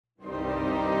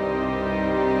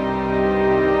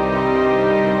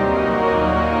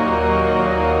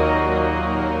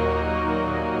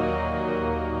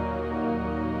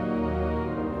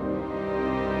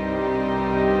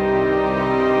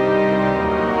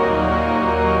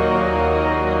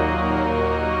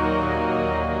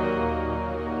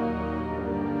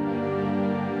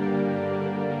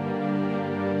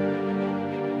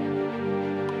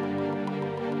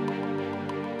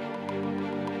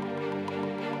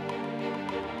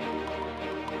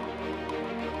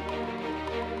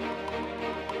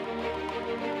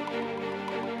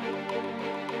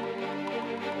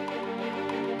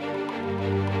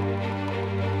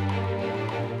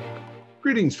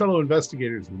Greetings, fellow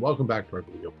investigators, and welcome back to our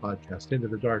video podcast, Into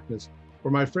the Darkness,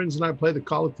 where my friends and I play the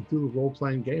Call of Cthulhu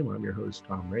role-playing game. I'm your host,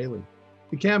 Tom Rayleigh.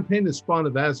 The campaign is Spawn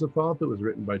of Azathoth. It was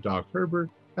written by Doc Herbert,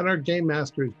 and our game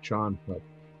master is John Hook.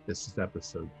 This is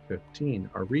episode 15.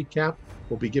 Our recap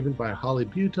will be given by Holly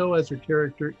Buto as her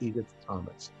character, Edith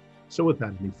Thomas. So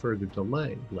without any further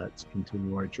delay, let's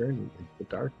continue our journey into the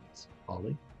darkness.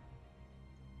 Holly?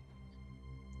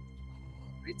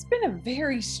 It's been a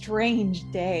very strange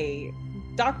day.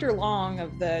 Dr. Long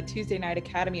of the Tuesday Night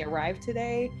Academy arrived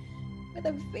today with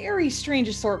a very strange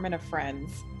assortment of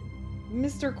friends.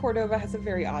 Mr. Cordova has a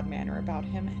very odd manner about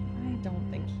him, and I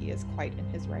don't think he is quite in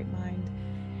his right mind.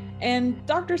 And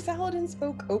Dr. Saladin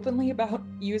spoke openly about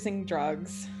using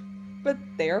drugs. But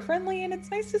they are friendly, and it's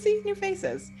nice to see new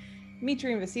faces.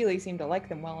 Mitri and Vasily seem to like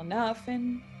them well enough,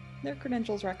 and their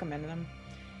credentials recommend them.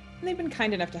 And they've been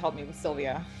kind enough to help me with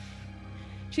Sylvia.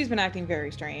 She's been acting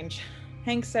very strange.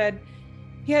 Hank said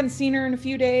he hadn't seen her in a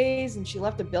few days and she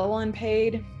left a bill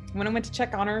unpaid. When I went to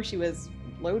check on her, she was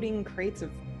loading crates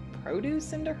of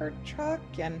produce into her truck,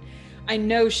 and I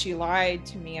know she lied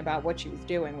to me about what she was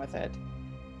doing with it.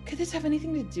 Could this have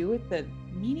anything to do with the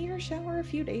meteor shower a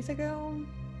few days ago?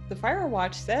 The fire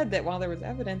watch said that while there was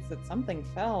evidence that something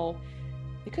fell,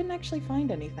 they couldn't actually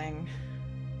find anything.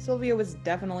 Sylvia was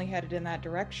definitely headed in that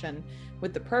direction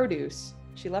with the produce.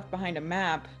 She left behind a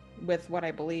map with what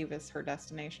I believe is her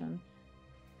destination.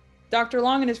 Dr.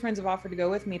 Long and his friends have offered to go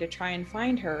with me to try and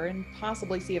find her and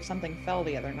possibly see if something fell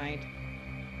the other night.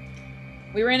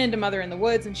 We ran into Mother in the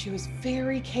woods, and she was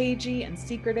very cagey and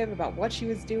secretive about what she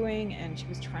was doing, and she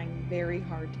was trying very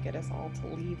hard to get us all to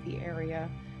leave the area.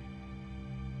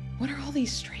 What are all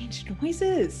these strange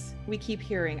noises we keep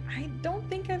hearing? I don't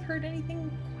think I've heard anything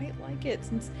quite like it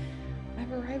since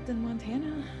I've arrived in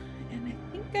Montana. And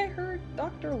I think I heard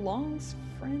Dr. Long's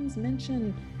friends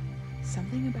mention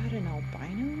something about an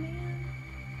albino man.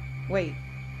 Wait,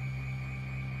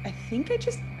 I think I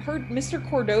just heard Mr.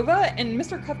 Cordova and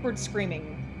Mr. Cuthbert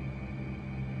screaming.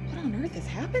 What on earth has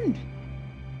happened?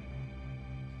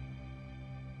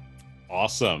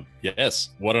 Awesome.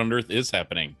 Yes, what on earth is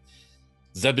happening?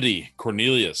 Zebedee,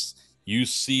 Cornelius, you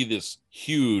see this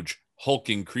huge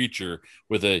hulking creature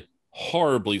with a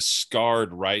horribly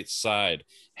scarred right side.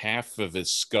 Half of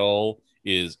his skull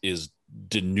is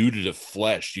denuded of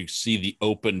flesh. You see the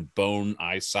open bone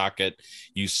eye socket.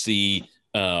 You see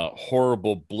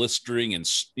horrible blistering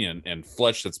and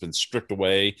flesh that's been stripped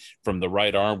away from the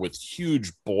right arm with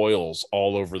huge boils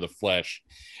all over the flesh.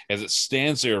 As it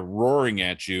stands there roaring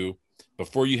at you,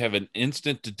 before you have an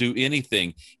instant to do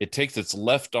anything, it takes its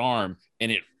left arm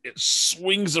and it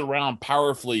swings around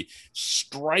powerfully,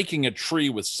 striking a tree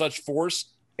with such force.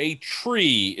 A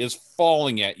tree is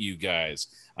falling at you guys.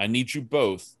 I need you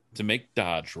both to make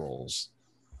dodge rolls.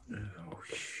 Oh,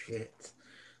 shit.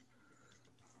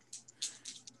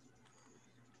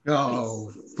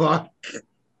 Oh, fuck.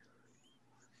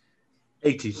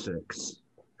 86.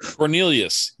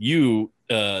 Cornelius, you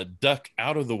duck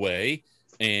out of the way,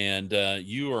 and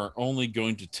you are only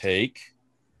going to take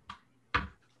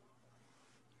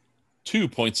 2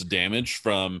 points of damage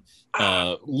from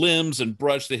limbs and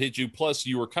brush that hit you. Plus,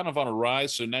 you were kind of on a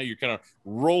rise, so now you're kind of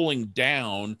rolling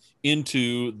down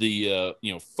into the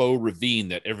faux ravine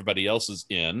that everybody else is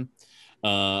in.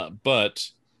 But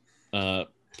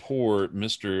poor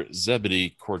Mr.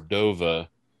 Zebedee Cordova,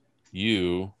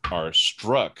 you are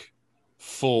struck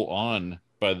full on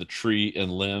by the tree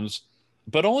and limbs,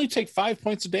 but only take 5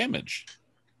 points of damage.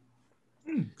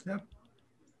 Yeah.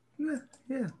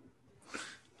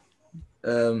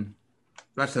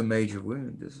 That's a major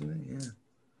wound, isn't it?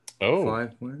 Yeah. Oh,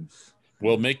 5 wounds.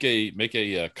 Well, make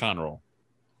a con roll.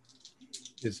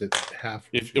 Is it half?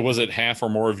 Was it half or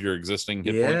more of your existing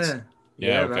hit points?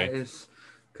 Yeah. Okay. That is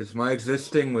because my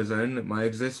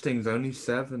existing's only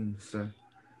 7. So. All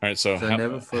right. So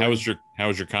how was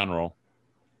your con roll?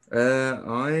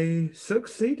 I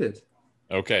succeeded.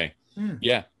 Okay.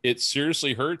 Yeah. It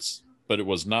seriously hurts, but it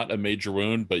was not a major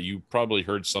wound. But you probably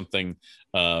heard something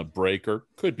break or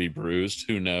could be bruised.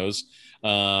 Who knows?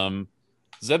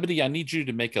 Zebedee, I need you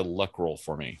to make a luck roll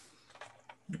for me.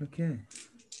 Okay.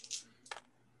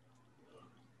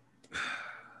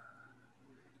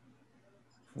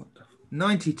 What the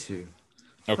 92.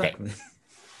 Okay.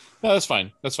 No, that's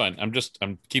fine.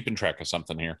 I'm keeping track of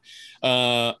something here.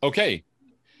 Okay.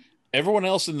 Everyone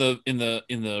else in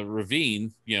the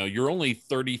ravine, you're only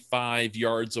 35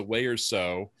 yards away or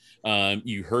so.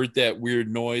 You heard that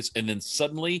weird noise, and then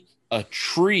suddenly a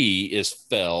tree is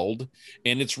felled,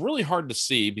 and it's really hard to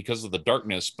see because of the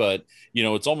darkness, but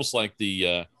it's almost like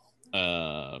the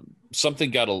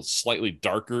something got a slightly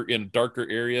darker in a darker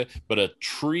area, but a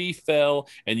tree fell,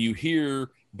 and you hear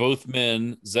both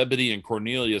men, Zebedee and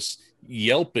Cornelius,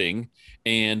 yelping,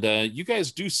 and you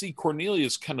guys do see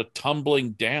Cornelius kind of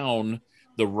tumbling down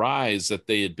the rise that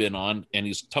they had been on, and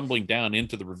he's tumbling down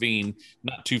into the ravine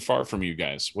not too far from you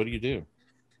guys. What do you do?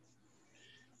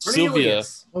 Sylvia,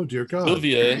 Cornelius. Oh dear God.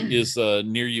 Sylvia is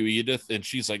near you, Edith, and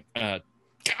she's like, God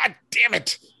damn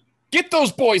it, get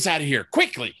those boys out of here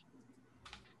quickly.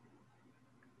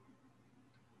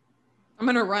 I'm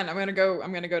gonna run. I'm gonna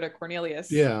go to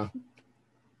Cornelius. Yeah.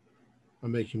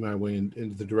 I'm making my way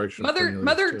into the direction of Cornelius,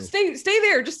 Mother, too. stay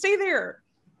there. Just stay there.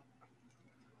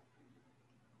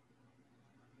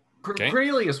 Okay.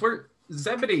 Cornelius, where?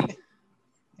 Zebedee.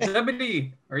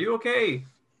 Zebedee, are you okay?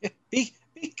 Be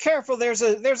careful. There's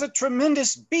a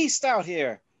tremendous beast out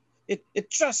here.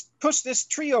 It just pushed this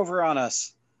tree over on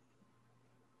us.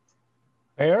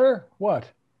 Bear? What?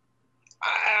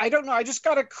 I don't know. I just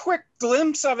got a quick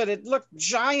glimpse of it. It looked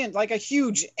giant, like a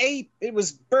huge ape. It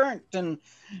was burnt and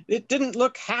it didn't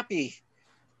look happy.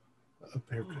 A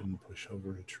bear couldn't push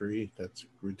over a tree. That's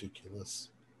ridiculous.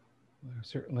 There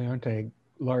certainly aren't any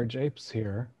large apes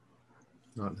here.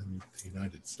 Not in the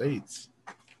United States.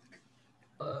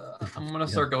 I'm gonna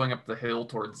start going up the hill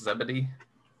towards Zebedee.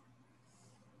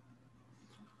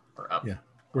 Or up. Yeah,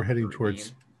 we're heading the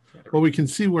towards. ravine. Well, I can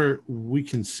see where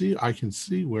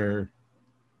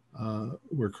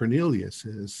Cornelius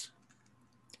is.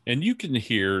 And you can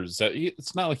hear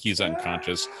it's not like he's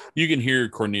unconscious. You can hear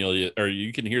Cornelius, or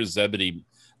you can hear Zebedee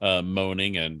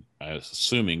moaning and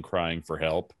assuming crying for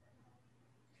help.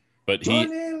 But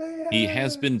he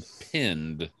has been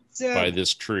pinned by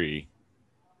this tree.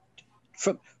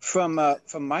 From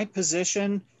my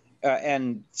position,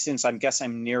 and since I guess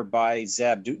I'm nearby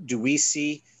Zeb, do we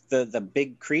see the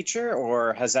big creature,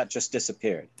 or has that just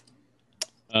disappeared?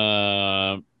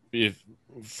 If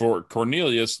for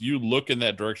Cornelius, you look in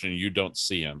that direction, you don't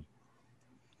see him.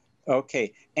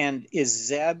 Okay, and is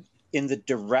Zeb in the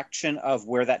direction of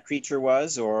where that creature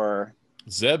was, or?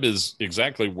 Zeb is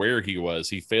exactly where he was.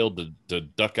 He failed to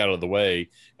duck out of the way,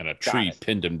 and a tree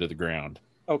pinned him to the ground.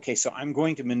 Okay, so I'm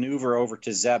going to maneuver over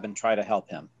to Zeb and try to help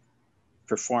him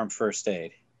perform first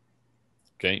aid.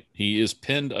 Okay, he is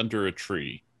pinned under a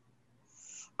tree.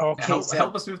 Okay,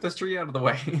 help us move this tree out of the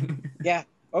way. Yeah.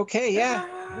 Okay. Yeah.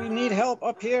 We need help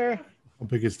up here. How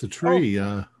big is the tree?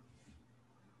 Let's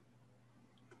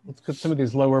get some of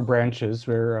these lower branches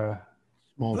where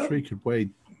Small tree could weigh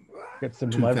get some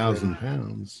 2,000 leverage.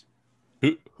 pounds.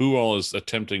 Who all is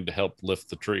attempting to help lift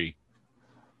the tree?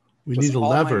 We With need a all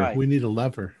my lever. might. We need a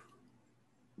lever.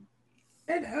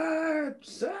 It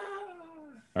hurts. All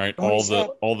right, Oh, is that-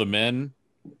 all the men.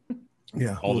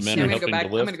 Yeah. All the men I'm are gonna go helping back. to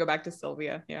I'm lift. gonna go back to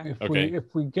Sylvia. Yeah. Okay.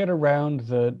 If we get around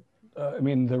the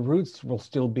roots will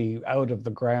still be out of the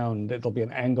ground. There'll be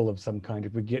an angle of some kind.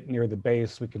 If we get near the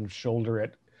base, we can shoulder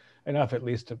it enough at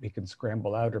least that we can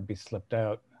scramble out or be slipped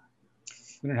out.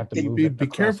 We don't have to move it. Be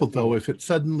across careful, the though. field. If it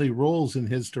suddenly rolls in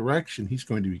his direction, he's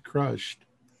going to be crushed.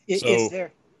 Is So-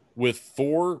 there? With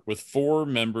four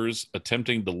members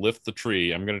attempting to lift the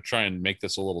tree, I'm going to try and make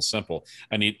this a little simple.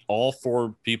 I need all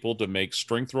four people to make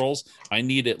strength rolls. I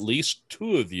need at least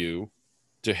two of you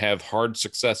to have hard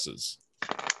successes.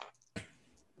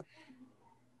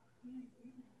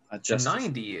 Just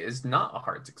 90 is not a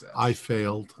hard success. I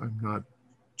failed. I'm not.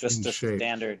 just in a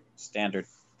shape. standard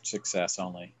success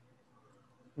only.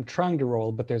 I'm trying to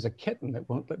roll, but there's a kitten that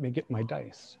won't let me get my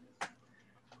dice.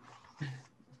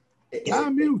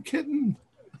 Damn you, kitten.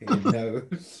 It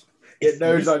knows. It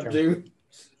knows I'm doomed.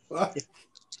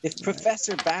 If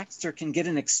Professor Baxter can get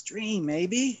an extreme,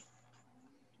 maybe.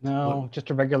 No, just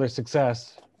a regular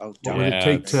success. Oh, What darn would Yeah, it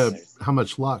take to? it's- How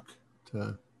much luck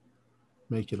to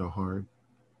make it a hard?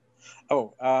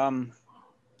 Oh, I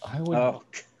would. oh.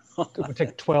 It would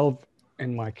take 12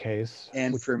 in my case.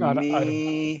 And which for is not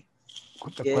me,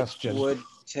 the it question. would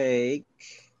take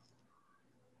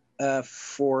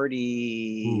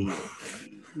 40.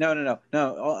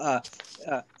 No.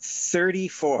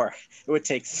 34. It would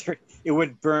take 30. It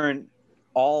would burn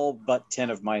all but 10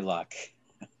 of my luck.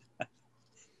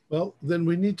 Well, then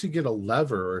we need to get a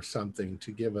lever or something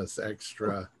to give us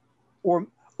extra. Or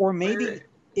maybe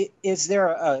is there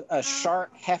a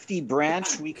sharp, hefty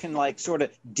branch we can like sort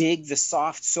of dig the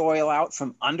soft soil out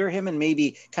from under him and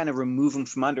maybe kind of remove him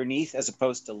from underneath as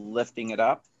opposed to lifting it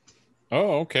up?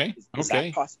 Oh, okay. Is Okay.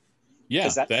 that possible? Yeah,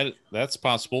 is that- that's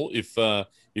possible.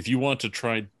 If you want to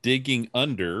try digging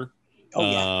under,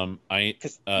 Oh, yeah.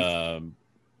 'Cause-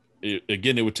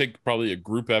 again, it would take probably a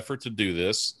group effort to do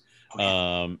this. Oh,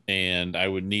 yeah. And I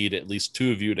would need at least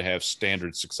two of you to have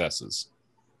standard successes.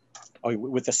 Oh,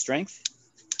 with the strength?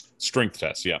 Strength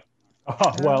test, yeah.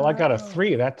 Oh, well, I got a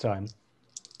 3 that time.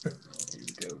 Here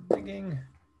we go, digging.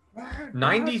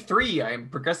 93. I'm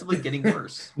progressively getting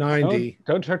worse. 90.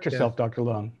 Don't hurt yourself, Dr.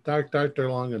 Long.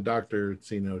 Dr. Long and Dr.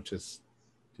 Zeno just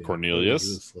Cornelius?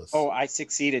 totally useless. Oh, I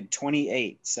succeeded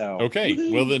 28. So Okay,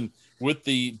 woohoo. well then, with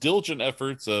the diligent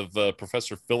efforts of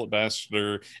Professor Philip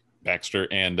Baxter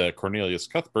and Cornelius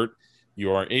Cuthbert,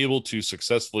 you are able to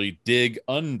successfully dig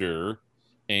under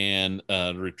and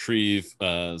retrieve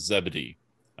Zebedee.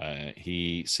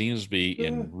 He seems to be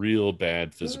in real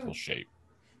bad physical shape.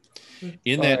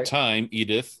 In that time,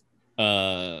 Edith,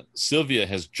 Sylvia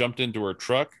has jumped into her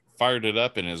truck, fired it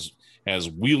up, and has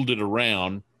wheeled it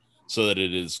around so that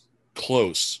it is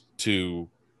close to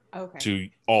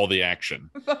all the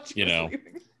action. You know,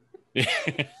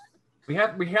 we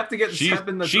have to get Zeb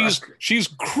in the truck. She's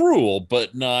cruel,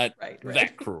 but not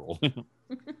that cruel.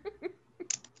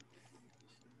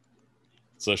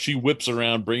 So she whips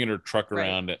around, bringing her truck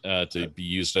around to be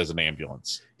used as an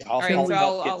ambulance. I'll help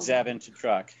get Zeb into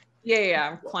truck.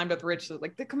 Yeah. Climbed up the ridge.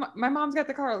 Like, come on, my mom's got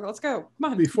the car. Let's go.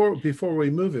 Come on. Before we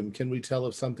move him, can we tell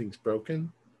if something's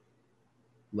broken?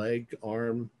 Leg,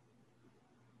 arm.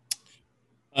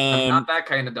 I'm not that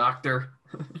kind of doctor.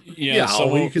 Yeah,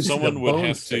 someone would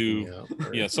have to.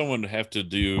 Yeah, someone would have to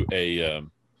do a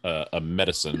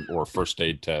medicine or first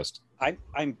aid test.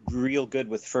 I'm real good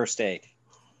with first aid.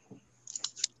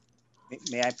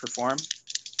 May I perform?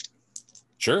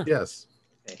 Sure. Yes.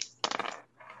 Okay.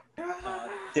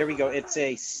 There we go. It's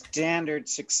a standard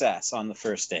success on the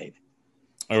first aid.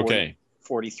 Okay.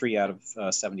 43 out of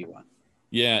 71.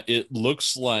 Yeah, it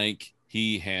looks like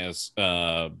he has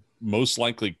most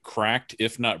likely cracked,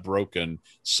 if not broken,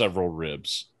 several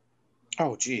ribs.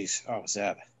 Oh, geez. Oh,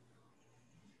 Zeb.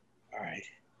 All right.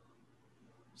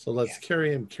 So let's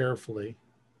carry him carefully.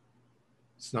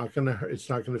 It's not gonna hurt. It's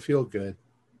not gonna feel good.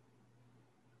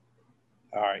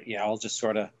 All right. Yeah, I'll just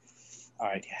sort of. All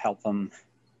right, help him.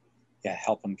 Yeah,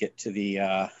 help him get to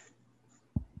the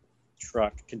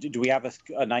truck. Do we have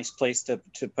a nice place to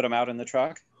put him out in the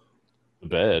truck? The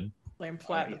bed. Lay him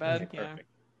flat in the bed. Okay, Yeah. perfect.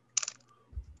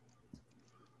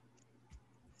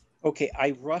 Okay,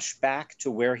 I rush back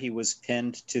to where he was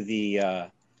pinned to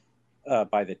the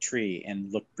by the tree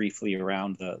and look briefly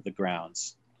around the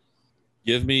grounds.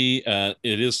 Give me. It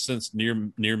is since near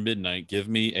midnight. Give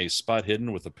me a spot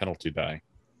hidden with a penalty die.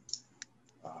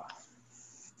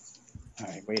 All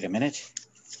right, wait a minute.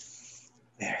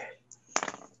 There.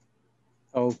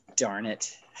 Oh, darn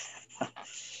it.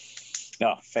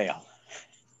 No, fail.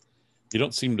 You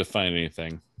don't seem to find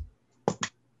anything.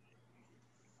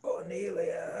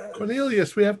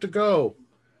 Cornelius, we have to go.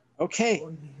 Okay.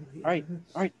 All right,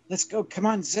 let's go. Come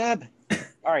on, Zeb.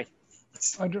 All right.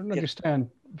 I don't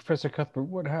understand, Professor Cuthbert.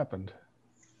 What happened?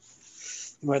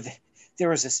 Well, there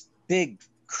was this big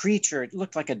creature. It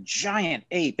looked like a giant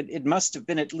ape. It must have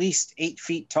been at least 8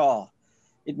 feet tall.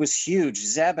 It was huge.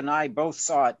 Zeb and I both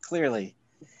saw it clearly.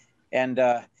 And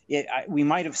we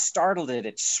might have startled it.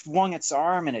 It swung its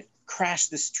arm and it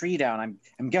crashed this tree down.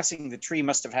 I'm guessing the tree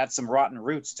must have had some rotten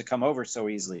roots to come over so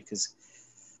easily.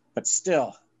 But still,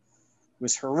 it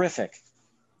was horrific.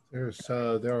 There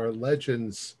are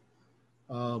legends,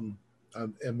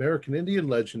 American Indian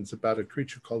legends about a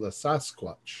creature called a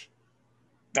Sasquatch.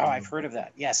 Oh, I've heard of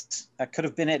that. Yes, that could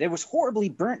have been it. It was horribly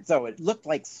burnt, though. It looked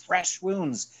like fresh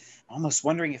wounds. Almost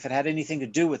wondering if it had anything to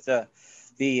do with the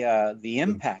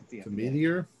impact. The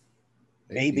meteor?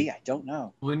 Maybe. I don't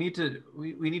know. We need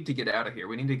to get out of here.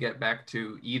 We need to get back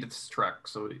to Edith's truck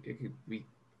so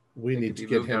we need to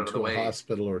get him to a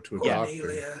hospital or to a doctor.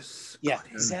 Cornelius. Yeah,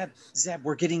 Zeb,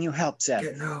 we're getting you help,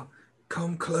 Zeb.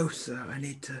 Come closer. I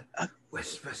need to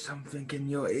whisper something in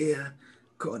your ear,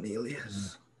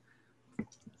 Cornelius.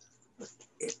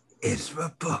 Is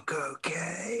the book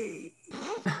okay?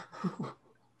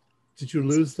 Did you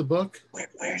lose the book?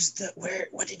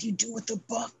 What did you do with the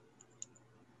book?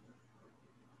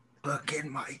 Look in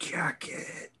my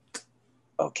jacket.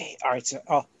 Okay, all right, so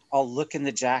I'll look in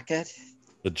the jacket.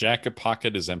 The jacket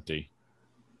pocket is empty.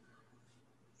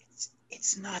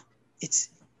 It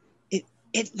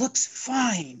looks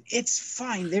fine. It's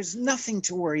fine. There's nothing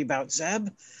to worry about, Zeb.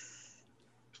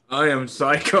 I am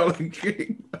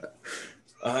psychology.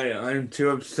 I'm too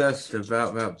obsessed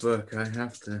about that book. I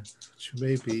have to. You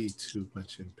may be too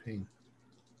much in pain.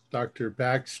 Dr.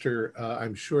 Baxter,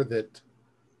 I'm sure that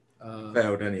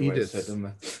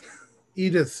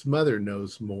Edith's mother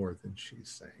knows more than she's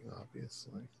saying,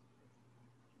 obviously,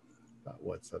 about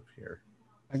what's up here.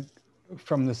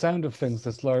 From the sound of things,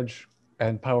 this large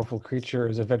and powerful creature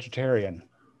is a vegetarian,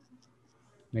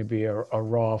 maybe a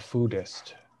raw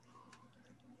foodist.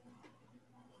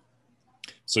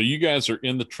 So you guys are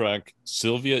in the truck.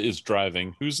 Sylvia is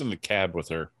driving. Who's in the cab with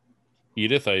her?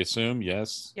 Edith, I assume.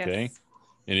 Yes. Yes. Okay.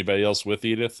 Anybody else with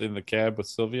Edith in the cab with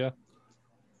Sylvia?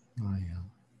 I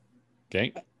am.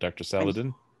 Okay. Dr.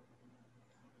 Saladin.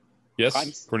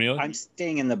 Yes, Cornelia? I'm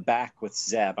staying in the back with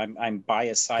Zeb. I'm by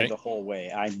his side Okay. the whole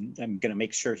way. I'm going to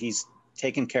make sure he's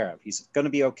taken care of. He's going to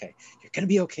be okay. You're going to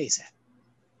be okay, Zeb.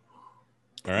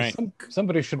 All right.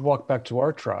 Somebody should walk back to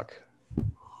our truck. It's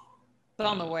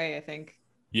on the way, I think.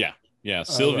 Yeah. All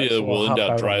Sylvia right, so will we'll end hop out up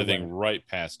on the driving way. right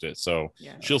past it. So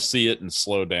Yeah. she'll see it and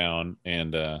slow down.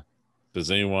 And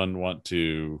does anyone want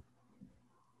to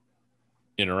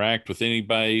interact with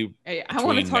anybody? Hey, I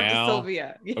want to Between talk now- to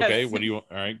Sylvia. Yes. Okay. What do you want?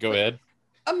 All right. Go ahead.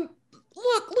 Look,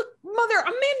 Mother,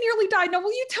 a man nearly died. Now,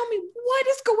 will you tell me what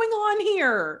is going on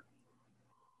here?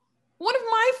 One of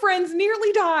my friends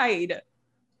nearly died.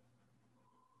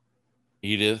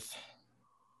 Edith.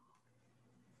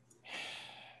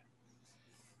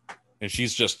 And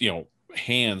she's just,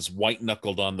 hands white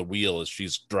knuckled on the wheel as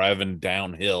she's driving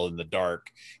downhill in the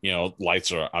dark.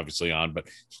 Lights are obviously on, but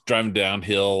she's driving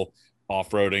downhill,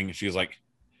 off-roading. She's like,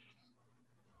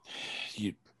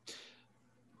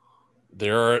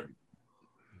 there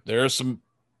are some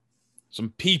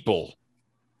people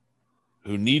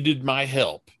who needed my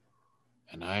help,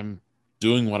 and I'm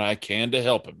doing what I can to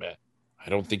help them. I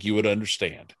don't think you would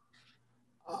understand.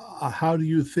 How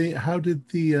did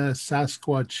the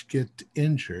Sasquatch get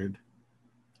injured?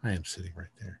 I am sitting right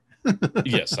there.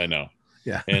 Yes, I know.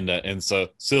 Yeah. And so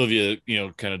Sylvia,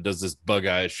 kind of does this bug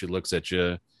eye as she looks at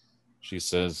you. She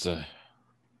says,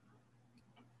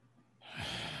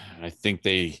 I think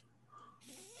they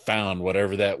found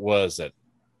whatever that was that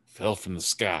fell from the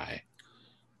sky.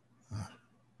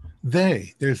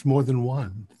 There's more than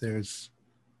one. There's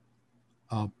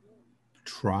a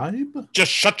tribe?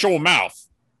 Just shut your mouth.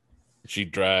 She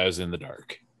drives in the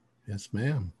dark. Yes,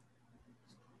 ma'am.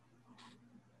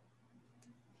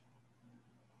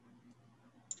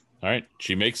 All right.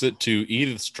 She makes it to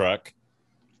Edith's truck.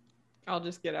 I'll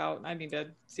just get out. I need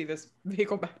to see this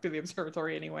vehicle back to the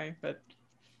observatory anyway, but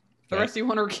the Okay. rest of you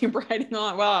want to keep riding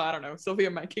on? Well, I don't know.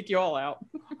 Sylvia might kick you all out.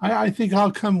 I think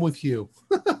I'll come with you.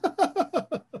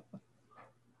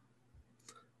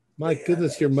 My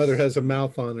goodness, your mother has a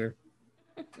mouth on her.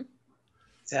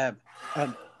 Zeb,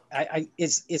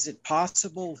 is it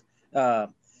possible,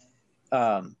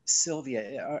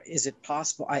 Sylvia? Is it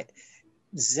possible?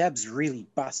 Zeb's really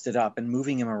busted up, and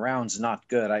moving him around's not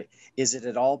good. Is it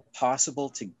at all possible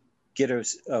to get a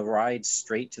ride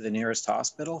straight to the nearest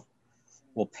hospital?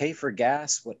 We'll pay for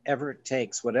gas, whatever it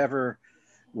takes, whatever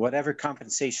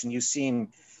compensation you seem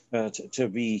to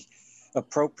be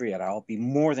appropriate. I'll be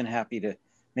more than happy to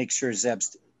make sure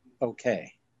Zeb's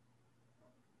okay.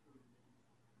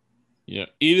 Yeah,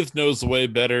 Edith knows the way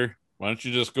better. Why don't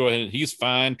you just go ahead? He's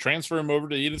fine. Transfer him over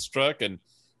to Edith's truck, and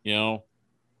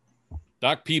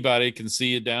Doc Peabody can see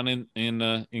you down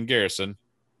in Garrison.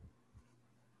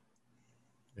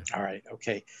 All right.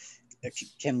 Okay.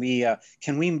 Can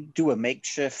we do a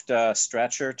makeshift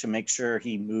stretcher to make sure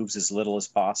he moves as little as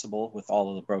possible with all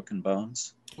of the broken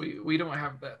bones? We don't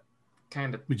have that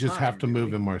kind of. We just time, have to do move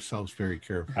we? him ourselves very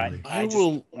carefully. I just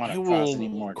want to cause any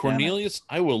more Cornelius,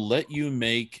 I will let you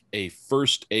make a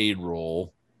first aid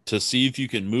roll to see if you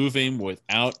can move him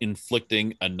without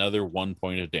inflicting another 1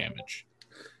 point of damage.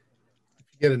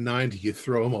 Get a 90, you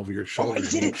throw him over your shoulder. I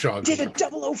did and jog it! Did him.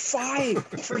 a 005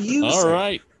 for you. All sir.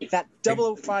 right. That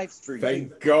 005 for you.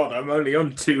 Thank God I'm only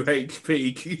on 2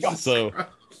 HP. So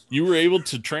you were able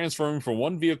to transfer him from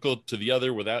one vehicle to the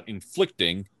other without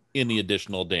inflicting any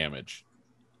additional damage.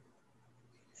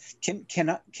 Can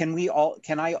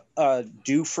I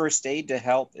do first aid to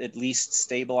help at least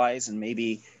stabilize and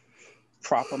maybe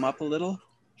prop him up a little?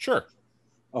 Sure.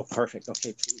 Oh, perfect.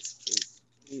 Okay,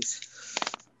 please.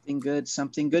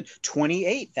 Something good.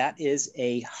 28. That is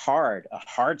a hard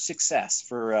success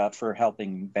for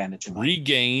helping bandage him up.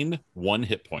 Regain 1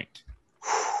 hit point.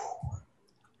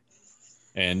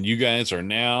 And you guys are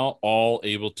now all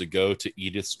able to go to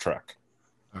Edith's truck.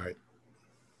 All right.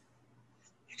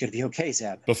 You're gonna be okay,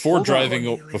 Zeb. Before Hold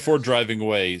on. driving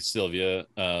away, Sylvia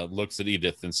looks at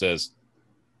Edith and says,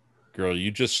 "Girl,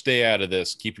 you just stay out of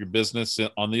this. Keep your business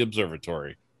on the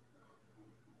observatory."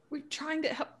 We're trying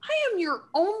to help. I am your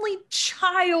only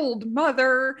child,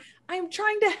 Mother. I'm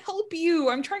trying to help you.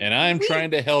 I'm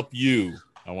trying to help you.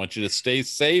 I want you to stay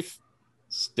safe.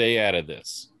 Stay out of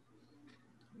this.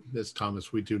 Miss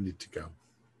Thomas, we do need to go.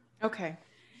 Okay.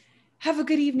 Have a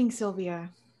good evening, Sylvia.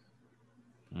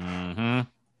 Mm-hmm.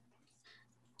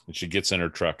 And she gets in her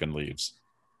truck and leaves.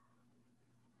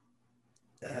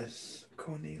 Yes,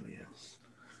 Cornelius.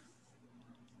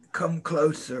 Come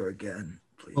closer again.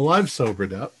 please. Well, I've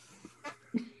sobered up.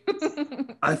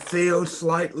 I feel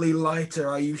slightly lighter.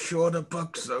 Are you sure the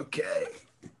book's okay?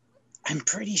 I'm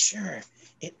pretty sure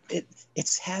it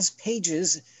has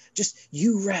pages. Just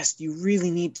you rest. You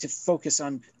really need to focus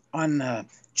on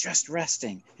just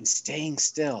resting and staying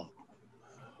still.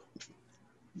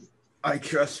 I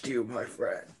trust you, my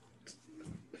friend.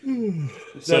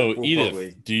 So, That will Edith,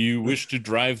 probably- do you wish to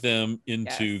drive them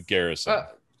into Yes. Garrison?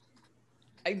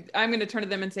 I'm going to turn to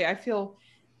them and say, I feel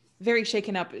very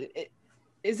shaken up.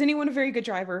 Is anyone a very good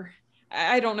driver?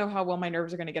 I don't know how well my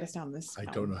nerves are going to get us down this. I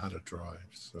don't know how to drive,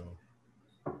 so.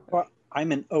 Well,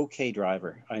 I'm an okay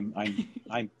driver. I'm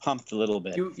pumped a little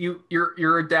bit.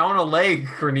 You're down a leg,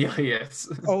 Cornelius.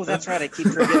 Oh, that's right. I keep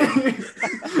forgetting.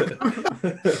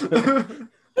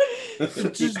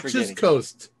 Just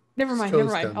coast. Never mind. Coast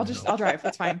Never mind. down the hill. I'll drive.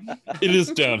 It's fine. It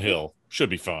is downhill. Should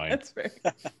be fine. That's fair.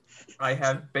 I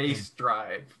have base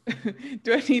drive.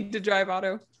 Do I need to drive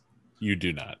auto? You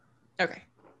do not. Okay.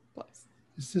 Plus.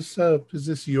 Is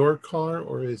this your car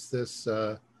or is this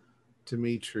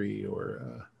Dimitri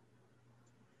or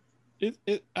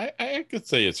I could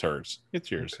say it's hers. It's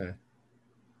yours. okay.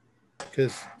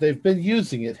 Because they've been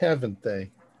using it, haven't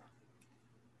they?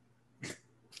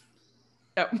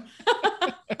 Oh.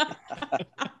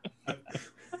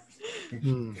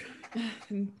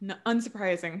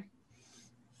 Unsurprising.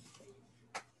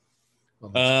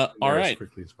 Well, all as right.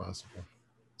 quickly as possible.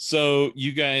 So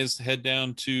you guys head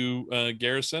down to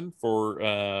Garrison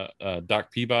for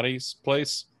Doc Peabody's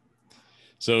place.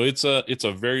 So it's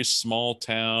a very small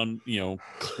town,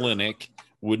 clinic.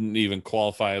 Wouldn't even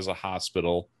qualify as a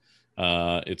hospital.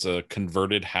 It's a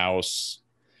converted house,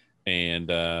 and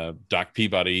Doc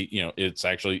Peabody, it's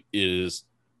actually is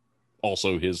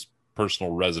also his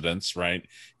personal residence, right?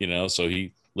 So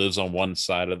he lives on one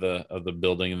side of the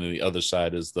building, and then the other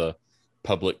side is the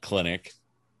public clinic.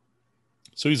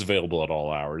 So he's available at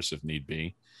all hours if need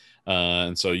be.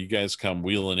 And so you guys come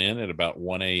wheeling in at about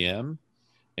 1 a.m.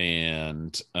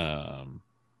 and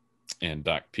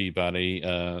Doc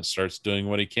Peabody starts doing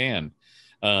what he can.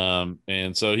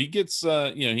 And so he gets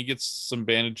some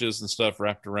bandages and stuff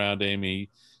wrapped around him. He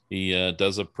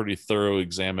does a pretty thorough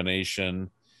examination.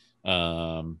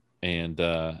 And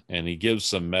he gives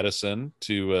some medicine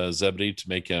to Zebedee to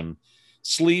make him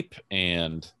sleep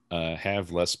and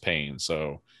have less pain.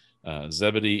 So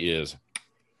Zebedee is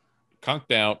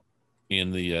conked out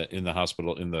in the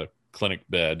hospital, in the clinic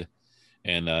bed,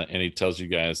 and he tells you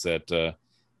guys that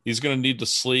he's going to need to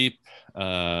sleep.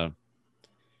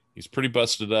 He's pretty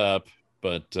busted up,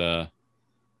 but as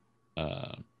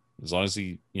long as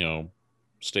he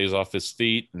stays off his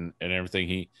feet and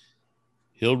everything,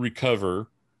 he'll recover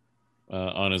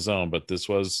on his own. But this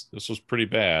was pretty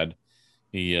bad.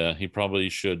 He probably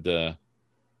should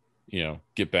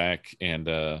get back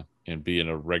and be in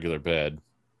a regular bed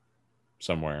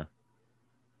somewhere.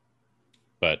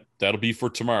 But that'll be for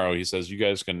tomorrow. He says you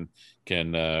guys can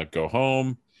go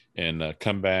home and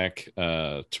come back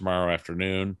tomorrow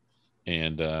afternoon,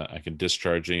 and I can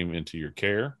discharge him into your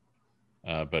care.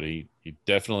 But he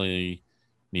definitely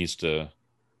needs to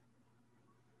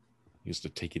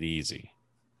take it easy.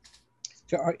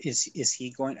 So is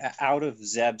he going out of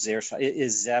Zeb's air shot?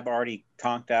 Is Zeb already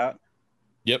conked out?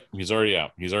 Yep, he's already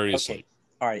out. He's already asleep.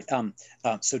 All right.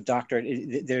 So doctor,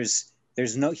 there's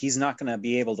no, he's not going to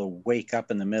be able to wake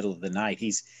up in the middle of the night.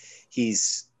 He's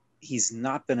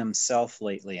not been himself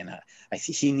lately, and I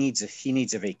think he needs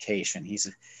a vacation.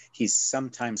 He's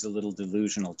sometimes a little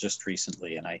delusional just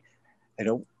recently, and I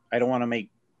want to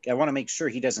make sure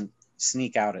he doesn't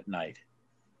sneak out at night.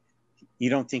 You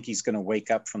don't think he's going to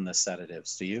wake up from the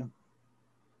sedatives, do you?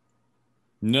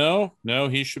 No,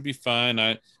 he should be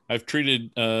fine. I've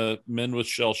treated men with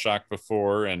shell shock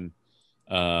before, and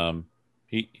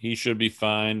he should be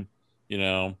fine.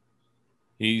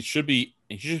 He should be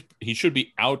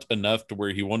out enough to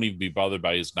where he won't even be bothered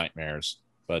by his nightmares.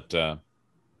 But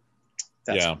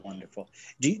that's wonderful.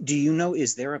 Do you know,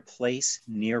 is there a place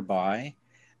nearby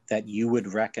that you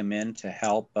would recommend to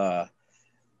help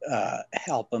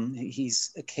him?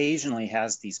 He's occasionally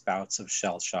has these bouts of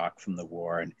shell shock from the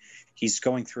war, and he's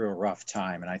going through a rough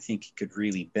time, and I think he could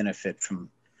really benefit from,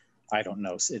 I don't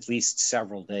know, at least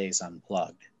several days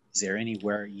unplugged. Is there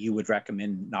anywhere you would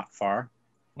recommend not far?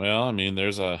 Well, I mean,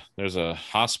 there's a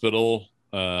hospital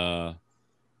in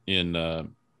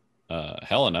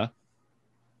Helena,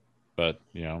 but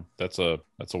that's a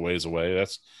ways away.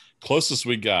 That's closest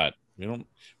we got.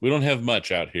 We don't have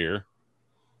much out here.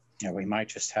 Yeah, we might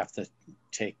just have to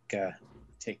take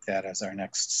that as our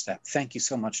next step. Thank you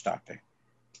so much, Doctor.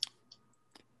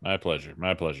 My pleasure.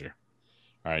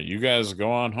 All right, you guys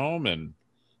go on home, and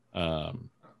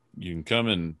you can come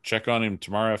and check on him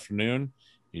tomorrow afternoon.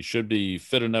 He should be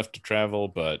fit enough to travel,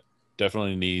 but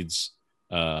definitely needs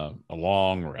a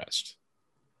long rest.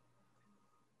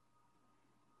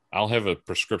 I'll have a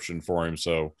prescription for him,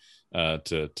 so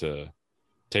to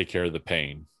take care of the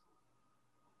pain.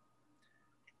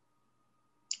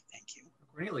 Thank you.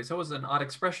 Cornelius, that was an odd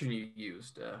expression you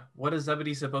used. What is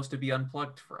Zebedee supposed to be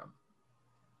unplugged from?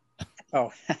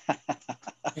 Oh.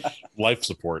 Life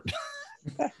support.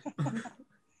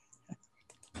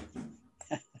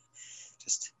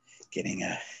 Just getting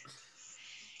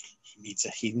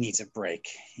he needs a break.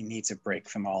 He needs a break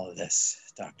from all of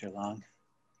this, Dr. Long.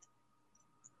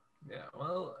 Yeah,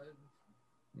 well,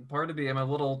 part of me, I'm a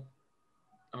little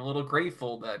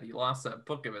grateful that he lost that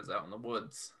book of his out in the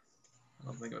woods. I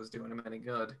don't think it was doing him any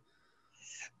good.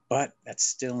 But that's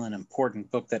still an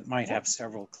important book that might have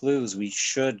several clues. We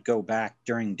should go back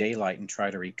during daylight and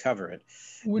try to recover it.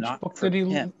 Which book did he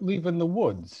leave in the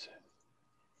woods?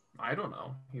 I don't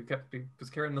know. He was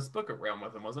carrying this book around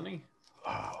with him, wasn't he?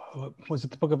 Was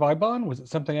it the Book of Ibon? Was it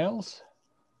something else?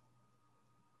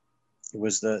 It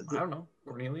was I don't know.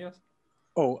 Cornelius?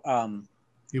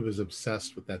 He was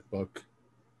obsessed with that book.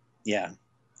 Yeah.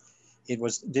 It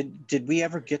was. Did we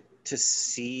ever get to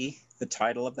see the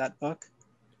title of that book?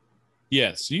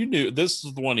 Yes, you knew. This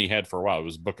is the one he had for a while. It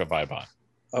was Book of Ibon.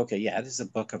 Okay, yeah, it is a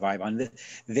Book of Ibon.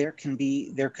 There could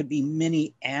be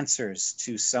many answers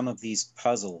to some of these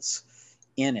puzzles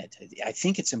in it. I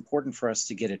think it's important for us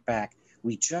to get it back.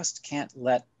 We just can't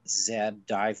let Zeb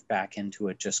dive back into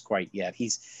it just quite yet.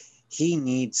 He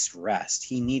needs rest.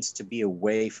 He needs to be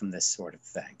away from this sort of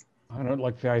thing. I don't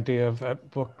like the idea of that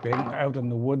book being out in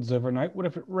the woods overnight. What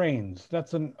if it rains?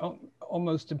 That's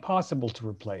almost impossible to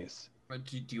replace. But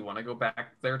do you want to go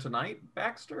back there tonight,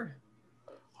 Baxter?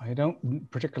 I don't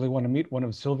particularly want to meet one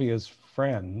of Sylvia's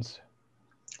friends.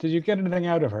 Did you get anything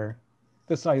out of her?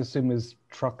 This, I assume, is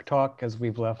truck talk as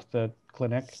we've left the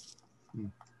clinic.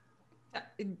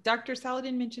 Dr.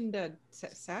 Saladin mentioned a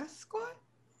Sasquatch?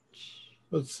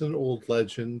 It's an old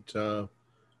legend, a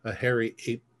hairy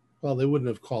ape. Well, they wouldn't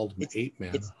have called him Ape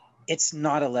Man. It's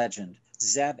not a legend.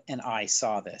 Zeb and I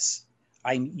saw this.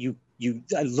 You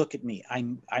look at me.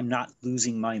 I'm not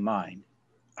losing my mind.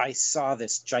 I saw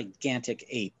this gigantic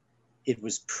ape. It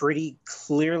was pretty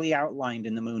clearly outlined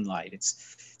in the moonlight.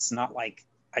 It's not like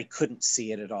I couldn't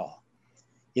see it at all.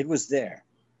 It was there.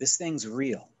 This thing's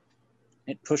real.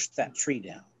 It pushed that tree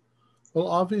down. Well,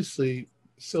 obviously,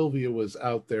 Sylvia was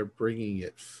out there bringing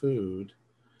it food.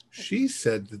 She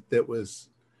said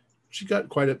she got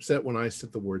quite upset when I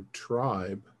said the word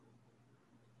tribe.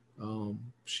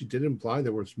 She did imply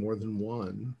there was more than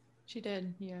one. She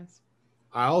did, yes.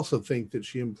 I also think that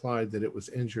she implied that it was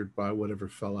injured by whatever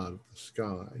fell out of the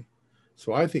sky.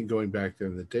 So I think going back there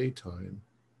in the daytime.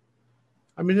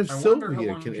 I mean, if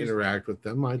Sylvia can interact with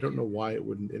them, I don't know why it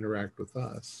wouldn't interact with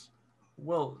us.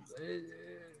 Well,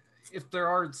 if there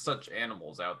are such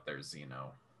animals out there,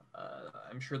 Zeno,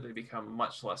 I'm sure they become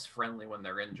much less friendly when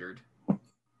they're injured.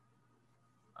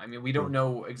 I mean, we don't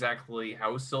know exactly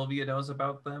how Sylvia knows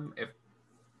about them, if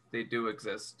they do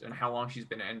exist, and how long she's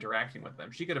been interacting with them.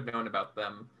 She could have known about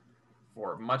them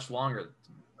for much longer,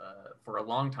 for a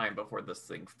long time before this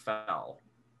thing fell.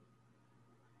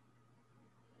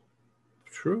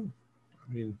 True.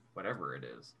 I mean, whatever it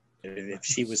is. If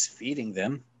she was feeding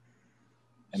them,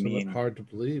 I mean, hard to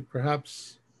believe.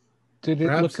 Perhaps. Did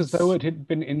it look as though it had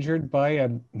been injured by a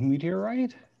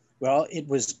meteorite? Well, it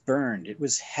was burned. It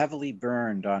was heavily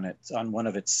burned on one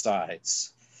of its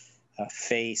sides,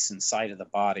 face and side of the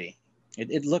body.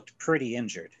 It looked pretty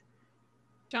injured.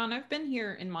 John, I've been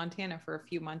here in Montana for a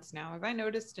few months now. Have I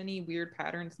noticed any weird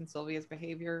patterns in Sylvia's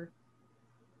behavior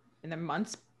in the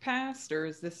months past, or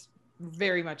is this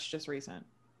very much just recent?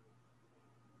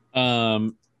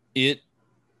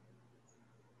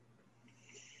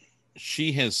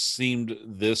 She has seemed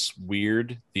this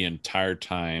weird the entire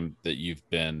time that you've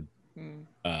been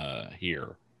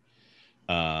here.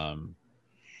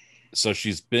 So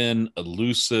she's been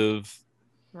elusive,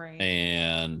 right,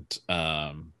 and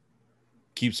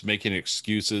keeps making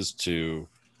excuses to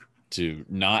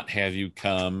not have you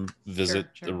come visit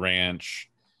the ranch.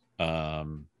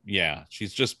 Yeah,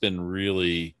 she's just been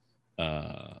really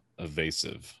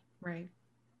evasive. Right.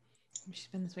 She's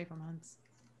been this way for months.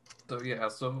 So yeah,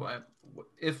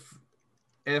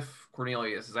 if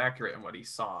Cornelius is accurate in what he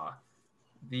saw,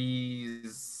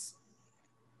 these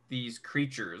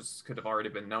creatures could have already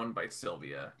been known by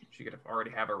Sylvia. She could have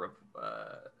already have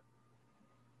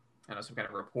some kind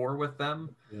of rapport with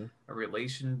them, a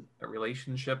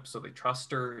relationship, so they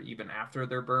trust her even after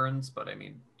their burns. But I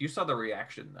mean, you saw the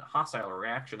hostile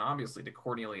reaction, obviously, to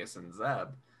Cornelius and Zeb.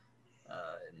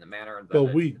 in the manner that Well,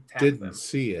 it we attacked didn't them.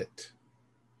 see it.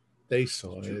 They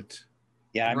saw it.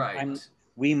 Yeah, Right.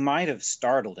 we might have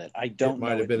startled it. I don't It know.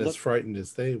 might have been as looked, frightened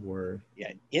as they were.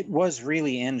 yeah, it was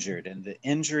really injured, and the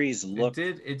injuries looked.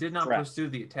 It did not crap. pursue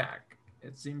the attack.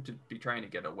 It seemed to be trying to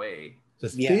get away.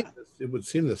 Yeah. It would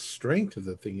seem the strength of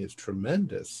the thing is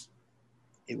tremendous.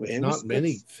 There's It not was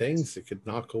many good. things that could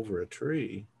knock over a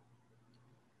tree.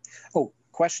 Oh,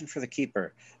 question for the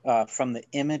keeper. From the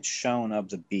image shown of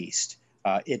the beast,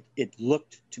 it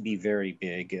looked to be very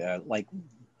big, like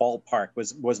ballpark.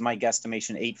 Was my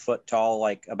guesstimation 8 foot tall,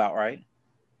 like about right?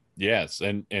 Yes,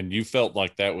 and you felt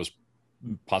like that was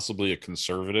possibly a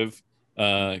conservative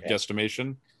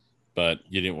guesstimation, but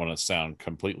you didn't want to sound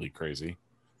completely crazy.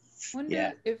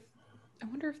 I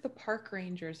wonder if the park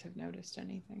rangers have noticed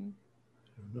anything.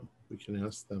 I don't know. We can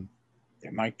ask them.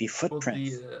 There might be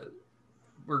footprints.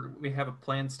 We have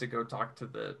plans to go talk to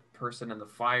the person in the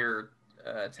fire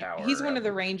tower. He's one of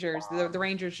the rangers. The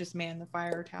rangers just man the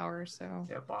fire tower. So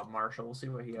yeah, Bob Marshall. We'll see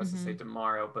what he has to say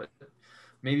tomorrow. But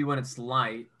maybe when it's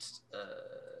light,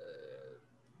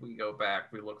 we go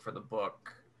back. We look for the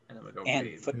book, and then we go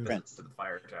footprints to the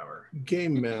fire tower.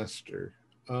 Game Master,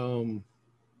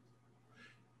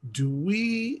 do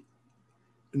we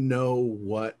know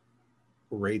what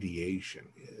radiation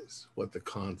is? What the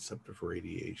concept of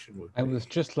radiation would be? I was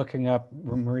just looking up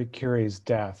Marie Curie's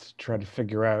death to try to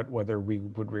figure out whether we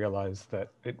would realize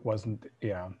that it wasn't.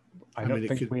 Yeah, I don't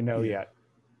think we know yet.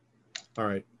 All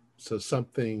right, so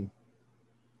something.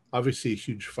 Obviously, a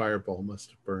huge fireball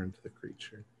must have burned the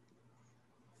creature.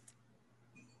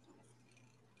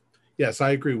 Yes, I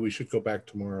agree. We should go back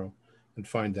tomorrow and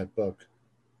find that book.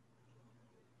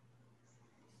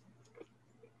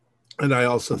 And I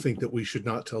also think that we should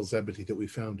not tell Zebedee that we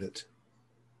found it.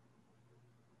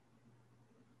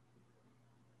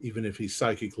 Even if he's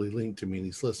psychically linked to me and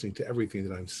he's listening to everything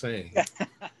that I'm saying.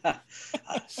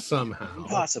 Somehow.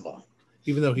 Impossible.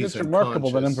 Even though he's It's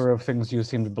remarkable the number of things you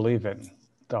seem to believe in,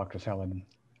 Dr. Saladin.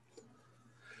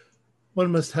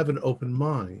 One must have an open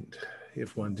mind.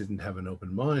 If one didn't have an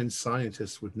open mind,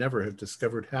 scientists would never have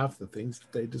discovered half the things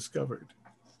that they discovered.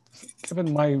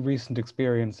 Given my recent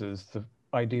experiences, the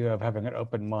idea of having an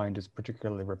open mind is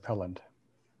particularly repellent.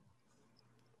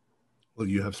 Well,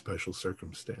 you have special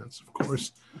circumstance, of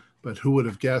course, but who would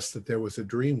have guessed that there was a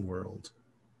dream world?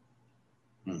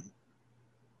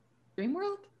 Dream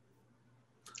world?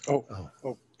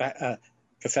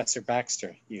 Professor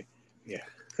Baxter, you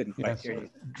couldn't quite hear you.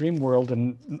 Dream world,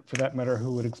 and for that matter,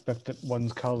 who would expect that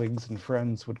one's colleagues and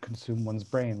friends would consume one's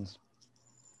brains?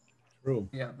 True.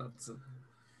 Yeah, that's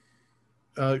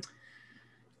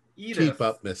Edith. Keep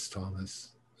up, Miss Thomas.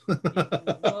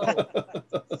 Well,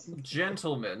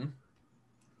 gentlemen,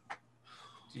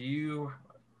 do you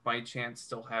by chance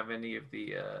still have any of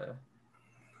the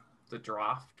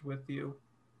draft with you?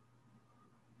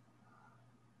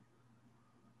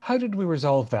 How did we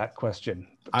resolve that question?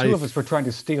 Two of us were trying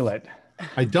to steal it.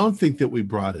 I don't think that we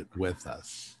brought it with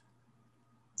us.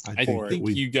 I think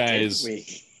you guys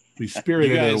we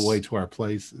spirited it away to our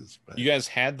places. But. You guys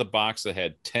had the box that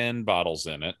had 10 bottles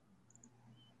in it.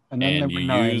 And then there were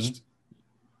 9.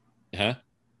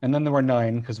 And then there were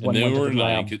 9 because one went to the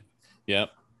lab.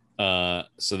 Yep.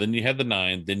 So then you had the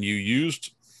 9. Then you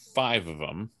used 5 of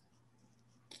them.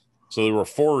 So there were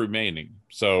 4 remaining.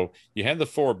 So you had the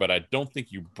 4, but I don't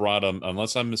think you brought them,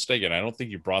 unless I'm mistaken. I don't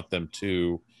think you brought them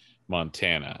to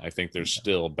Montana. I think they're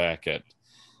still back at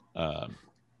Myron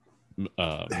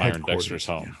Dexter's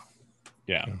home.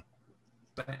 Yeah.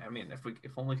 I mean,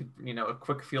 if only could, a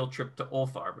quick field trip to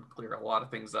Ulthar would clear a lot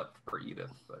of things up for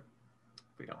Edith. But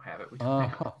if we don't have it, we don't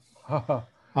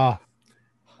have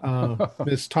it.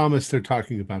 Miss Thomas, they're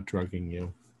talking about drugging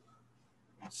you,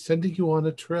 sending you on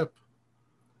a trip.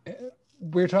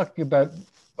 We're talking about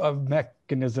a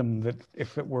mechanism that,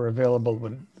 if it were available,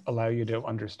 would allow you to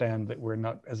understand that we're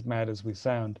not as mad as we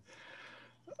sound.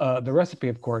 The recipe,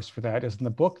 of course, for that is in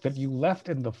the book that you left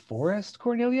in the forest,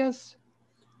 Cornelius?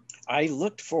 I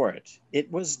looked for it.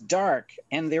 It was dark,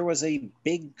 and there was a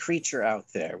big creature out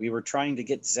there. We were trying to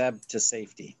get Zeb to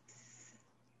safety.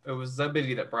 It was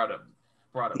Zebedee that brought it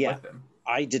with him.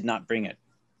 I did not bring it.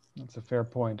 That's a fair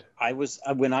point. I was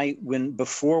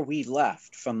before we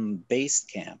left from base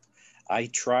camp, I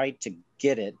tried to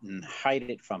get it and hide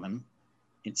it from him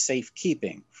in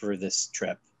safekeeping for this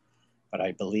trip, but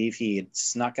I believe he had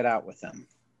snuck it out with him.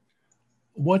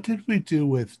 What did we do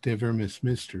with Divermis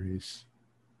Mysteries?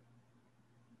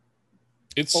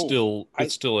 It's still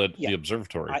at the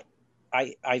observatory.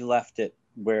 I left it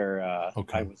where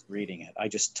I was reading it. I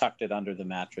just tucked it under the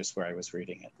mattress where I was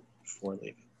reading it before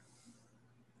leaving.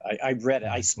 I read it.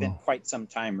 I spent quite some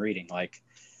time reading, like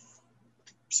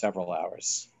several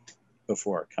hours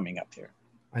before coming up here.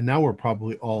 And now we're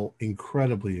probably all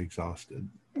incredibly exhausted.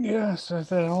 Yeah, so if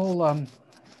the whole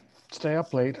stay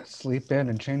up late, sleep in,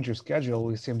 and change your schedule,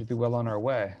 we seem to be well on our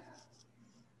way.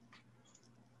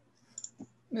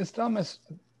 Miss Thomas,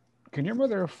 can your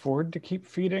mother afford to keep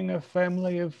feeding a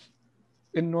family of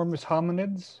enormous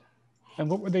hominids? And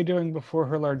what were they doing before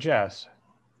her largesse,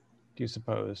 do you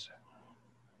suppose?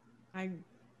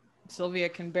 Sylvia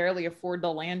can barely afford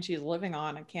the land she's living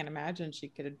on. I can't imagine she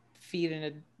could feed in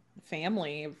a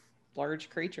family of large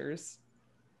creatures.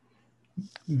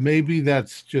 Maybe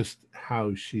that's just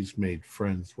how she's made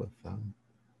friends with them.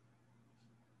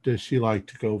 Does she like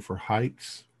to go for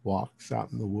hikes, walks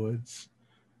out in the woods?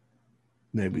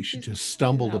 Maybe she just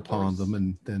stumbled upon them,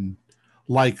 and then,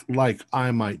 like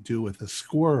I might do with a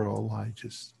squirrel, I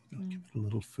just give it a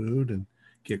little food and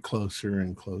get closer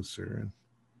and closer. And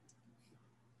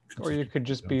or you could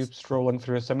just be strolling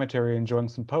through a cemetery enjoying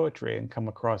some poetry and come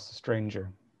across a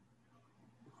stranger.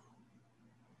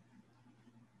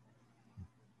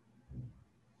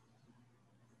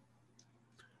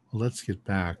 Well, let's get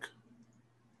back.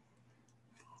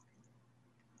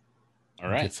 All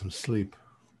right. Get some sleep.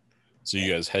 So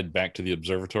you guys head back to the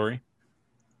observatory?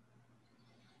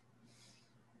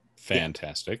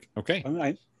 Fantastic. Yeah.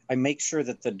 Okay. I make sure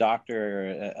that the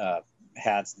doctor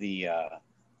has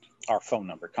our phone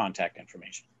number, contact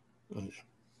information.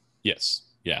 Yes.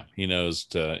 Yeah. He knows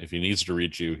if he needs to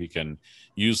reach you, he can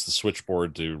use the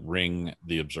switchboard to ring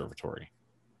the observatory.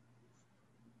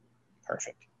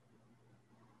 Perfect.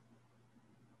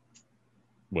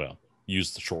 Well,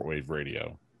 use the shortwave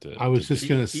radio. I was just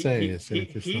going to say,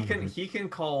 he can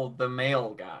call the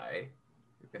mail guy,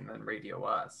 who can then radio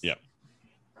us. Yep.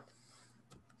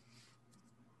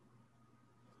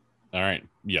 All right.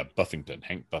 Yeah, Buffington,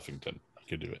 Hank Buffington. You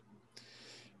could do it.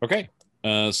 Okay.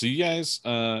 So you guys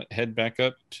head back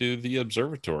up to the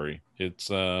observatory.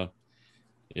 It's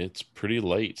pretty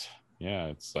late. Yeah,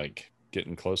 it's like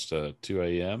getting close to 2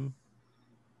 a.m.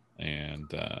 And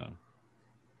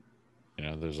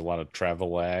there's a lot of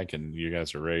travel lag, and you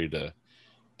guys are ready to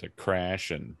crash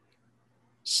and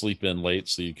sleep in late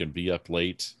so you can be up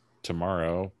late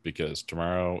tomorrow, because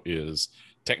tomorrow is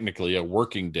technically a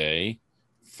working day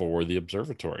for the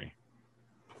observatory.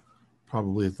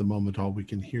 Probably at the moment, all we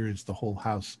can hear is the whole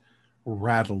house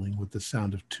rattling with the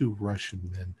sound of 2 Russian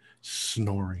men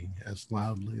snoring as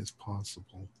loudly as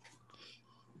possible.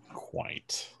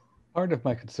 Quite. Part of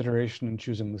my consideration in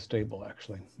choosing the stable,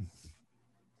 actually.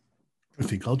 I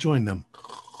think I'll join them.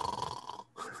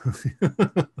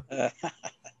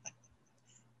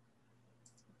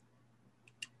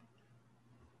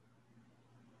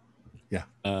 Yeah.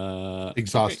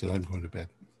 Exhausted. Okay. I'm going to bed.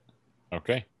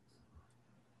 Okay.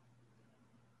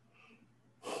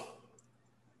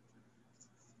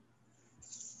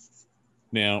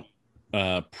 Now,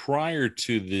 prior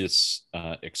to this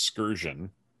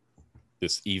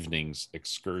this evening's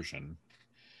excursion,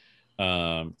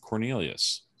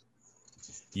 Cornelius,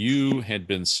 you had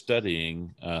been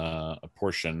studying a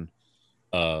portion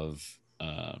of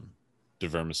De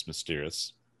Vermis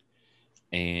Mysterious,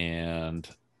 and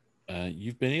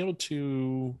you've been able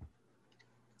to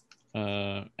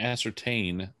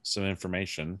ascertain some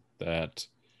information that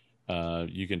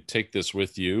you can take this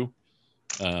with you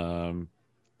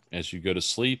as you go to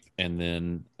sleep, and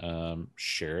then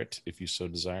share it, if you so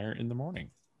desire, in the morning.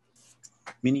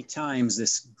 Many times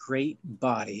this great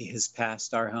body has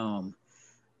passed our home,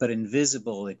 but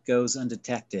invisible it goes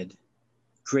undetected.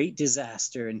 Great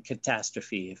disaster and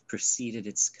catastrophe have preceded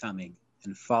its coming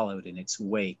and followed in its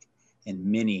wake, and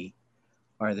many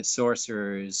are the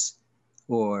sorcerers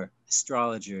or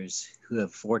astrologers who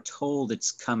have foretold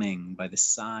its coming by the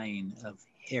sign of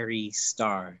hairy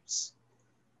stars.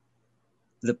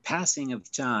 The passing of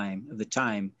the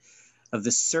time of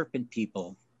the serpent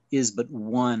people is but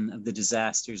one of the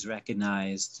disasters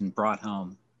recognized and brought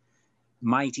home.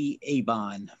 Mighty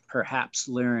Abon perhaps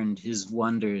learned his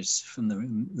wonders from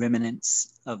the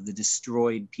remnants of the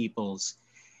destroyed peoples,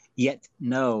 yet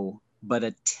know but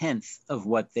 1/10 of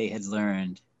what they had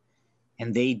learned.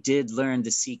 And they did learn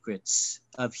the secrets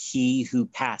of he who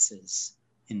passes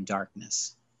in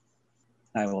darkness.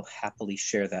 I will happily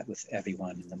share that with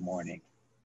everyone in the morning.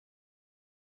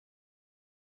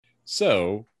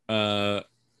 So,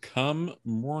 come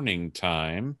morning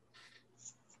time,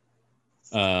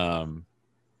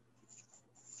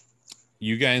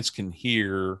 you guys can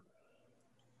hear,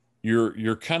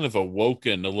 you're kind of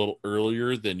awoken a little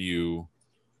earlier than you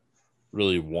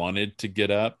really wanted to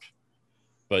get up,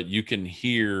 but you can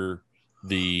hear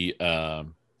the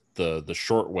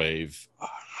shortwave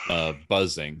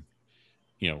buzzing,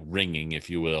 ringing, if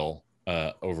you will,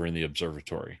 over in the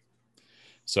observatory.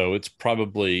 So it's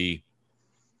probably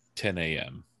 10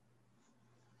 a.m.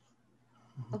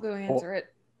 I'll go answer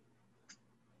it.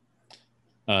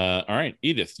 All right,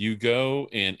 Edith, you go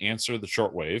and answer the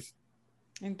shortwave.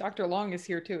 And Dr. Long is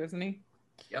here too, isn't he?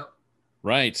 Yep.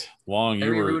 Right, Long,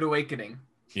 Very you were rude awakening.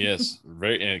 yes,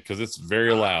 very because it's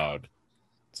very loud.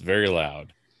 It's very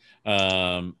loud.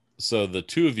 So the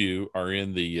two of you are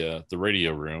in the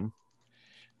radio room,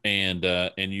 and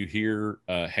you hear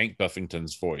Hank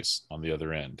Buffington's voice on the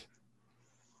other end.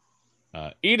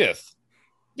 Edith.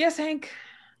 Yes, Hank.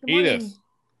 Good Edith. morning.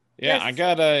 Yeah, Yes.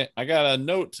 I got a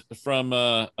note from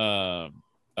the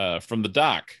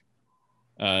doc.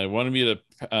 I wanted me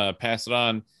to pass it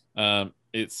on.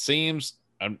 It seems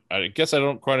I guess I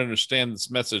don't quite understand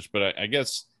this message, but I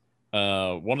guess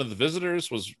one of the visitors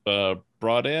was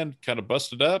brought in, kind of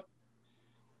busted up.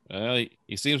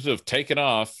 He seems to have taken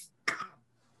off.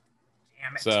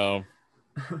 Damn it. So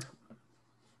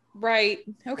Right.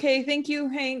 Okay. Thank you,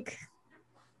 Hank.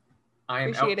 I am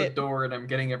Appreciate out the it. door and I'm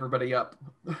getting everybody up.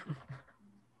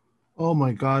 Oh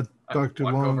my God, I Dr.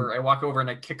 walk Long. over and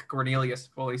I kick Cornelius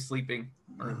while he's sleeping,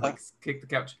 or like kick the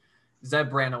couch.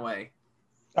 Zeb ran away.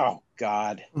 Oh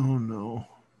God. Oh no.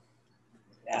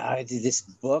 This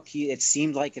book, it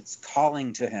seemed like it's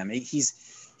calling to him.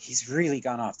 He's really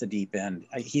gone off the deep end.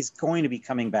 He's going to be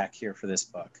coming back here for this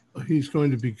book. He's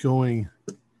going to be going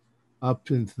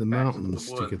up into the Back to the mountains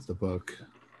to woods. get the book.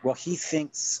 Well, he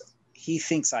thinks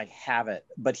I have it,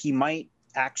 but he might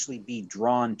actually be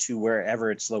drawn to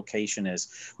wherever its location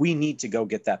is. We need to go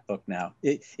get that book now.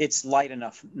 It's light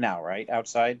enough now, right?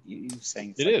 Outside, you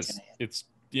saying it like is. 10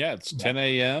 a.m. It's 10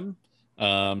 a.m.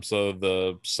 So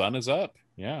the sun is up.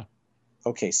 Yeah.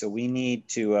 Okay, so we need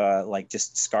to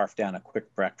just scarf down a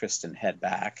quick breakfast and head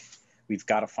back. We've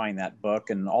got to find that book,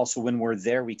 and also when we're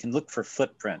there, we can look for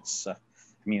footprints.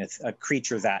 A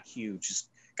creature that huge has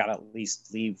got to at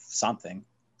least leave something.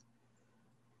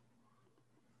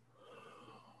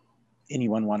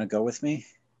 Anyone want to go with me?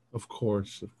 Of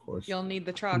course. You'll need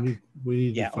the truck. We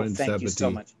need to Yeah. find Thank you so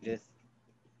Zebedee. much, Edith.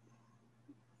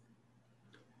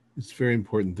 It's very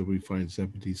important that we find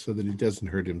Zebedee so that he doesn't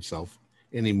hurt himself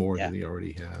any more than he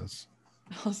already has.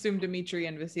 I'll assume Dimitri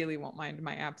and Vasily won't mind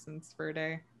my absence for a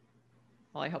day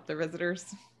while I help their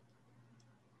visitors.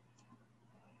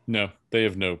 No, they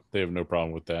have no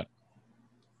problem with that.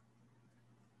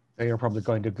 They are probably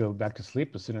going to go back to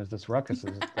sleep as soon as this ruckus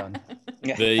is done.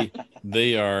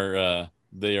 They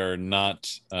are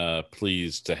not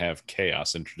pleased to have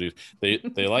chaos introduced. They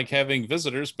like having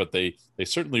visitors, but they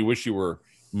certainly wish you were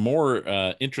more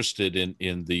interested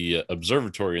in the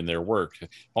observatory and their work.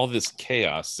 All this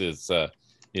chaos is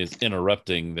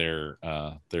interrupting their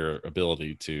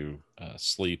ability to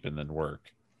sleep and then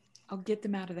work. I'll get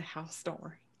them out of the house. Don't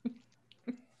worry.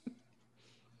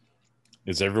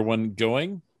 Is everyone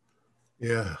going?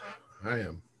 Yeah, I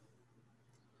am.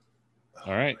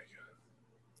 All right.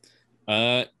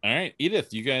 All right,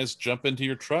 Edith, you guys jump into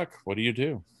your truck. What do you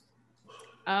do?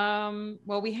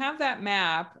 Well, we have that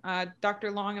map. Dr.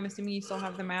 Long, I'm assuming you still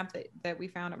have the map that we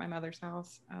found at my mother's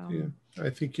house. Yeah, I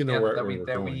think you know where we're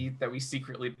going. that we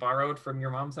secretly borrowed from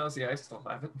your mom's house. Yeah, I still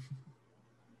have it.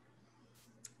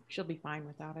 She'll be fine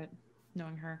without it,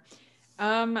 knowing her.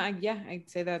 I'd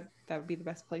say that would be the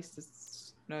best place to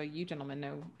know. You gentlemen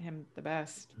know him the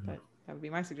best, but that would be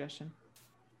my suggestion.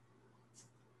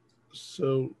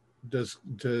 So does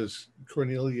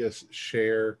Cornelius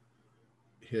share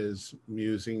his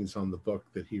musings on the book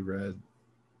that he read?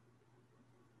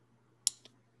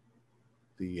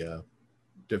 The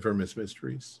De Vermis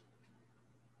Mysteries?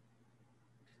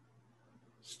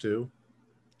 Stu?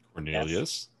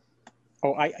 Cornelius?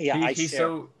 Yes.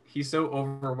 He's so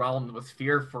overwhelmed with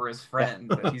fear for his friend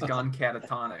that he's gone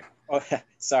catatonic. Oh,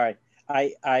 sorry.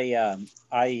 I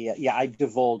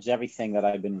divulge everything that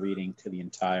I've been reading to the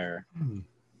entire.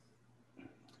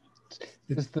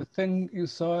 Is the thing you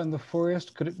saw in the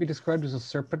forest, could it be described as a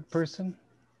serpent person?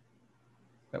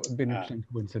 That would be an interesting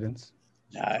coincidence.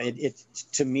 It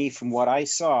to me, from what I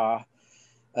saw,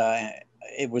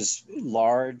 it was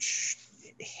large,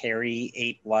 hairy,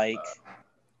 ape-like.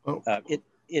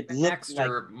 It looked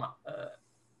Dexter,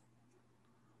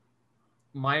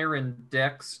 Myron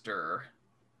Dexter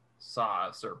saw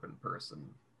a serpent person.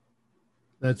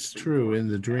 That's true in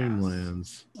the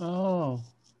Dreamlands. Oh.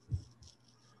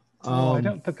 I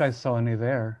don't think I saw any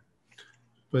there.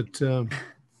 But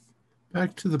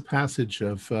back to the passage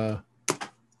of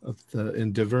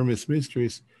in De Vermis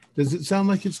Mysteries, does it sound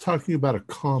like it's talking about a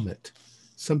comet,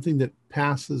 something that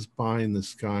passes by in the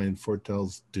sky and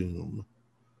foretells doom?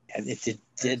 It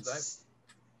did.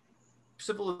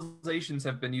 civilizations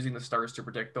have been using the stars to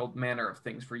predict all manner of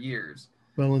things for years.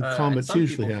 Well, and And comets some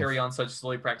usually people have. carry on such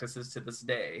silly practices to this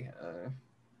day.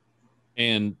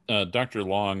 And Dr.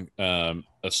 Long,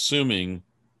 assuming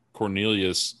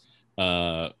Cornelius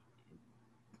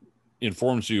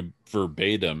informs you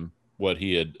verbatim what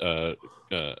he had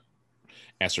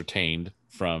ascertained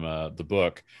from the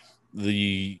book,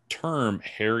 the term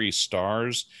hairy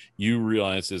stars, you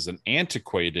realize, is an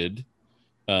antiquated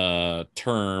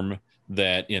term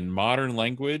that in modern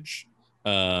language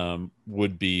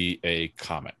would be a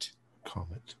comet.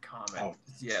 Comet. Oh.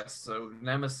 Yes, so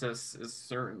Nemesis is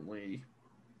certainly...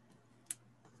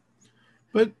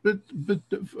 But could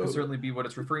certainly be what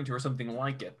it's referring to, or something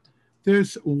like it.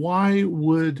 Why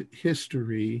would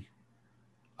history,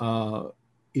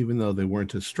 even though they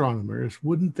weren't astronomers,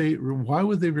 why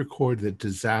would they record that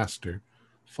disaster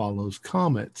follows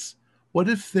comets? What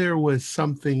if there was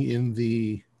something in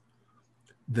the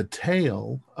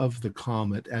tail of the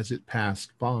comet as it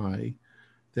passed by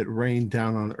that rained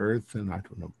down on Earth and, I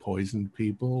don't know, poisoned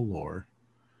people or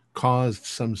caused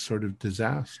some sort of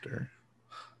disaster?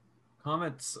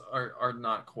 Comets are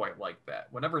not quite like that.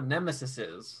 Whatever Nemesis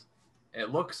is,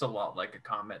 it looks a lot like a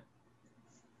comet,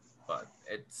 but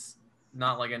it's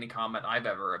not like any comet I've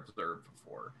ever observed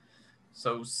before.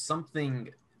 So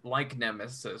something like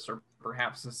Nemesis, or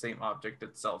perhaps the same object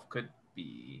itself, could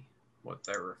be what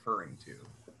they're referring to.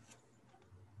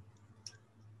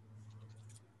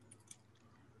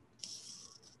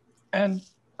 And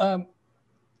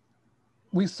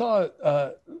we saw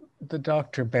the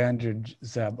doctor bandage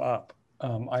Zeb up.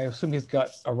 I assume he's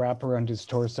got a wrap around his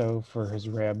torso for his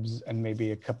ribs and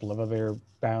maybe a couple of other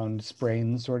bound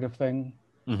sprains sort of thing.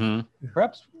 Mm-hmm.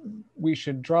 Perhaps we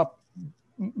should drop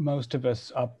most of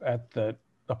us up at the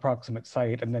approximate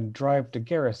site and then drive to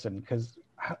Garrison, because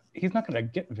he's not going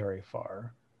to get very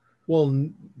far. Well,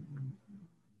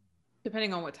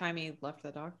 Depending on what time he left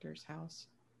the doctor's house.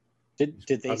 Did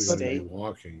they stay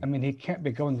walking? I mean, he can't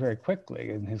be going very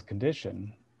quickly in his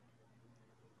condition.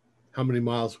 How many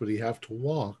miles would he have to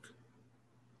walk?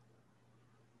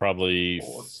 Probably,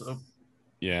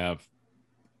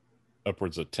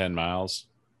 upwards of 10 miles.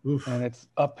 Oof. And it's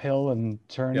uphill and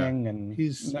turning, and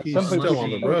he's somebody still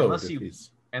on the road.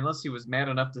 Unless he was mad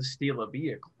enough to steal a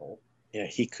vehicle. Yeah,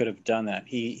 he could have done that.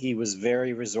 He was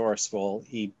very resourceful.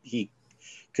 He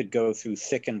could go through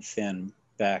thick and thin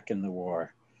back in the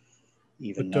war,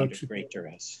 even under great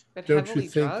duress. But don't you heavily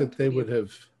think drugged, that they would would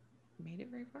have made it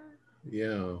very far?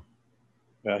 Yeah.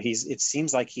 Well, it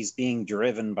seems like he's being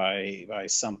driven by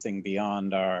something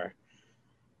beyond our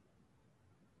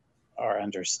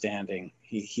understanding.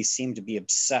 He seemed to be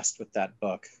obsessed with that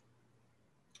book.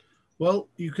 Well,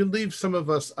 you can leave some of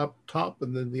us up top,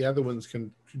 and then the other ones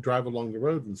can drive along the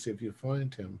road and see if you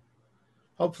find him.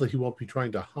 Hopefully he won't be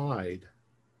trying to hide.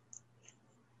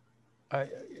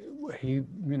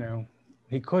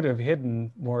 He could have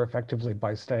hidden more effectively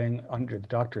by staying under the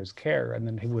doctor's care, and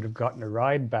then he would have gotten a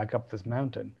ride back up this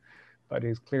mountain. But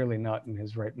he's clearly not in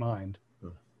his right mind.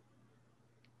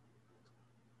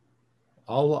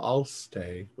 I'll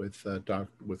stay with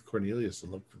Cornelius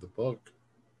and look for the book.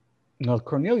 No,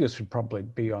 Cornelius should probably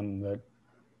be on the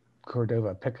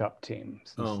Cordova pickup team,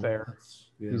 since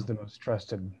he's the most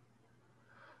trusted.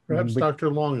 Perhaps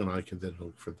Dr. Long and I can then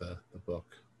look for the book.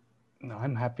 No,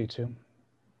 I'm happy to.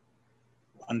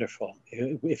 Wonderful.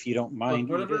 If you don't mind,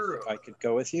 Edith, if I could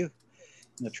go with you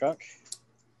in the truck.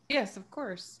 Yes, of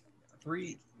course.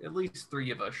 At least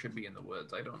three of us should be in the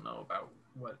woods. I don't know about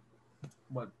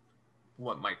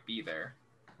what might be there.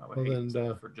 I would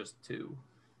hate for just two.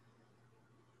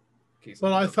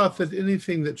 Well, I thought that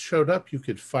anything that showed up, you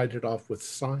could fight it off with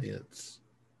science.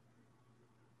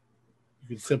 You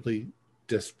could simply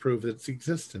disprove its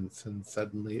existence, and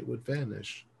suddenly it would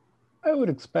vanish. I would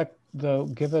expect, though,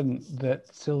 given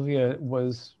that Sylvia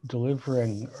was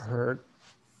delivering her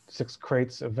 6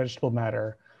 crates of vegetable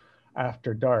matter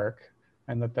after dark,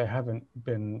 and that they haven't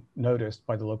been noticed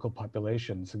by the local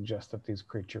population, suggests that these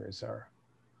creatures are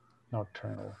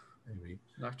nocturnal. Maybe.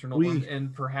 Nocturnal,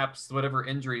 and perhaps whatever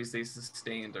injuries they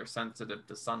sustained are sensitive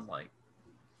to sunlight.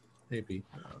 Maybe.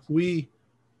 We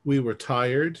were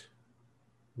tired.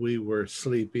 We were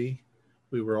sleepy.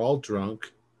 We were all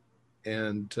drunk.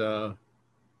 And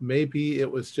maybe it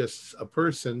was just a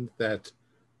person that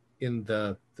in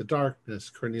the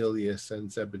darkness, Cornelius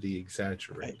and Zebedee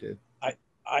exaggerated.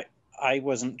 I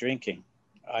wasn't drinking.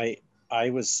 I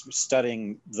was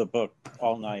studying the book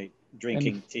all night,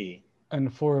 drinking tea.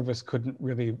 And 4 of us couldn't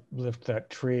really lift that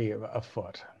tree a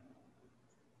foot.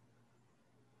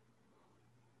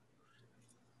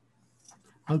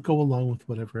 I'll go along with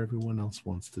whatever everyone else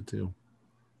wants to do.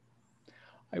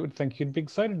 I would think you'd be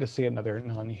excited to see another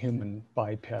non-human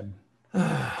biped.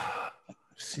 I've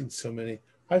seen so many.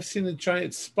 I've seen a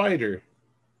giant spider.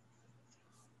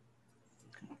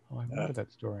 Oh, I remember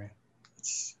that story.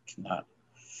 Cannot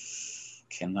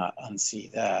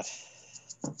unsee that.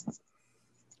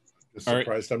 Just All right.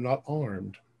 surprised I'm not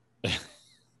armed.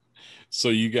 So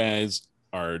you guys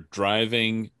are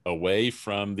driving away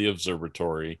from the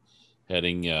observatory,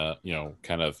 heading,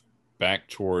 kind of back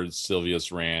towards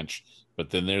Sylvia's ranch. But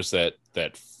then there's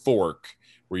that fork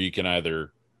where you can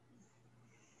either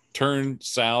turn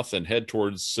south and head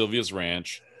towards Sylvia's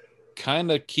ranch,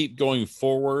 kind of keep going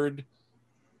forward,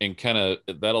 and kind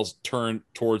of that'll turn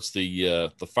towards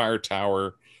the fire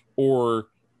tower, or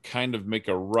kind of make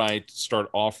a right, start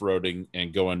off-roading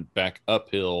and going back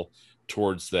uphill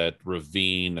towards that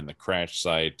ravine and the crash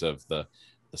site of the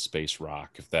space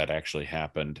rock, if that actually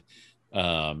happened.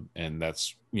 And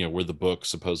that's where the book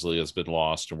supposedly has been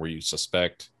lost, and where you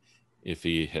suspect if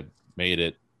he had made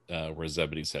it, where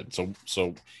Zebedee's head.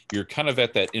 So you're kind of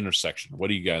at that intersection. What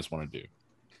do you guys want to do?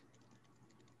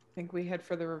 I think we head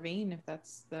for the ravine if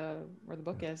that's where the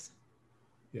book is.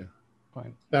 Yeah.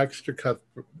 Fine.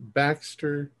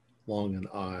 Baxter, Long, and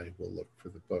I will look for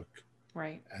the book.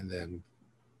 Right. And then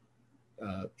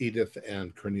Edith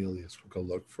and Cornelius will go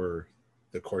look for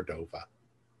the Cordova.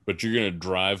 But you're going to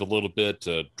drive a little bit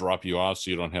to drop you off,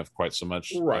 so you don't have quite so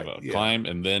much of a climb,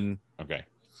 and then okay.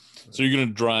 So you're going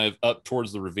to drive up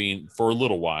towards the ravine for a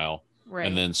little while, Right.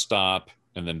 and then stop,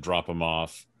 and then drop them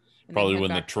off. And Probably then head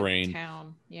when the back to terrain.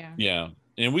 town. Yeah. Yeah,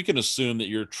 and we can assume that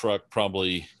your truck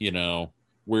probably,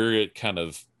 where it kind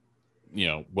of,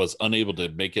 was unable to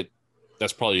make it.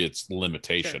 That's probably its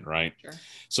limitation, Sure. right? Sure.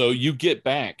 So you get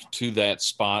back to that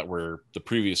spot where the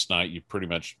previous night you pretty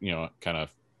much, kind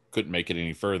of couldn't make it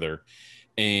any further.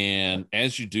 And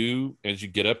as you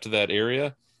get up to that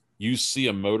area, you see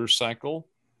a motorcycle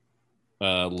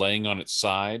laying on its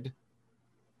side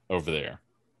over there,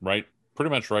 right? Pretty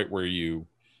much right where you,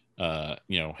 had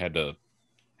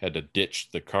to ditch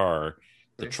the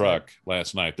truck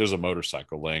last night. There's a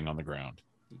motorcycle laying on the ground.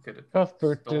 He could have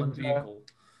Cuthbert, stolen vehicle.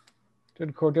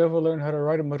 did Cordova learn how to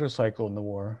ride a motorcycle in the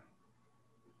war?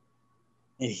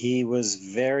 He was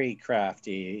very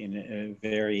crafty and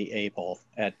very able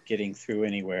at getting through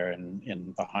anywhere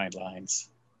in behind lines.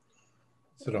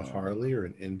 Is it a Harley or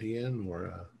an Indian or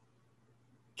a...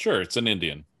 Sure, it's an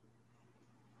Indian.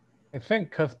 I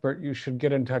think, Cuthbert, you should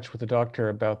get in touch with the doctor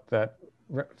about that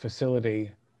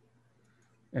facility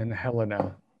in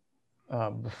Helena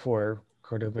before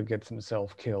Cordova gets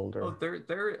himself killed. Or... Oh,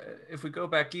 there. If we go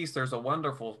back east, there's a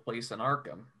wonderful place in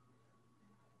Arkham.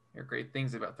 Hear great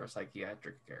things about their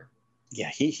psychiatric care. Yeah,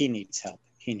 he needs help.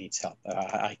 He needs help.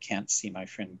 I can't see my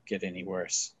friend get any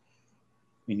worse.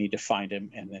 We need to find him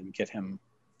and then get him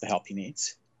the help he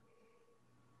needs.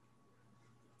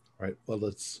 All right. Well,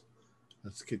 let's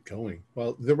get going.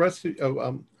 Well, the rest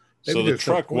of so the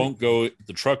truck won't go.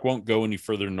 The truck won't go any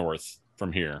further north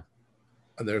from here.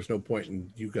 And there's no point in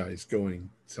you guys going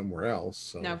somewhere else.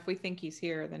 So. Now, if we think he's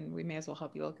here, then we may as well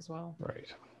help you look as well.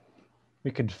 Right. We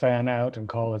could fan out and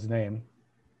call his name.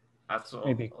 That's all.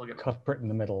 Maybe Cuthbert in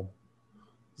the middle.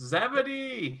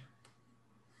 Zebedee.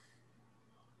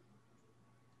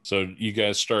 So you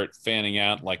guys start fanning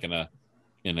out like in a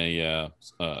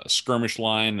skirmish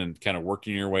line and kind of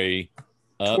working your way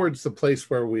up towards the place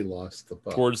where we lost the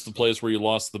book. Towards the place where you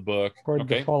lost the book. Toward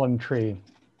the fallen tree.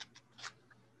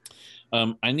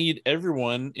 I need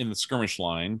everyone in the skirmish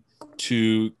line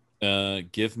to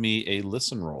give me a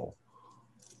listen roll.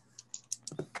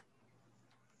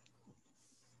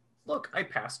 Look, I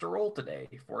passed a roll today.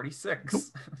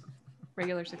 46.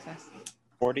 Regular success.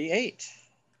 48.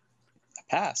 A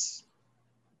pass.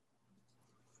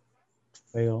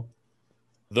 Fail.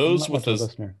 Those with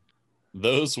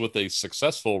a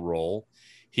successful roll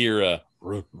hear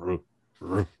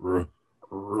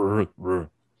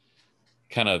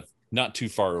kind of not too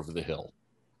far over the hill.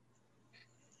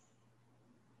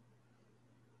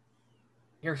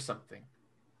 Here's something.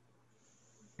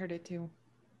 Heard it too.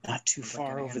 Not too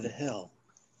far over the hill.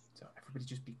 So everybody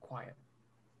just be quiet.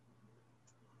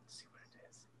 Let's see what it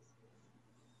is.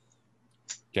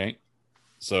 Okay.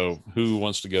 So who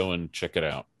wants to go and check it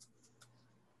out?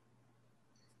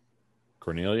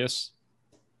 Cornelius?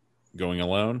 Going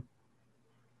alone?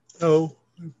 Oh,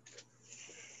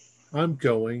 I'm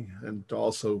going, and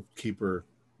also Keeper,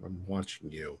 I'm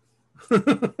watching you.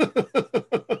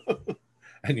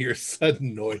 And your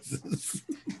sudden noises.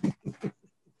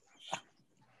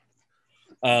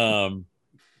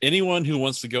 Anyone who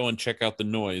wants to go and check out the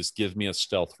noise, give me a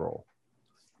stealth roll.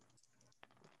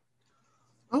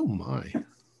 Oh my.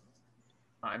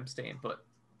 I'm staying put.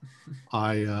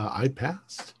 I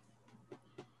passed.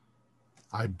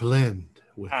 I blend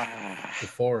with the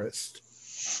forest.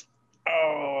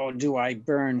 Oh, do I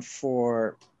burn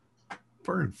for?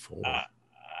 Burn for.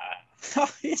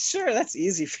 Sure, that's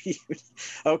easy for you.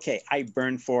 Okay, I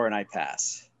burn for and I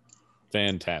pass.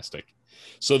 Fantastic.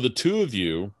 So the two of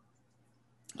you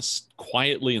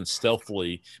quietly and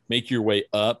stealthily make your way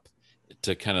up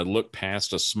to kind of look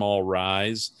past a small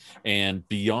rise, and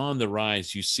beyond the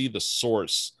rise you see the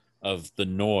source of the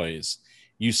noise.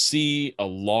 You see a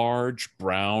large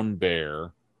brown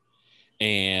bear,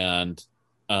 and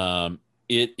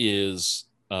it is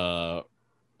on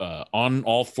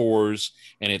all fours,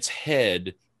 and its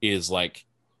head is like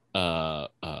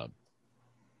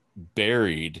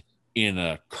buried in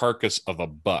a carcass of a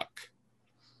buck.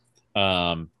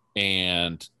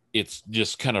 And it's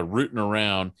just kind of rooting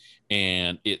around,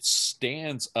 and it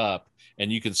stands up,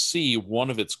 and you can see one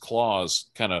of its claws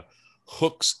kind of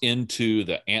hooks into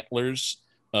the antlers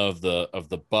of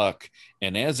the buck,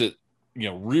 and as it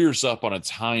rears up on its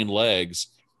hind legs,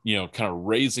 kind of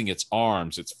raising its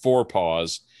arms, its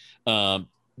forepaws,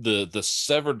 the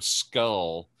severed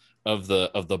skull of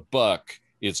the buck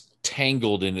is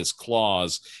tangled in his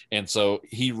claws, and so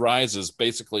he rises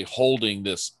basically holding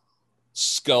this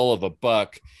skull of a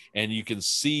buck, and you can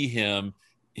see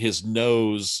his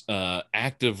nose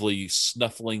actively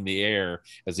snuffling the air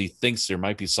as he thinks there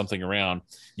might be something around.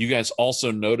 You guys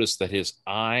also notice that his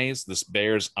eyes, this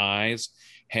bear's eyes,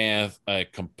 have a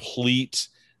complete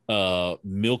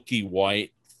milky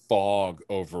white fog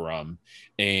over them,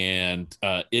 and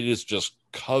it is just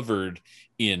covered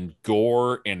in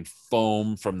gore and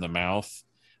foam from the mouth,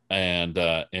 and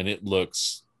it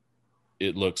looks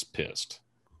pissed.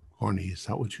 Horny, is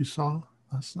that what you saw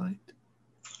last night?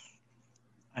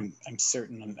 I'm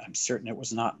certain it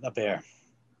was not a bear.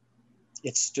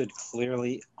 It stood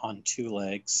clearly on two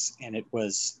legs, and it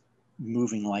was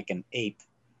moving like an ape,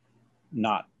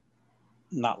 not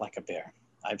like a bear.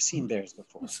 I've seen bears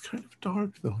before. It's kind of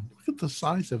dark, though. Look at the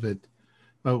size of it.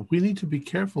 We need to be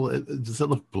careful. Does it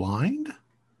look blind?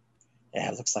 Yeah,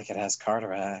 it looks like it has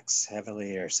cataracts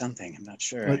heavily or something. I'm not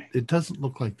sure. But it doesn't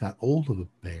look like that old of a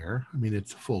bear. I mean,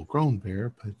 it's a full-grown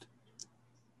bear, but...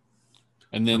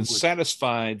 And then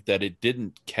satisfied that it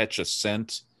didn't catch a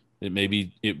scent, that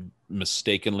maybe it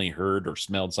mistakenly heard or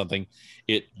smelled something,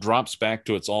 it drops back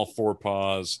to its all four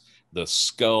paws, the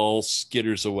skull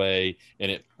skitters away,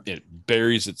 and it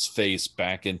buries its face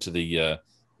back into the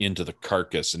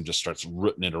carcass and just starts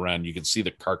rooting it around. You can see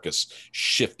the carcass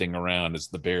shifting around as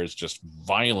the bear is just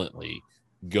violently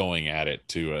going at it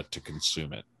to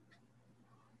consume it.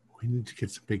 We need to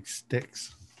get some big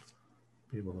sticks.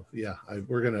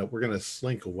 We're gonna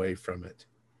slink away from it.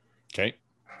 Okay.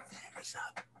 There's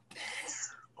a bear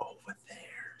over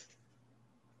there.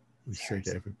 We say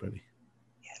to everybody.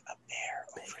 Yeah, a bear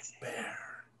over there. Bear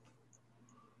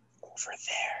over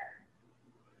there.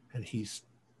 And he's.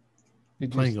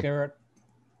 Did you scare it?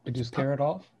 Did you scare it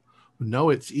off? No,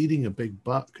 it's eating a big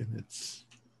buck, and it's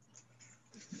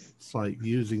like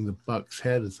using the buck's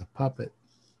head as a puppet.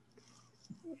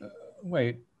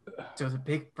 Wait. So the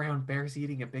big brown bear's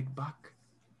eating a big buck?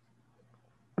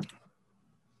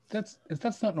 That's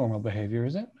not normal behavior,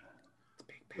 is it?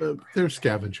 They're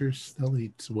scavengers. They'll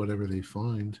eat whatever they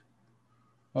find.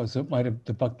 Oh, so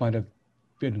the buck might have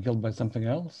been killed by something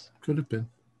else? Could have been.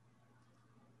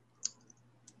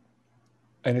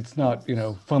 And it's not,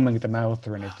 foaming at the mouth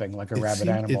or anything like a rabid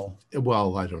animal.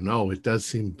 Well, I don't know. It does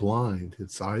seem blind.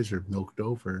 Its eyes are milked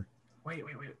over. Wait.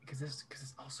 Because it's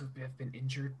also been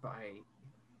injured by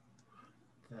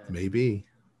maybe.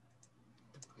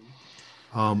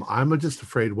 I'm just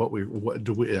afraid.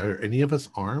 Are any of us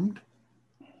armed?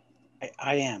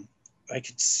 I am. I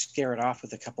could scare it off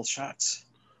with a couple shots.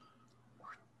 Or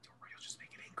you'll just make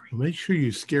it angry. Make sure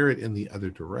you scare it in the other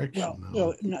direction.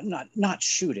 Well, not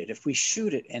shoot it. If we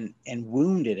shoot it and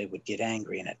wound it, it would get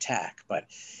angry and attack. But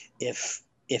if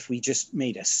we just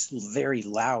made a very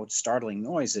loud, startling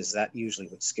noises, that usually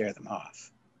would scare them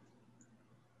off.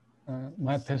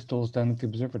 My pistol's down at the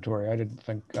observatory. I didn't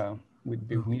think we'd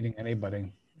be meeting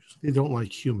anybody. They don't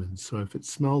like humans, so if it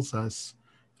smells us,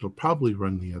 it'll probably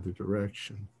run the other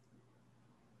direction.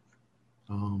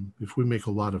 If we make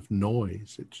a lot of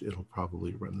noise, it'll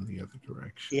probably run in the other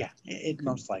direction. Yeah, it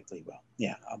most likely will.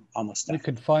 Yeah, almost. We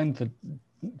could find the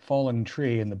fallen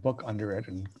tree and the book under it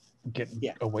and get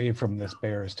away from this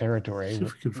bear's territory. So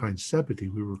if we could find Zebedee,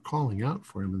 we were calling out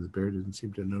for him, and the bear didn't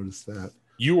seem to notice that.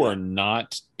 You are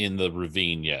not in the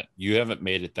ravine yet. You haven't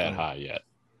made it that high yet.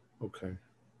 Okay.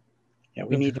 Yeah,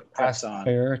 we need to press on.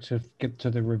 Bear to get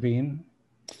to the ravine.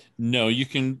 No, you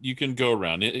can go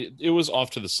around. It was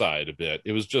off to the side a bit.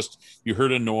 It was just you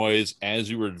heard a noise as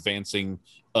you were advancing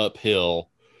uphill.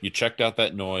 You checked out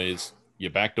that noise. You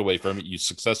backed away from it. You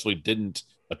successfully didn't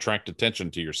attract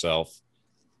attention to yourself.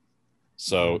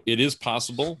 So it is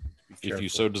possible, if you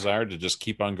so desire, to just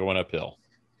keep on going uphill.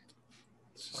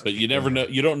 But you never know.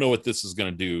 You don't know what this is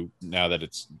going to do now that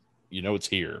it's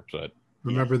here. But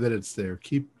remember that it's there.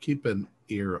 Keep an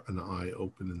ear, an eye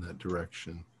open in that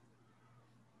direction.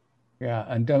 Yeah,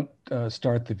 and don't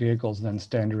start the vehicles and then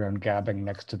stand around gabbing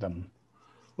next to them.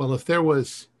 Well, if there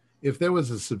was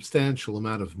a substantial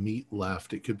amount of meat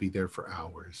left, it could be there for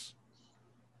hours.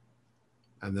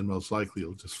 And then most likely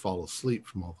you'll just fall asleep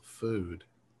from all the food.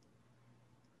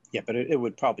 Yeah, but it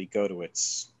would probably go to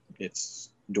its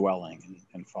dwelling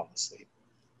and fall asleep.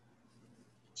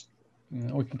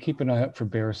 Yeah, we can keep an eye out for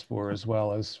bear spore as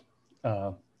well as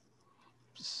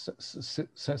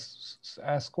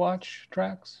Sasquatch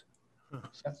tracks.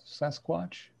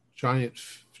 Sasquatch.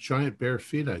 Giant bare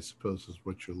feet, I suppose, is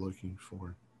what you're looking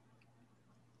for.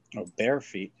 Oh, bare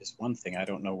feet is one thing. I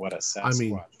don't know what a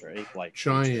Sasquatch or ape-like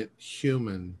giant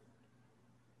human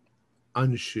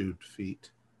unshoed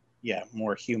feet. Yeah,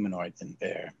 more humanoid than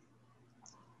bear.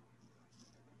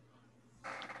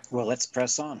 Well, let's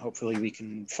press on. Hopefully we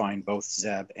can find both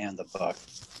Zeb and the buck.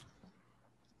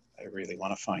 I really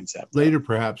want to find Zeb. Later,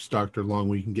 perhaps, Dr. Long,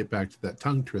 we can get back to that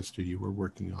tongue twister you were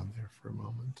working on there for a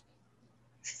moment.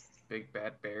 Big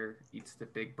bad bear eats the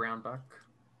big brown buck.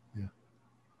 Yeah.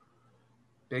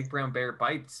 Big brown bear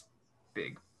bites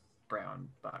big brown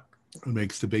buck. It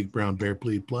makes the big brown bear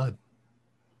bleed blood.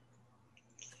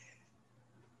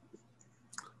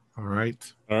 All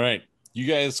right. You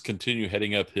guys continue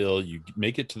heading uphill. You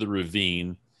make it to the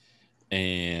ravine,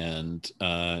 and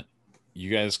you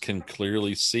guys can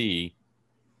clearly see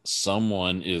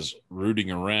someone is rooting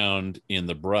around in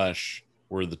the brush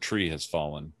where the tree has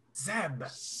fallen.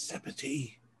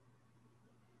 Zebedee.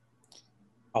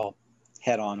 I'll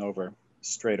head on over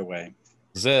straight away.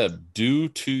 Zeb, due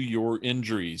to your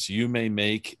injuries, you may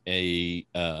make a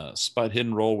spot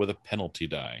hidden roll with a penalty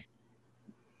die.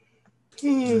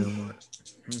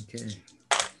 Okay.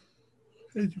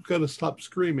 You've got to stop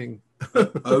screaming.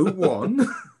 01.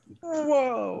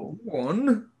 Whoa. 1.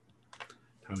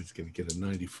 Now he's going to get a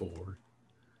 94.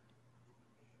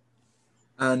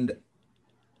 And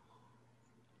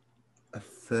a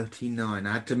 39.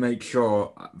 I had to make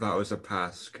sure that was a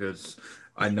pass because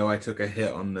I know I took a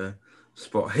hit on the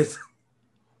spot hit.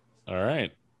 All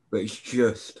right. But it's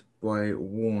just by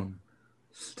 1.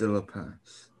 Still a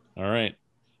pass. All right.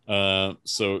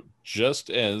 So just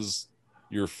as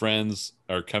your friends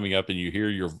are coming up and you hear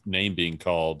your name being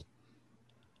called,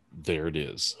 there it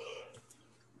is.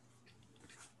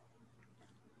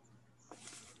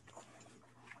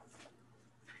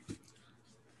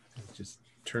 Just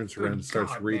turns around and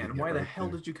starts reading. Man, why the hell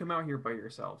did you come out here by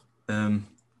yourself?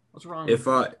 What's wrong? If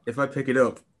I pick it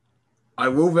up, I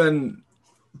will then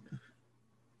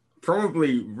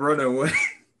probably run away.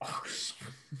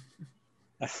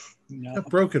 No. Got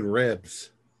broken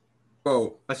ribs.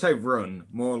 Well, I say run,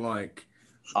 more like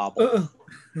Hobble.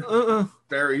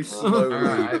 very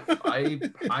slowly.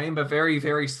 I am a very,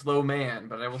 very slow man,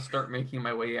 but I will start making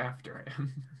my way after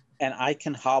him. And I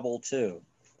can hobble too.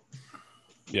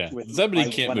 Yeah, With Zebedee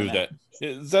my can't one move that.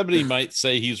 Zebedee might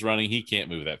say he's running. He can't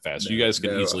move that fast. You guys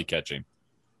can easily catch him.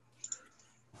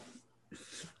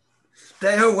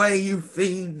 Stay away, you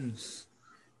fiends!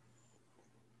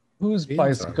 Whose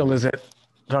bicycle is it,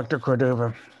 Dr.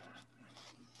 Cordova?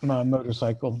 My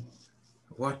motorcycle.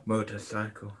 What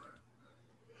motorcycle?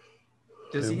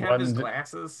 Does he The have his one that-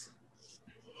 glasses?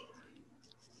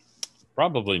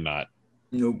 Probably not.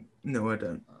 No, I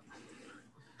don't.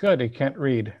 Good, he can't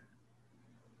read.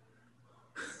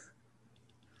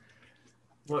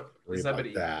 Look, Worry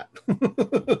Zebedee. about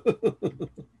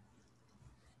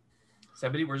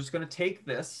Zebedee, we're just going to take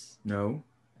this No.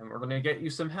 and we're going to get you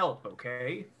some help,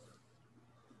 okay?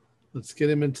 Let's get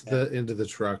him into the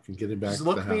truck and get him back Just to the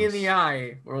look house. me in the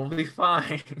eye. We'll be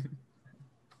fine.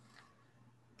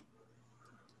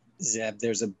 Zeb,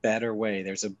 there's a better way.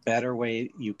 There's a better way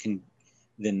you can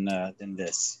than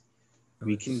this.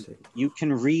 You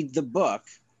can read the book,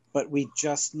 but we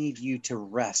just need you to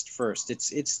rest first.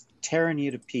 It's tearing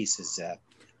you to pieces, Zeb.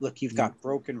 Look, you've got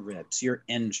broken ribs. You're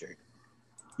injured.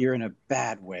 You're in a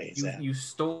bad way, Zeb. You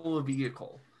stole a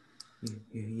vehicle.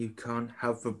 You can't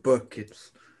have the book.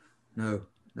 It's no.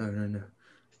 No.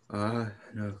 Let him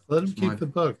It's keep mine. the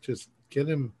book. Just get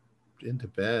him into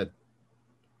bed.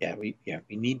 We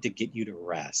need to get you to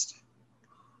rest.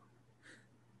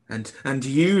 And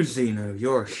you, Zeno,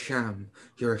 you're a sham.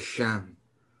 You're a sham.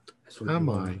 That's what Am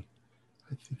you I? are.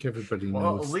 I think everybody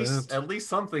Well, knows that. at least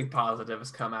something positive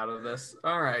has come out of this.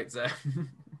 All right, Zeb.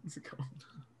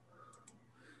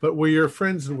 But we're your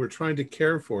friends and we're trying to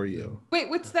care for you. Wait,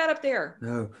 what's that up there?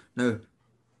 No.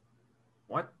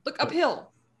 What? Look,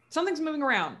 uphill. Something's moving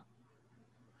around.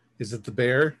 Is it the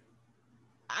bear?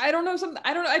 I don't know.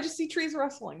 I don't know. I just see trees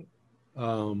rustling.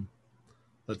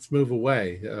 Let's move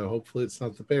away. Hopefully it's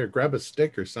not the bear. Grab a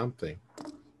stick or something.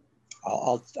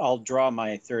 I'll draw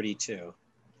my 32.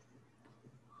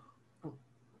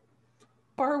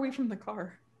 Far away from the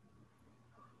car.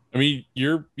 I mean,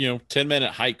 you're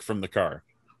 10-minute hike from the car.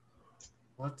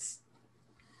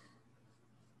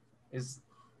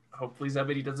 Hopefully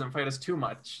Zebedee doesn't fight us too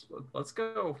much. Let's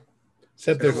go.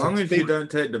 Except As long as you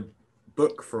don't take the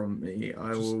book from me,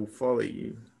 I will follow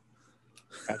you.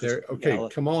 Okay,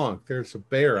 come on. There's a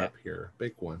bear up here, a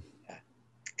big one.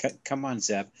 Come on,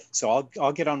 Zeb. So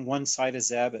I'll get on one side of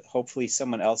Zeb. Hopefully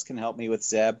someone else can help me with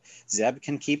Zeb. Zeb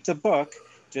can keep the book.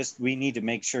 Just we need to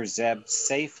make sure Zeb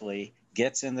safely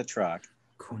gets in the truck.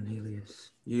 Cornelius,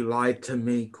 you lied to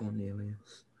me,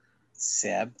 Cornelius.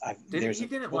 Zeb, he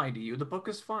didn't lie to you. The book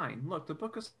is fine. Look, the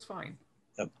book is fine.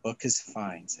 The book is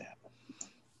fine, Zeb.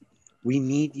 We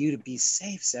need you to be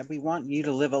safe, Zeb. We want you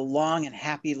to live a long and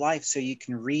happy life so you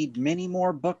can read many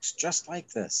more books just like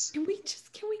this. Can we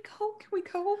go? Can we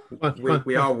go?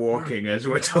 We are walking as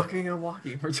we're talking.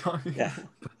 We're talking. Yeah.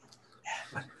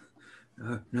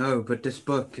 No, but this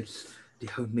book is the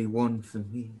only one for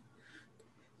me.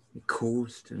 It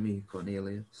calls to me,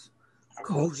 Cornelius.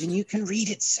 Oh, then you can read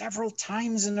it several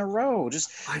times in a row.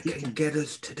 I can get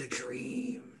us to the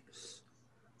dreams.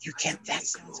 You can't.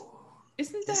 That's.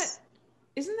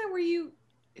 Isn't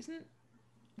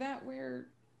that where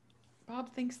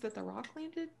Bob thinks that the rock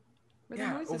landed? Where the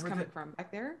noise is coming from?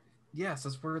 Back there? Yes,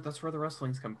 that's where the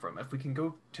rustlings come from. If we can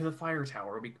go to the fire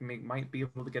tower, might be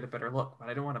able to get a better look. But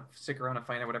I don't want to stick around and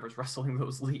find out whatever's rustling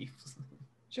those leaves.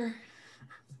 Sure.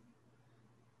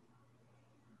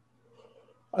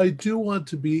 I do want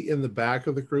to be in the back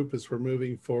of the group as we're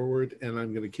moving forward, and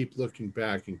I'm going to keep looking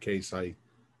back in case I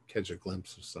catch a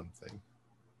glimpse of something.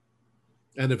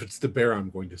 And if it's the bear, I'm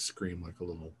going to scream like a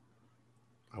little.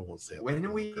 I won't say it.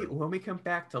 When we come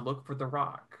back to look for the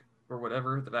rock or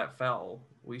whatever that fell,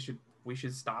 we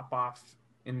should stop off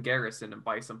in Garrison and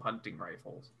buy some hunting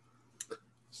rifles.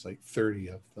 It's like 30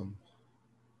 of them.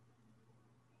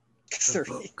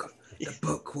 The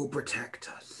book will protect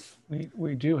us.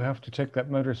 We do have to take that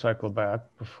motorcycle back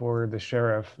before the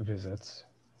sheriff visits.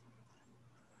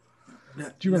 Do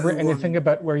you remember anything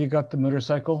about where you got the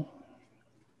motorcycle?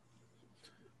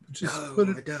 Just put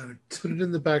it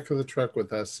in the back of the truck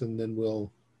with us, and then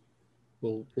we'll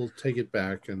take it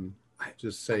back and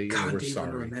just say we're sorry.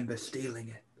 I remember stealing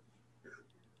it.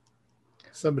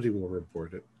 Somebody will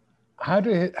report it. How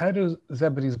do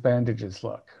Zebedee's bandages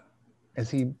look?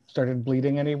 Has he started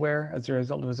bleeding anywhere as a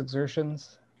result of his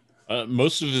exertions?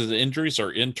 Most of his injuries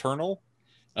are internal,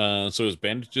 so his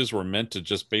bandages were meant to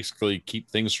just basically keep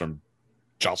things from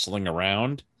jostling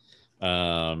around.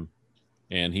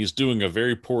 And he's doing a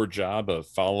very poor job of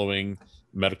following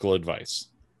medical advice.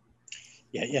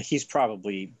 Yeah, he's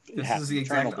probably. This is the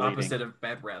exact opposite of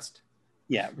bed rest.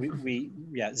 Yeah,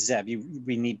 Zeb,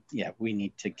 we need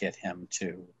to get him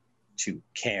to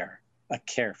a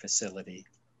care facility.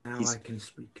 Now I can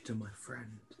speak to my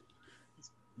friend.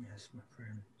 Yes, my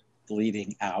friend.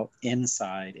 Bleeding out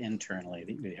inside,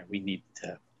 internally. We need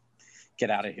to get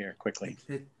out of here quickly.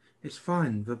 It's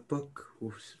fine. The book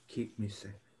will keep me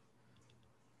safe.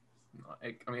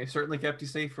 I mean, it certainly kept you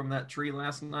safe from that tree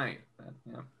last night.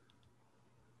 Yeah.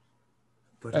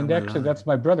 And actually, that's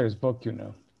my brother's book, you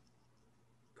know.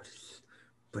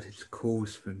 But it's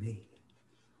cause for me.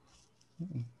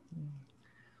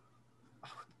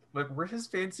 But were his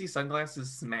fancy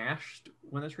sunglasses smashed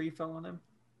when the tree fell on him?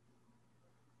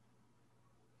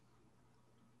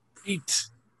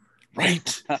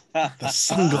 Right. The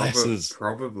sunglasses.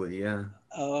 Probably, yeah.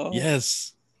 Oh.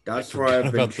 Yes. That's why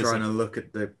I've been trying to look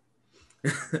at the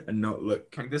and not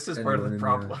look. This is part of the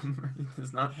problem. He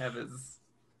does not have his.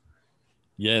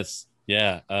 Yes.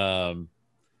 Yeah.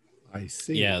 I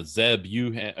see. Yeah, Zeb,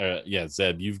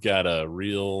 you've got a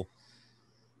real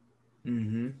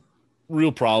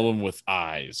problem with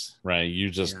eyes, right? You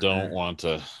just don't want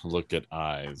to look at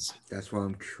eyes. That's why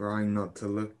I'm trying not to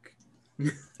look.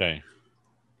 Okay.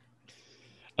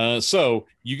 So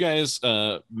you guys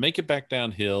make it back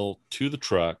downhill to the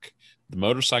truck. The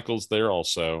motorcycle's there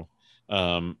also.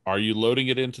 Are you loading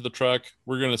it into the truck?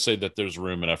 We're going to say that there's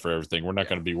room enough for everything. We're not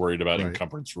going to be worried about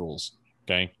encumbrance rules.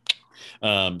 Okay.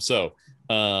 So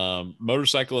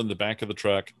motorcycle in the back of the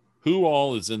truck. Who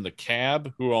all is in the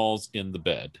cab? Who all's in the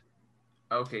bed?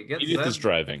 Okay, get Edith is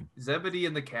driving. Zebedee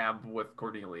in the cab with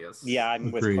Cornelius. Yeah,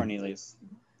 I'm with Agreed. Cornelius.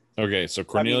 Okay, so I mean,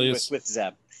 Cornelius. with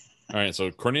Zeb. All right,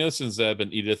 so Cornelius and Zeb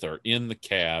and Edith are in the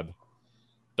cab.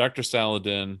 Dr.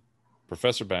 Saladin,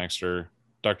 Professor Baxter,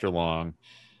 Dr. Long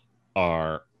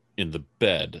are in the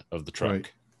bed of the truck.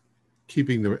 Right.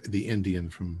 Keeping the Indian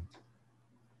from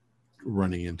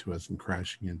running into us and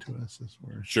crashing into us as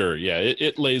well. Sure, yeah.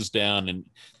 It lays down and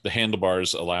the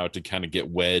handlebars allow it to kind of get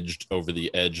wedged over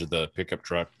the edge of the pickup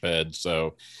truck bed.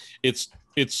 So it's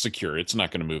secure. It's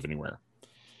not going to move anywhere.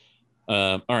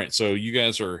 All right, so you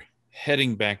guys are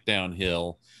heading back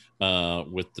downhill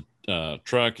with the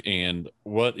truck. And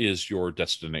what is your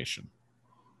destination?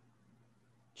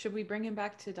 Should we bring him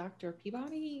back to Dr.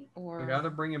 Peabody, or? We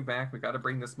gotta bring him back. We gotta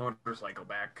bring this motorcycle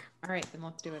back. All right, then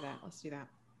let's do that. Let's do that.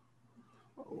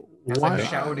 As Why- I'm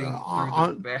shouting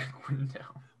through the back window.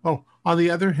 Oh, on the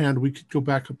other hand, we could go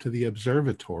back up to the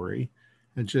observatory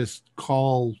and just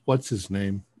call what's his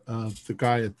name, the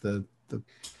guy at the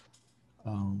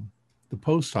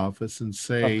post office, and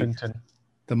say Huffington.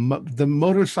 the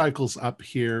motorcycle's up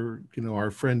here. You know, our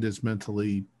friend is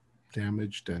mentally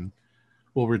damaged, and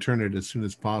we'll return it as soon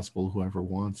as possible. Whoever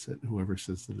wants it, whoever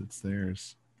says that it's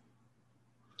theirs.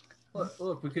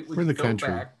 Look, we could We're in the go country.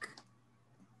 back,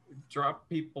 drop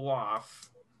people off,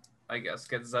 I guess,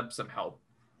 get Zeb some help.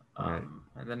 Right.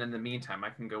 And then in the meantime, I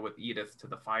can go with Edith to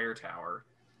the fire tower.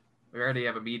 We already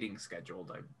have a meeting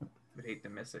scheduled. I would hate to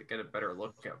miss it. Get a better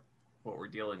look at what we're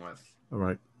dealing with. All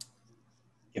right.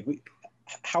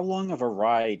 How long of a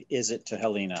ride is it to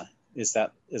Helena? Is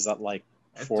that like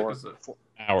It four, took us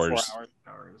Hours. 4 hours?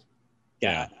 hours.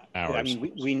 Yeah, hours. I mean,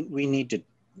 we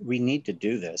need to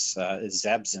do this.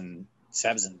 Zeb's in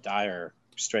dire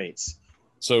straits.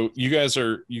 So you guys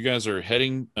are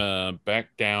heading back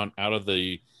down out of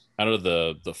the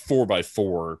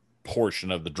 4x4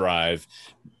 portion of the drive.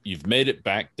 You've made it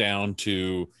back down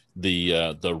to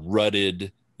the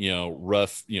rutted,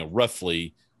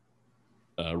 roughly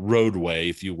roadway,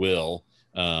 if you will,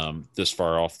 this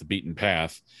far off the beaten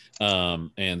path.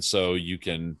 And so you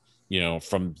can,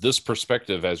 from this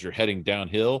perspective, as you're heading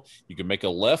downhill, you can make a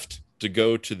left to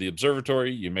go to the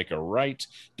observatory. You make a right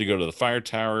to go to the fire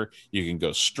tower. You can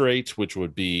go straight, which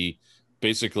would be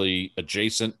basically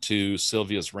adjacent to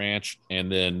Sylvia's ranch,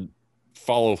 and then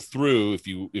follow through if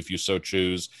you so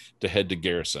choose to head to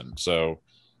Garrison. So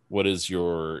what is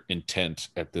your intent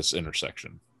at this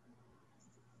intersection?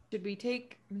 Should we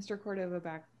take Mr. Cordova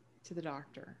back to the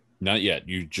doctor? Not yet.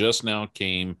 You just now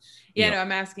came. Yeah, no,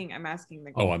 I'm asking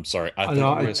the. Oh, I'm sorry. I thought know,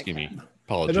 you were I- asking me. I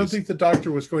Apologies. don't think the doctor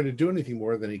was going to do anything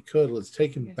more than he could. Let's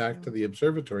take him Yes, back no. to the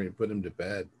observatory and put him to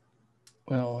bed.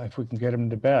 Well, if we can get him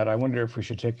to bed, I wonder if we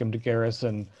should take him to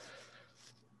Garrison,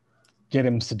 get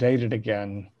him sedated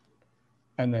again,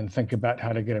 and then think about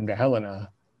how to get him to Helena.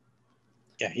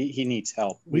 Yeah, he needs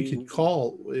help. We could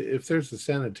call, if there's a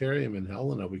sanitarium in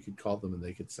Helena, we could call them and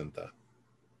they could send the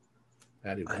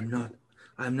patty wagon.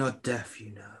 I'm not deaf,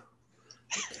 you know.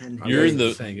 You're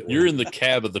in saying it you're was- in the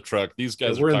cab of the truck. These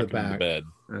guys Yeah, we're are in the talking in the back. bed.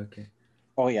 Okay,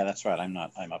 Oh yeah, that's right. I'm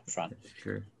up front.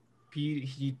 sure.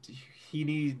 He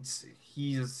needs.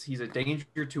 He's a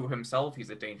danger to himself. He's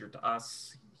a danger to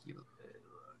us.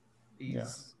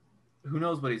 He's who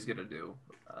knows what he's gonna do.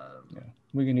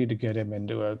 We need to get him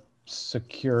into a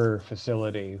secure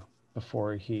facility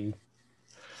before he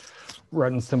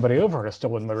runs somebody over on a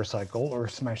stolen motorcycle or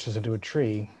smashes into a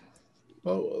tree.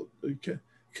 Well,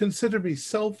 consider me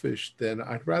selfish then.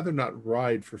 I'd rather not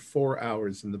ride for 4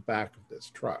 hours in the back of this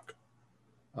truck.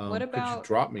 What Could you about-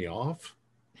 drop me off?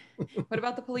 What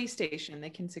about the police station?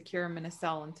 They can secure him in a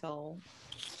cell until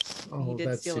Oh, did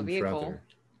that steal a seems vehicle. rather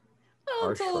well,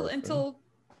 harsh for us, until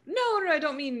no, I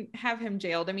don't mean have him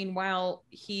jailed. I mean while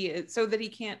he is, so that he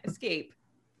can't escape.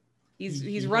 He's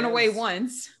He run away has-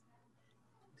 once.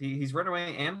 He's run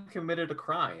away and committed a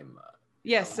crime.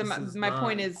 Yes, so This is my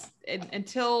point not- is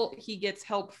until he gets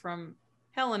help from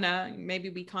Helena, maybe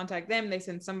we contact them, they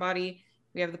send somebody,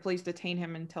 we have the police detain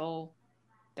him until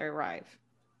they arrive.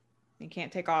 He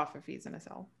can't take off if he's in a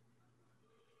cell.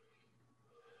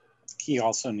 He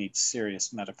also needs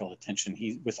serious medical attention.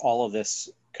 With all of this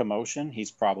commotion,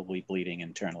 he's probably bleeding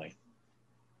internally.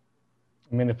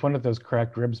 I mean, if one of those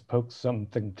cracked ribs pokes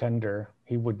something tender,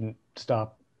 he wouldn't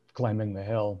stop climbing the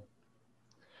hill.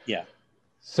 Yeah.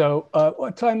 So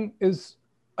what time is,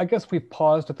 I guess we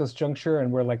paused at this juncture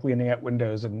and we're like leaning out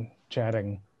windows and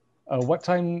chatting. What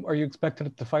time are you expected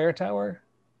at the fire tower?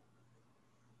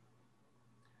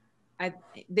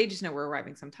 They just know we're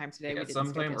arriving sometime today. Yeah, We didn't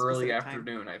sometime schedule a early specific time.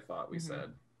 afternoon, I thought we Mhm.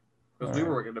 said. Because All we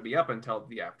right. were going to be up until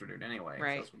the afternoon anyway.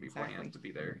 Right, That's when we exactly. planned to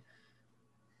be there.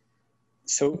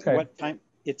 So Okay. what time?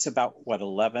 it's about, what,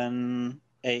 11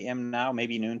 a.m. now,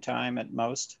 maybe noontime at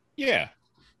most? Yeah.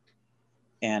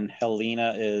 And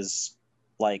Helena is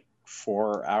like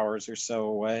 4 hours or so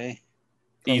away.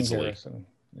 From Easily. Garrison.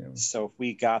 Yeah. So if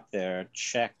we got there,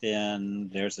 checked in,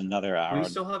 there's another hour. We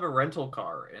still have a rental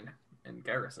car in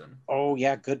Garrison. Oh,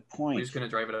 yeah, good We're point. just going to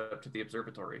drive it up to the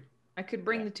observatory. I could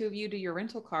bring the two of you to your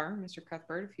rental car, Mr.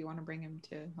 Cuthbert, if you want to bring him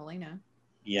to Helena.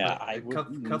 Yeah, But I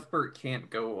would. Cuthbert can't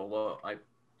go alone.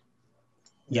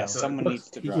 Yeah, No. someone Let's- needs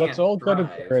to he drive. Let's all go to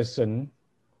drive. Garrison.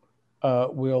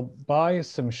 We'll buy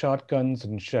some shotguns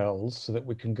and shells so that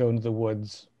we can go into the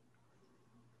woods,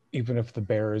 even if the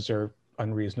bears are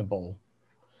unreasonable.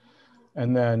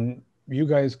 And then you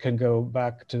guys can go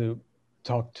back to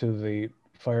talk to the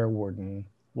fire warden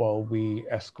while we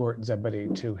escort Zebedee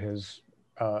to his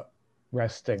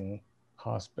resting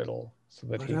hospital so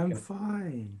that But he I'm can,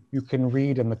 fine. you can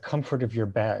read in the comfort of your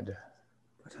bed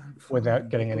But I'm fine. without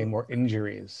getting any more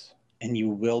injuries. And you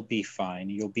will be fine.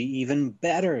 You'll be even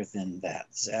better than that,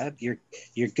 Zeb.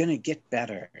 You're gonna get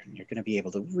better, and you're gonna be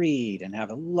able to read and have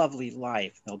a lovely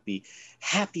life. There'll be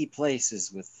happy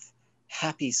places with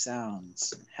happy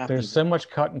sounds. And happy There's so much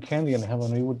cotton candy in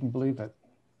Helen, you wouldn't believe it.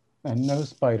 And no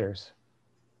spiders.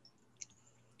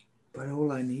 But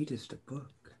all I need is the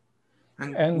book.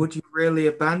 And, And- would you really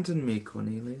abandon me,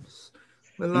 Cornelius?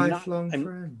 We're I'm not- lifelong I'm-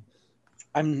 friends.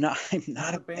 I'm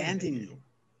not abandoning you.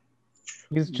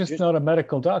 He's just Just- not a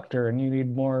medical doctor and you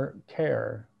need more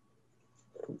care.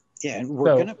 Yeah, and we're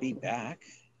So- gonna be back.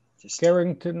 Just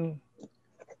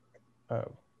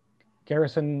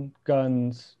Garrison,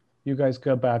 guns, you guys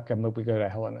go back and we go to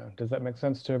Helena. Does that make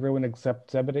sense to everyone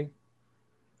except Zebedee?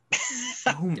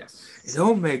 Oh, Yes. it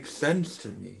all makes sense to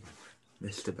me,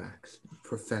 Mr. Baxter,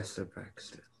 Professor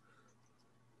Baxter.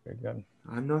 Very good.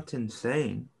 I'm not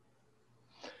insane.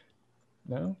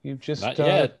 No, you've just Not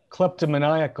yet.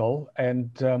 kleptomaniacal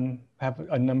and have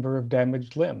a number of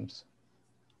damaged limbs.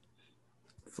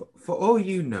 For all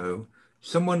you know,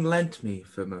 someone lent me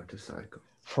the motorcycle.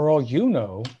 For all you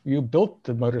know, you built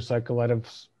the motorcycle out of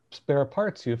spare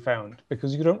parts you found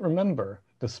because you don't remember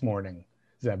this morning,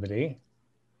 Zebedee.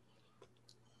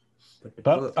 But the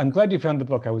But book, I'm glad you found the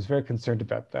book. I was very concerned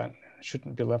about that. It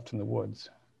shouldn't be left in the woods.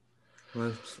 well,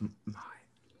 it's mine.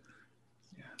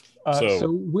 So,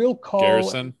 So we'll call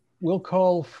Garrison. We'll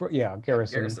call for Garrison.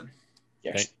 Garrison.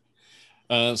 yes.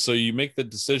 So you make the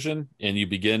decision and you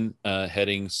begin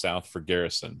heading south for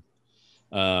Garrison.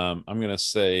 I'm going to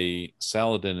say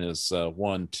Saladin is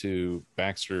 1, 2,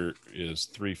 Baxter is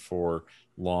 3, 4,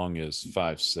 Long is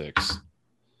 5, 6,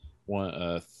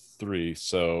 1, 3.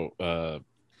 So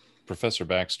Professor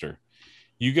Baxter,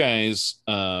 you guys,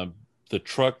 the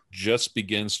truck just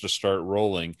begins to start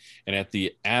rolling, and at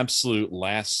the absolute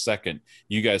last second,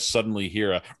 you guys suddenly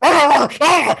hear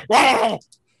a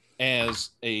as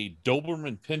a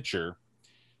Doberman Pinscher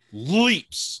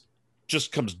leaps,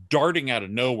 just comes darting out of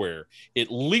nowhere.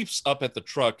 It leaps up at the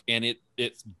truck and it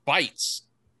bites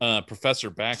Professor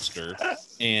Baxter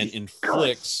and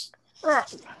inflicts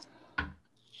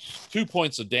 2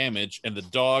 points of damage, and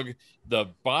the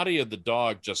body of the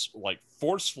dog just like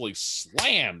forcefully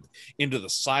slammed into the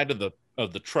side of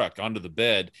the truck onto the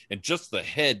bed, and just the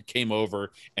head came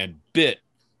over and bit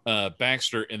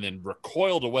Baxter and then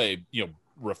recoiled away,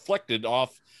 reflected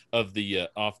off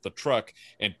the truck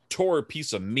and tore a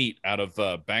piece of meat out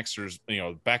of Baxter's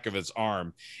back of his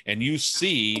arm. And you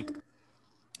see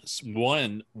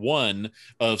one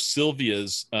of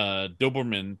Sylvia's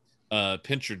Doberman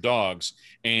Pinscher dogs,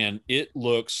 and it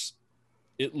looks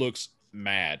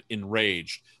mad,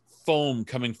 enraged, foam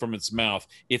coming from its mouth.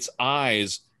 Its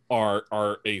eyes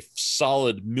are a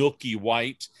solid milky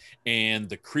white, and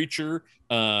the creature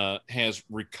has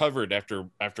recovered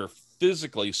after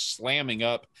physically slamming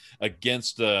up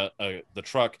against the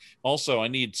truck. Also, I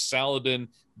need Saladin,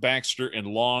 Baxter, and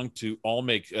Long to all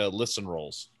make listen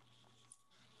rolls.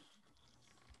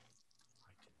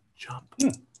 Jump.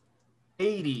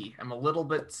 80. I'm a little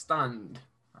bit stunned.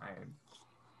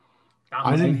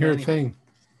 I didn't hear a thing.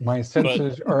 My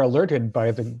senses are alerted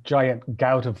by the giant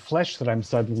gout of flesh that I'm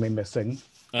suddenly missing.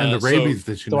 And the rabies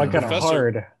that you So I know. got a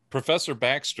hard. Professor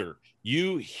Baxter,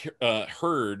 you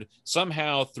heard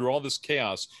somehow through all this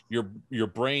chaos, your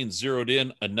brain zeroed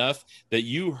in enough that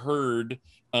you heard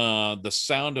the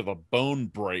sound of a bone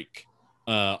break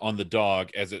on the dog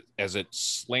as it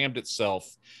slammed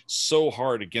itself so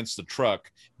hard against the truck,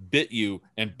 bit you,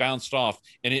 and bounced off.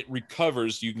 And it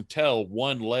recovers. You can tell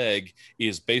one leg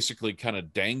is basically kind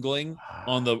of dangling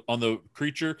on the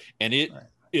creature, and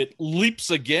it leaps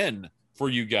again for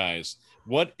you guys.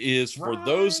 What is, for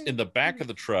those in the back of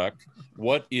the truck,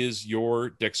 what is your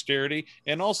dexterity?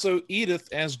 And also,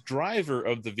 Edith, as driver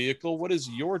of the vehicle, what is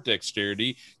your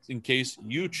dexterity in case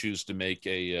you choose to make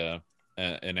an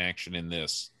action in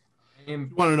this? You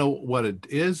want to know what it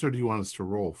is, or do you want us to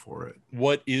roll for it?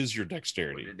 What is your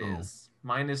dexterity? What it is.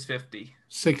 Mine is 50.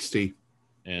 60.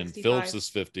 And 65. Phillips is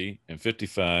 50 and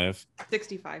 55.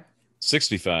 65.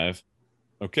 65.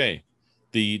 Okay.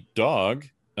 The dog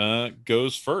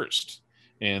goes first.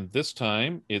 And this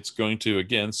time it's going to,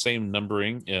 again, same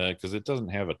numbering because it doesn't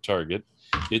have a target.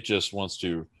 It just wants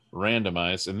to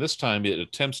randomize. And this time it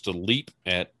attempts to leap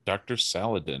at Dr.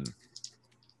 Saladin.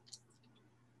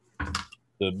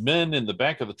 The men in the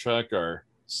back of the truck are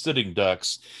sitting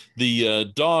ducks. The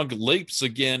dog leaps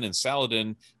again, and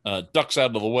Saladin ducks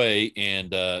out of the way,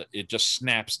 and it just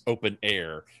snaps open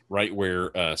air right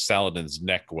where Saladin's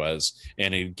neck was.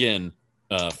 And it again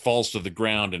falls to the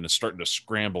ground and is starting to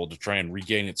scramble to try and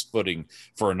regain its footing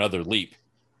for another leap.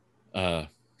 What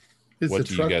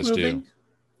do you guys do?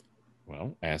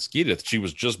 Well, ask Edith. She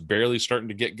was just barely starting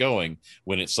to get going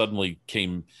when it suddenly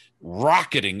came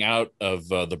rocketing out of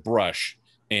the brush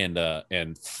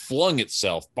and flung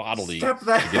itself bodily Step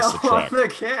the against the hell on truck.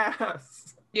 the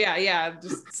gas. Yeah.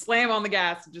 Just slam on the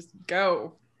gas and just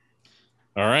go.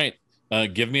 All right.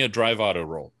 Give me a drive auto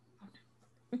roll.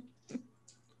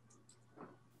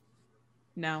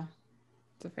 No,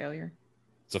 it's a failure.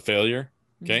 It's a failure.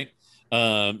 Okay.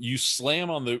 You slam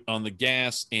on the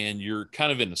gas, and you're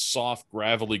kind of in a soft,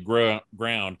 gravelly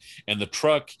ground, and the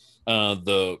truck,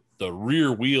 the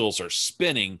rear wheels are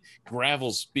spinning,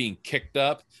 gravel's being kicked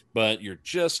up, but you're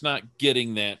just not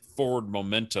getting that forward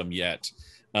momentum yet.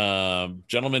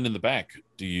 Gentlemen in the back,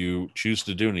 do you choose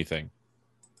to do anything?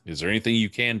 Is there anything you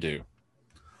can do?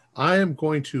 I am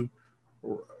going to.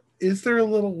 Is there a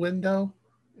little window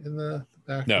in the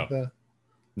back No. of the?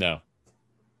 No.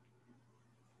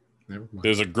 Never mind.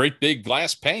 There's a great big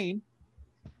glass pane.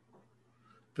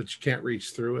 But you can't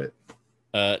reach through it.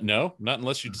 No, not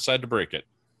unless you decide to break it.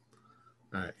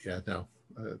 All right. Yeah. No.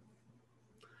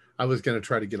 I was going to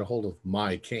try to get a hold of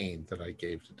my cane that I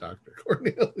gave to Dr.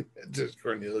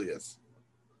 Cornelius.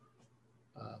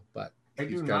 But I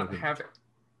he's do got not have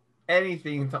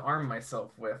anything to arm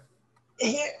myself with.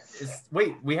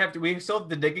 Wait, we still have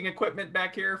the digging equipment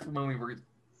back here from when we were.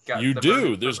 You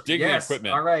do. There's digging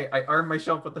equipment. All right, I armed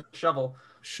myself with a shovel.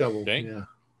 Shovel. Okay. Yeah.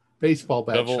 Baseball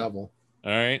bat shovel.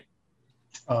 All right.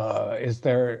 Is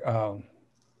there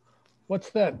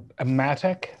what's that? A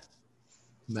mattock?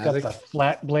 It's got the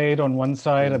flat blade on one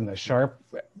side and the sharp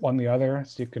on the other,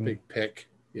 so you can big pick.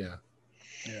 Yeah.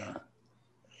 Yeah.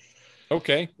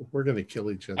 Okay. We're gonna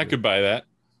kill each other. I could buy that.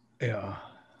 Yeah.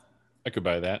 I could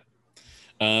buy that.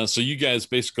 So you guys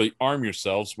basically arm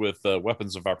yourselves with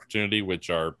weapons of opportunity, which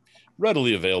are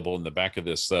readily available in the back of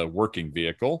this working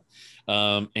vehicle.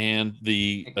 And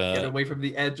the get away from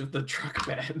the edge of the truck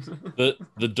bed.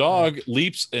 the dog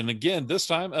leaps, and again, this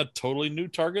time a totally new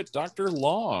target, Dr.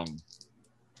 Long.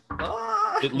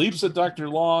 It leaps at Dr.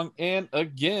 Long and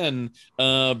again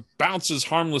bounces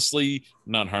harmlessly.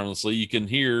 Not harmlessly. You can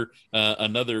hear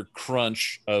another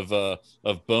crunch of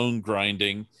bone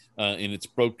grinding in its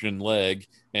broken leg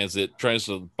as it tries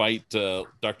to bite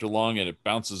Dr. Long, and it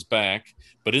bounces back.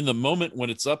 But in the moment when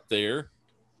it's up there,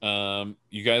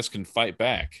 you guys can fight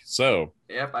back. So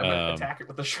yep, I'm gonna attack it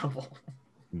with a shovel.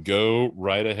 Go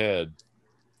right ahead.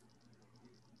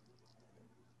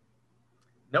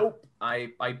 Nope.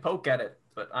 I poke at it,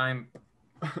 but I'm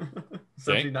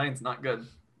 79's not good.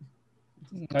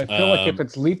 I feel like if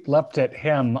it's leapt at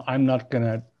him, I'm not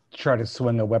gonna try to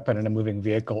swing a weapon in a moving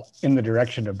vehicle in the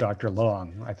direction of Dr.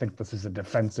 Long. I think this is a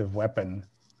defensive weapon.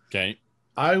 Okay.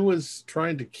 I was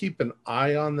trying to keep an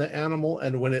eye on the animal,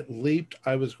 and when it leaped,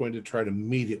 I was going to try to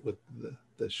meet it with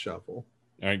the shovel.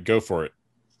 All right, go for it.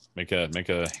 Make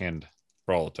a hand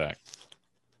brawl attack.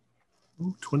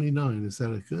 Ooh, 29. Is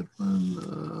that a good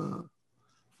one?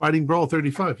 Fighting brawl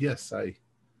 35. Yes,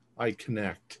 I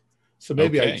connect. So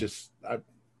maybe Okay. I'm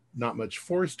not much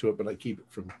force to it, but I keep it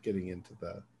from getting into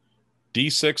the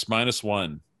D6 minus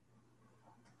 1.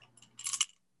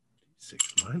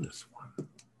 6 minus 1.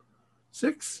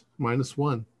 6 minus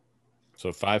 1.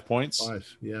 So 5 points.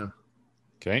 5. Yeah.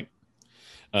 Okay.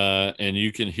 And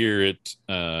you can hear it.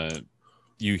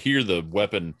 You hear the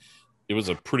weapon. It was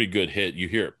a pretty good hit. You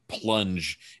hear it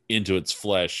plunge into its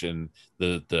flesh, and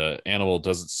the animal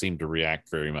doesn't seem to react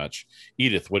very much.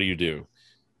 Edith, what do you do?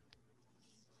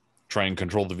 Try and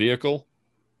control the vehicle?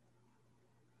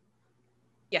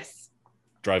 Yes.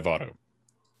 Drive auto.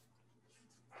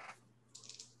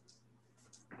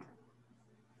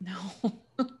 No.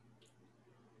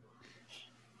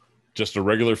 Just a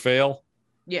regular fail?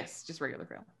 Yes, just regular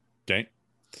fail. Okay.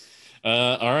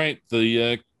 All right.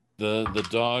 The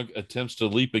dog attempts to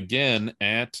leap again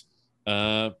at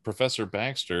Professor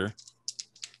Baxter.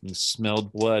 He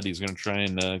smelled blood. He's going to try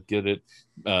and get it.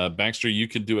 Baxter, you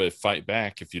can do a fight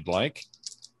back if you'd like.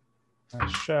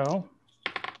 I shall.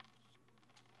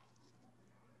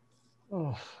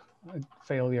 Oh, a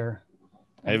failure.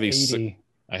 I have An 80.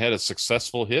 I had a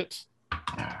successful hit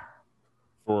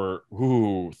for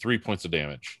 3 points of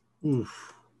damage.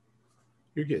 Oof.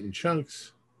 You're getting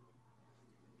chunks.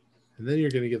 And then you're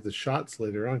going to get the shots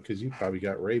later on because you probably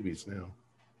got rabies now.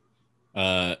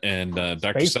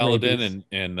 Dr. Space Saladin rabies.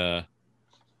 and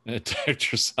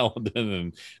Dr.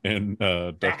 Saladin and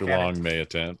Dr. Long may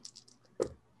attempt.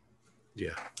 Yeah.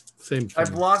 Same I've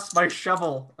thing. lost my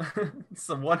shovel. It's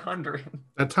a 100.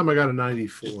 That time I got a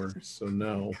 94, so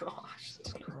no. Gosh.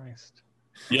 Jesus Christ.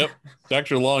 Yep.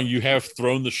 Dr. Long, you have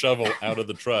thrown the shovel out of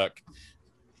the truck.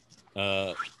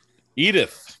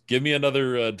 Edith, give me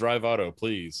another drive auto,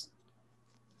 please.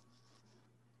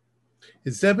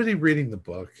 Is Zebedee reading the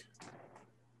book?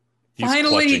 He's clutching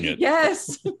Finally, it.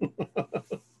 yes. All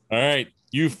right.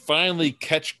 You finally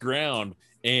catch ground.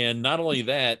 And not only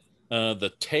that,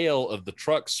 the tail of the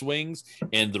truck swings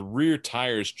and the rear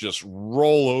tires just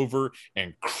roll over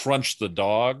and crunch the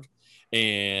dog.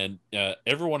 And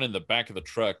everyone in the back of the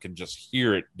truck can just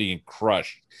hear it being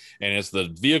crushed. And as the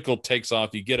vehicle takes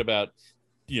off, you get about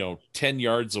 10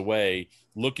 yards away.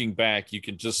 Looking back, you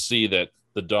can just see that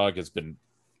the dog has been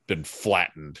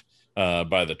flattened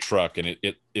by the truck, and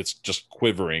it's just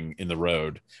quivering in the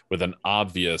road with an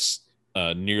obvious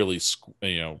nearly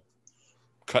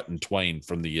cut in twain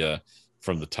from the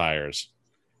tires.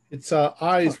 Its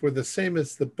eyes were the same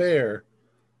as the bear.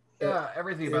 Yeah,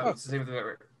 everything about it's the same with the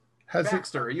bear.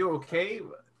 Baxter, are you okay?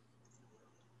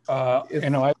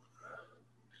 I've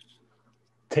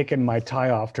taken my tie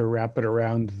off to wrap it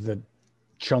around the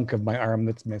chunk of my arm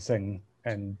that's missing,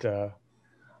 and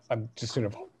I'm just sort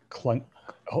of I'm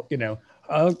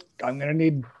gonna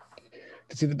need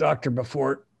to see the doctor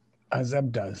before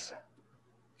Zeb does.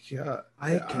 Yeah,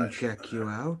 I can check you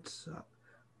out.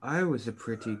 I was a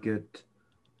pretty good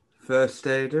first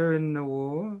aider in the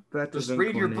war. Just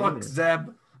read your book, Zeb.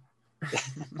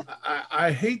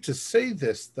 I hate to say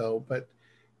this, though, but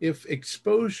if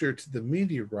exposure to the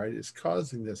meteorite is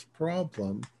causing this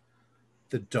problem,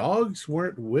 the dogs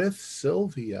weren't with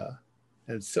Sylvia,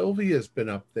 and Sylvia's been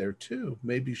up there too.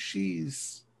 Maybe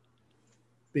she's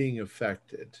being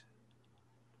affected.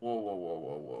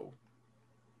 Whoa.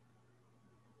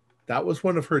 That was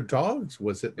one of her dogs,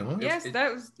 was it not? Yes,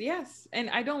 yes.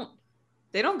 And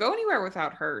they don't go anywhere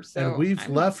without her. So and we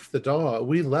left the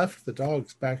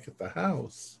dogs back at the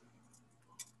house.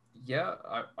 Yeah,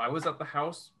 I was at the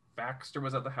house. Baxter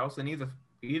was at the house, and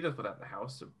Edith was at the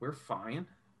house. So we're fine.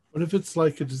 What if it's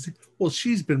like a disease? Well,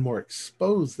 she's been more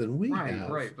exposed than we have.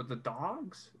 Right. But the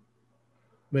dogs?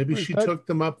 Maybe she took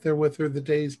them up there with her the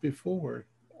days before.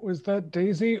 Was that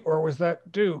Daisy or was that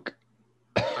Duke?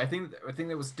 I think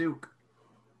that was Duke.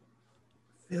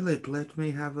 Philip, let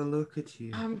me have a look at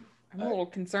you. I'm a little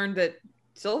concerned that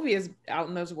Sylvia's out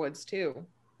in those woods too.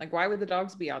 Like, why would the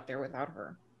dogs be out there without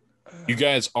her? You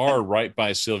guys are right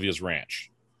by Sylvia's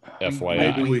ranch. FYI.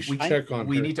 Maybe we should check on her.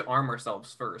 We need to arm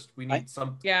ourselves first. We need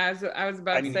some. Yeah, I was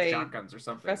about to say shotguns or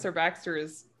something. Professor Baxter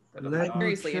is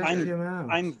seriously.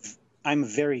 I'm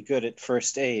very good at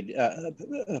first aid.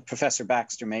 Professor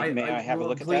Baxter, may I have a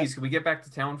look at that? Please, can we get back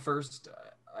to town first?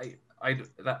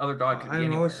 That other dog could be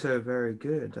anywhere. I'm also very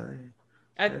good.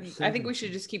 I think we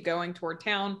should just keep going toward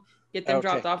town, get them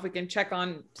dropped off. We can check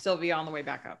on Sylvia on the way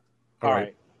back up. All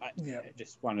right. I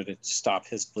just wanted to stop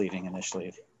his bleeding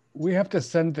initially. We have to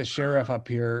send the sheriff up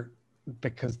here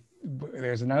because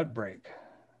there's an outbreak.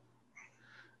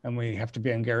 And we have to be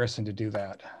in garrison to do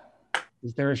that.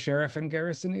 Is there a sheriff in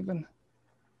garrison even?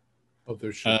 Oh,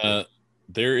 there should be.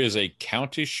 There is a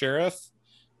county sheriff,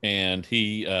 and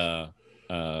he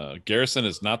garrison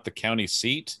is not the county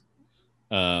seat.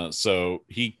 So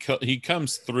he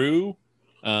comes through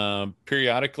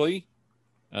periodically,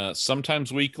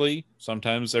 sometimes weekly,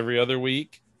 sometimes every other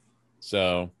week.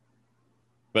 So,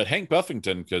 but Hank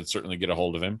Buffington could certainly get a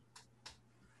hold of him.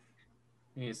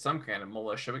 We need some kind of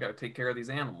militia. We got to take care of these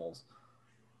animals.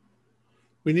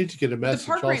 We need to get a message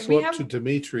also up to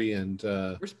Dimitri and.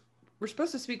 We're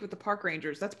supposed to speak with the park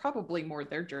rangers. That's probably more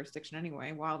their jurisdiction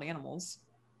anyway. Wild animals.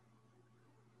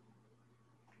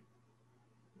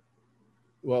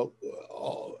 Well,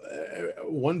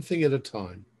 one thing at a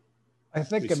time. I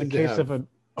think in the case of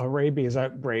a rabies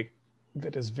outbreak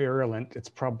that is virulent, it's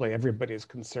probably everybody's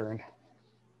concern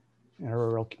in a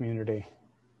rural community.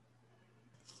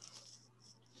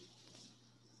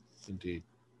 Indeed.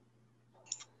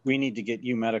 We need to get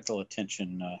you medical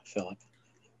attention, Philip.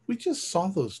 We just saw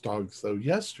those dogs though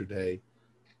yesterday.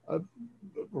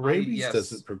 Rabies yes.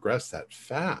 doesn't progress that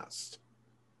fast.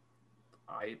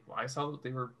 I saw that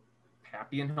they were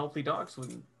happy and healthy dogs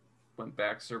when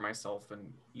Baxter, myself,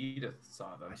 and Edith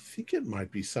saw them. I think it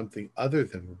might be something other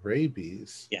than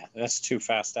rabies. Yeah, that's too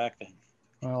fast acting.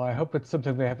 Well, I hope it's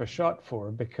something they have a shot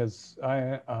for, because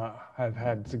I have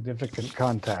had significant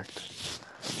contact.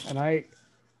 And I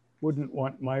wouldn't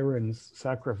want Myron's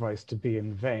sacrifice to be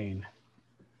in vain.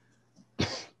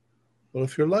 Well,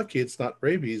 if you're lucky, it's not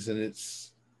rabies, and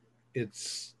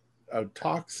it's a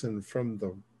toxin from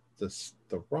the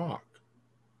rock,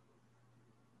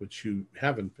 which you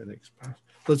haven't been exposed.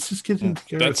 Let's just get into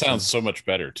Garrison. That sounds so much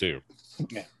better too.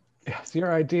 Yeah. Yes,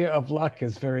 your idea of luck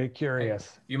is very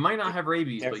curious. You might not have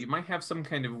rabies, but you might have some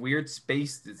kind of weird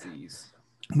space disease.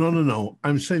 No.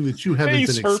 I'm saying that you haven't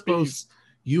Space been herpes. exposed.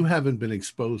 You haven't been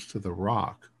exposed to the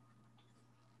rock.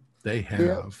 They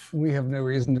have. We have no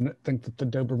reason to think that the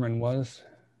Doberman was.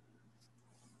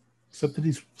 Except that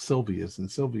he's Sylvia's,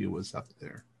 and Sylvia was up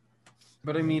there.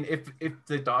 But I mean, if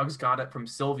the dogs got it from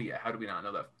Sylvia, how do we not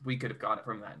know that we could have got it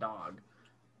from that dog?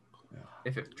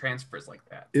 If it transfers like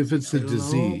that. If it's a It'll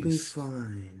all be disease.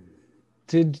 fine.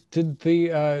 Did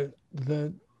the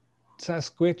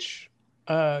Sasquatch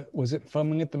was it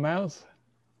foaming at the mouth?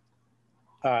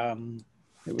 It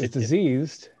was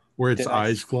diseased. Where its Did I-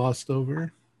 eyes glossed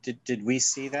over? Did we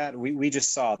see that? We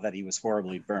just saw that he was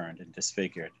horribly burned and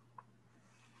disfigured.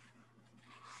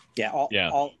 Yeah.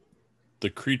 All The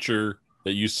creature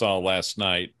that you saw last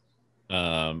night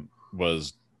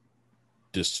was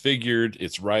disfigured.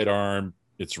 Its right arm,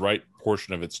 its right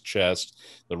portion of its chest,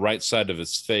 the right side of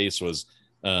its face was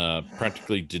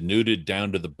practically denuded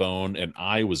down to the bone. An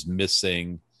eye was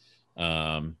missing.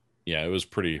 It was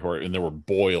pretty horrible. And there were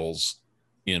boils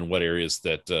in what areas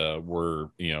that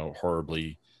were,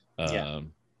 horribly. But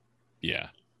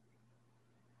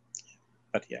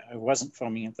yeah, it wasn't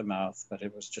foaming at the mouth, but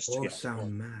it was just. All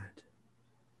sound mad.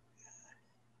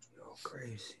 You're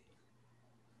crazy.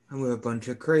 And we're a bunch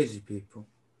of crazy people.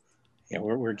 Yeah,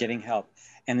 we're getting help.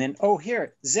 And then,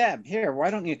 here, Zeb, why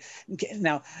don't you...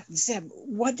 Now, Zeb,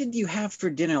 what did you have for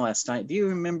dinner last night? Do you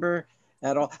remember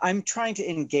at all? I'm trying to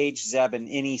engage Zeb in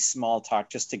any small talk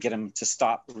just to get him to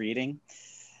stop reading.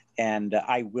 And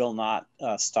I will not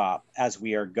stop as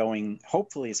we are going,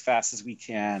 hopefully, as fast as we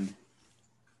can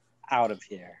out of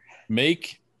here.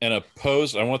 Make an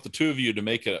opposed. I want the two of you to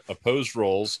make opposed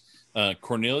rolls.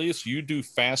 Cornelius, you do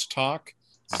fast talk.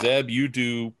 Zeb, you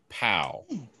do POW.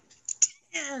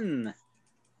 10.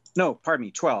 No, pardon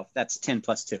me, 12. That's 10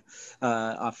 plus 2.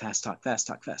 Fast talk.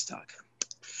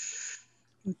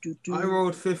 I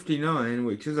rolled 59,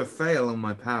 which is a fail on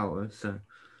my power, so...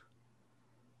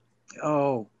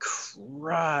 Oh,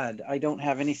 crud. I don't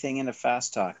have anything in a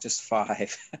fast talk, just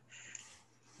 5.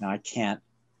 No, I can't.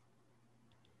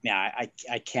 Yeah,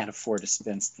 I can't afford to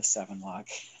spend the 7 log.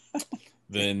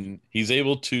 Then he's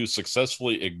able to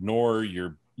successfully ignore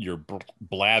your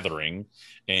blathering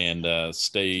and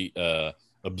stay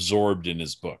absorbed in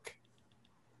his book.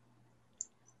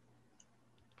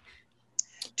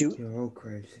 You're all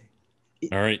crazy.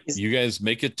 All right, you guys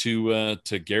make it to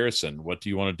Garrison. What do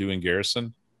you want to do in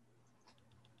Garrison?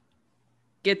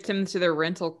 Get him to the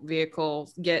rental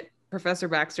vehicle. Get Professor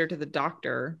Baxter to the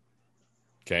doctor.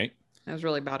 Okay. That was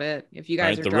really about it. If you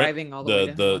guys All are right, driving all the way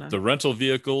to Helena. the rental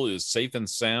vehicle is safe and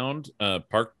sound,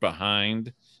 parked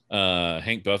behind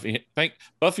Hank Buffington. Hank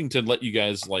Buffington let you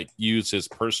guys use his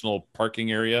personal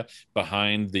parking area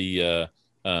behind the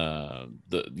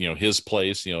his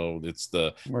place. It's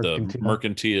the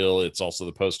mercantile. It's also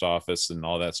the post office and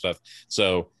all that stuff.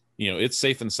 So it's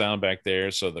safe and sound back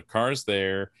there. So the car's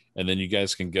there, and then you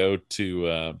guys can go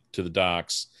to the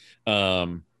docks.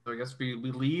 So I guess we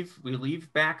leave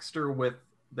Baxter with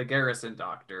the Garrison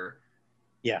doctor.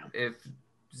 Yeah. If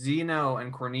Zeno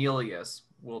and Cornelius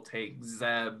will take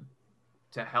Zeb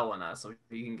to Helena so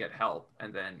he can get help,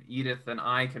 and then Edith and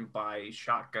I can buy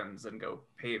shotguns and go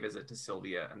pay a visit to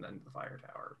Sylvia and then the fire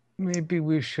tower. Maybe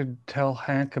we should tell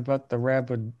Hank about the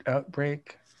rabbit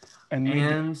outbreak.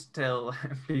 And tell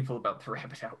people about the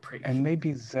rabbit outbreak. And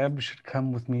maybe Zeb should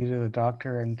come with me to the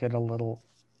doctor and get a little...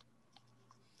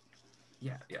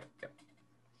 Yeah.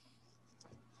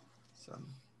 So,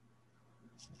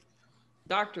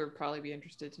 Doctor would probably be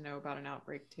interested to know about an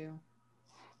outbreak too.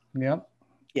 Yep.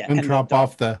 Yeah. And drop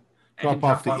off the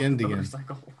Indian. The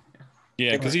motorcycle.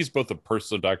 Yeah, because he's both a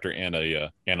personal doctor and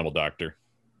a animal doctor.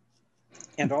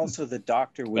 And also the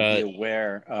doctor would be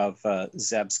aware of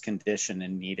Zeb's condition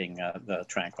and needing the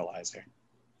tranquilizer.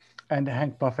 And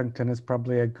Hank Buffington is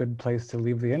probably a good place to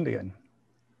leave the Indian.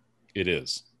 It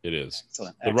is. It is.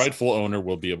 Excellent. The rightful owner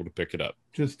will be able to pick it up.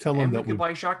 Just tell them And we that can we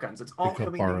buy shotguns. It's all pick up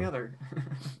coming our- together.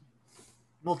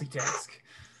 Multitask.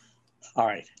 All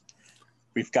right.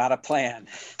 We've got a plan.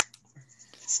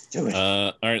 Let's do it.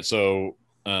 All right. So,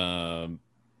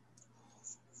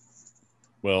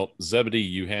 well, Zebedee,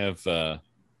 you have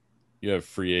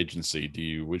free agency. Do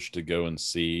you wish to go and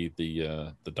see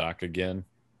the doc again?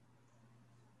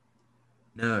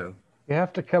 No. You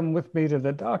have to come with me to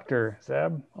the doctor,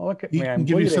 Zeb. Look at he me. can I'm give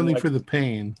you bleeding something like- for the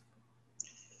pain.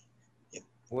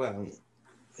 Well,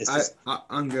 This is-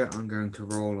 I'm going to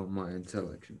roll on my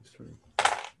intelligence.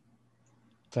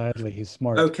 Sadly, he's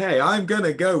smart. Okay, I'm going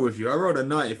to go with you. I rolled a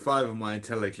 95 on my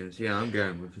intelligence. Yeah, I'm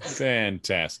going with you.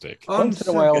 Fantastic. Once in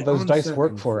a while, those dice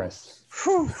work for us.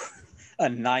 Whew. A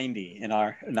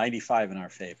 95 in our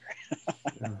favor.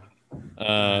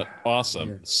 Awesome.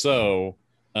 Yeah. So,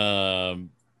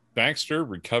 Baxter,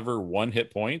 recover 1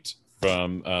 hit point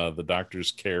from the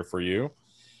doctor's care for you.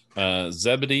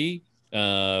 Zebedee,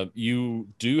 you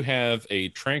do have a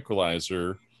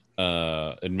tranquilizer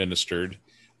administered.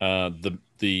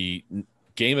 The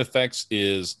game effects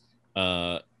is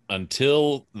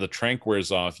until the tranq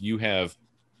wears off, you have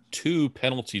 2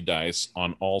 penalty dice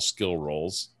on all skill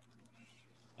rolls.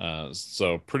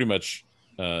 So pretty much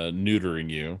neutering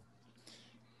you.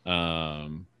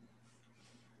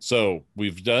 So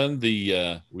we've done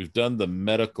the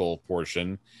medical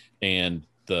portion, and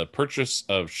the purchase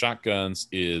of shotguns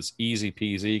is easy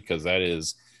peasy because that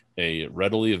is a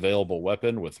readily available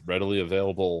weapon with readily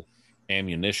available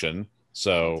ammunition.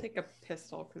 So I'll take a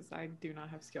pistol because I do not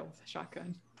have skill with a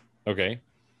shotgun. okay,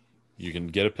 you can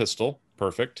get a pistol.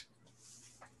 Perfect.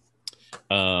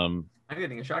 I'm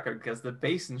getting a shotgun because the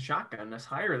base in shotgun is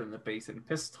higher than the base in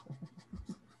pistol.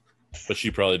 But she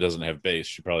probably doesn't have base.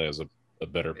 She probably has a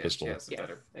better Yeah, pistol. She has Yeah,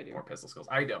 better, I do. more pistol skills.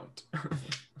 I don't.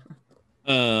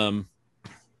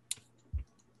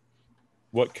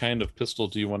 What kind of pistol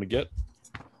do you want to get?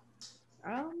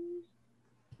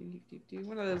 Do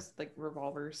one of those like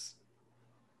revolvers.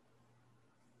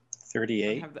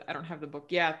 38. I don't have the book.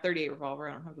 Yeah, 38 revolver.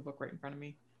 I don't have the book right in front of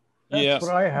me. That's Yeah.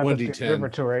 what I have at the 1d10.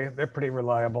 observatory. They're pretty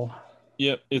reliable.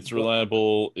 Yep, it's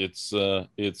reliable. It's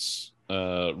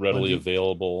readily 1D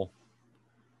available.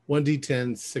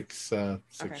 1d10, six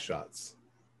Okay. shots.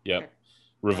 Yep, Okay.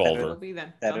 revolver. That'll be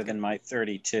then. Better Sounds than good. my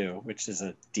 32, which is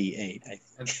a D8.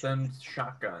 And then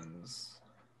shotguns.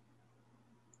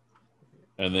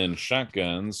 And then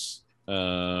shotguns.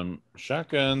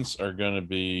 Shotguns are going to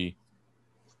be.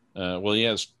 Well, he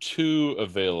has 2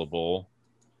 available.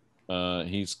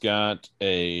 He's got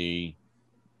a.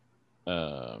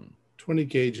 20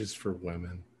 gauges for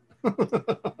women.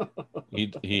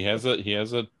 He has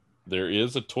a. There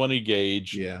is a 20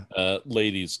 gauge. Yeah.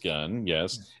 Ladies gun,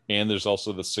 yes, and there's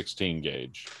also the 16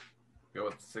 gauge. Go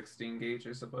with 16 gauge,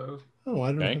 I suppose. Oh,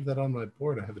 I don't Okay. have that on my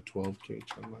board. I have a 12 gauge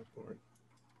on my board.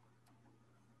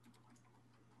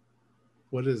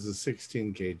 What is the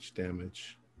 16 gauge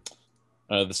damage?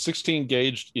 The 16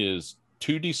 gauge is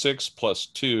 2d6 plus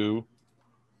 2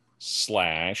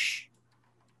 slash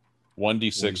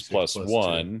 1d6 plus 2.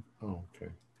 1 Oh,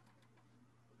 okay.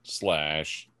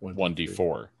 slash 1d4.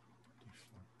 1d4.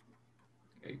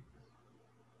 Okay.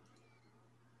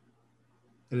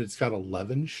 And it's got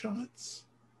 11 shots?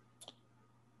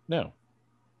 No.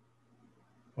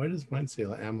 Why does mine say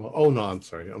ammo? Oh, no, I'm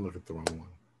sorry. I looked at the wrong one.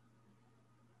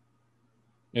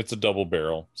 It's a double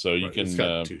barrel, so you Right, can. It's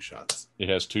got 2 shots. It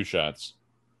has 2 shots.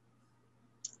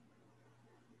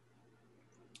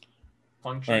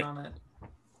 Function All right. on it.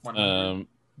 100.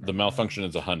 The malfunction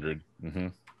is 100. Mm-hmm.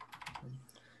 And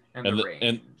And the the, range.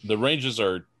 and the ranges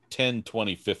are 10,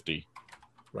 20, 50.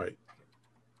 Right.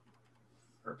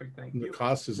 Perfect, thank And the you.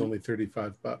 cost is only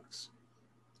 $35.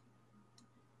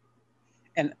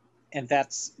 And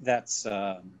that's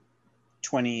 10,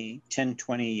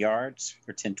 20 yards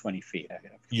or 10, 20 feet.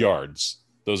 Yards.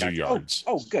 Those are Gotcha. yards.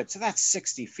 Oh, good. So that's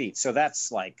 60 feet. So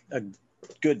that's like a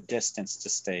good distance to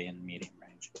stay in medium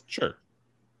range. Sure.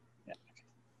 Yeah.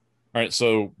 All right,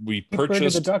 so we Did the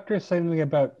purchased. doctor say anything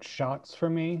about shots for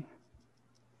me?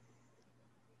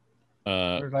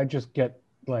 Uh, Or did I just get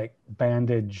like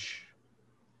bandage,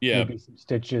 yeah, maybe some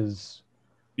stitches?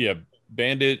 yeah,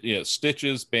 bandage, yeah,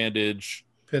 stitches, bandage,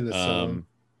 Penicillin.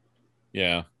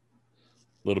 yeah, a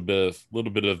little bit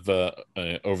of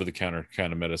over the counter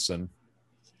kind of medicine.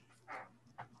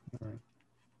 All right.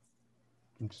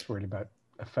 I'm just worried about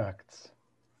effects.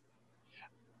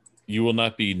 You will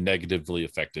not be negatively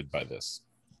affected by this.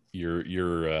 You're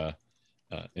No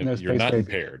you're space not baby.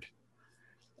 impaired.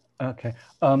 Okay.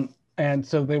 And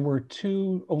so there were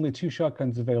only two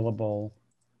shotguns available.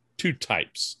 2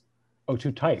 types. Oh,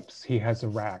 2 types. He has a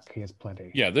rack. He has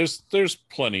plenty. Yeah, there's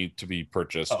plenty to be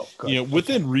purchased. Oh, good.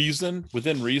 Within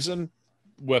reason,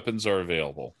 weapons are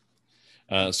available.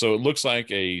 So it looks like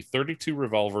a 32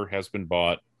 revolver has been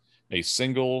bought. A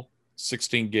single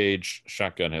 16 gauge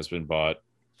shotgun has been bought.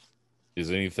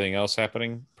 Is anything else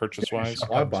happening purchase wise?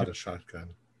 I bought a shotgun.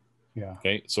 Yeah.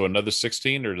 Okay, so another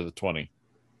 16 or to the 20?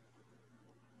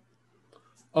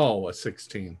 Oh, a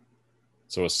 16.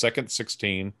 So a second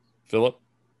 16. Philip?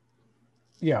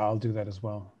 Yeah, I'll do that as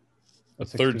well. A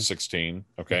third 16.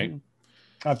 Okay. Mhm.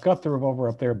 I've got the revolver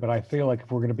up there, but I feel like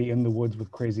if we're going to be in the woods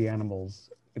with crazy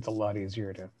animals, it's a lot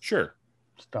easier to Sure.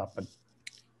 stop it.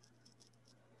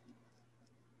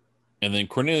 And then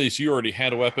Cornelius, you already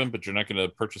had a weapon, but you're not going to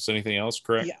purchase anything else,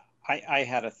 correct? Yeah, I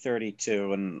had a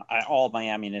 32, and all my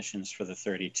ammunition's for the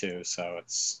 32, so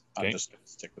I'm just going to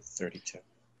stick with 32.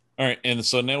 All right, and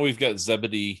so now we've got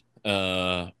Zebedee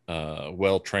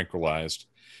well tranquilized.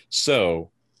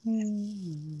 So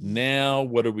now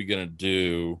what are we going to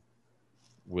do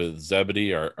with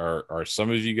Zebedee? Are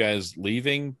some of you guys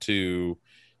leaving to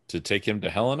take him to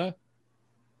Helena?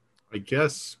 I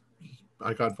guess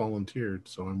I got volunteered,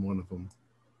 so I'm one of them.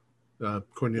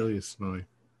 Cornelius and I.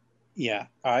 Yeah,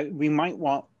 we might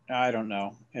want, I don't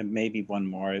know, and maybe one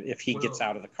more. If he gets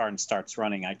out of the car and starts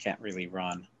running, I can't really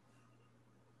run.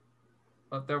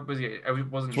 But I wasn't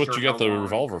That's what sure you got how the long.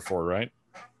 revolver for, right?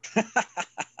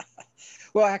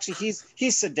 Well, actually, he's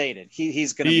sedated.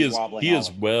 He's going to be wobbling. He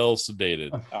is well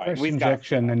sedated. A All fresh right,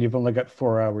 injection, and you've only got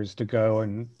 4 hours to go,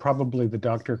 and probably the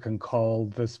doctor can call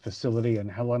this facility in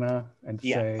Helena and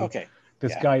say, okay.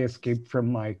 this guy escaped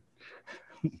from my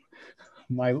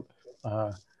what's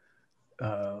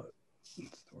the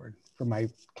word? From my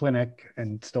clinic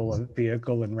and stole a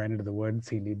vehicle and ran into the woods.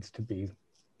 He needs to be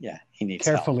he needs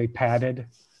carefully help. padded.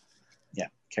 Yeah,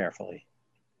 carefully.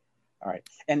 All right.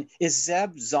 And is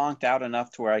Zeb zonked out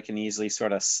enough to where I can easily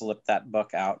sort of slip that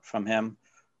book out from him?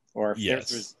 Or if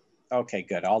Yes. okay,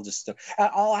 good.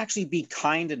 I'll actually be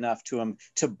kind enough to him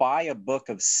to buy a book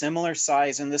of similar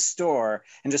size in the store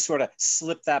and just sort of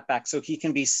slip that back so he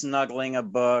can be snuggling a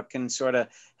book and sort of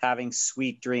having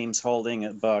sweet dreams holding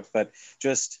a book, but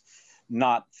just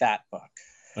not that book.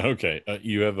 Okay,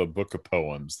 you have a book of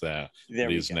poems that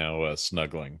he's go. now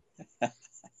snuggling.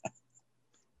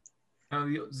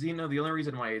 Zeno, the only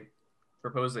reason why I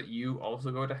proposed that you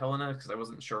also go to Helena is because I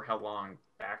wasn't sure how long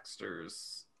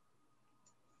Baxter's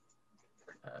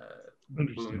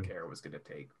wound care was going to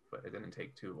take, but it didn't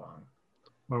take too long.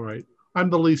 All right. I'm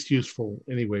the least useful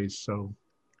anyways, so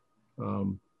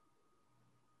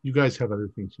you guys have other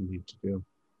things you need to do.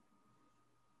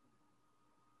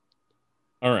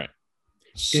 All right.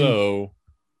 So,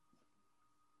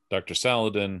 Dr.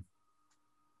 Saladin,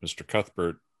 Mr.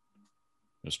 Cuthbert,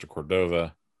 Mr.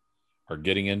 Cordova are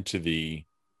getting into the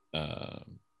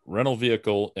rental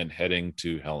vehicle and heading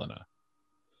to Helena.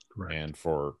 Correct. And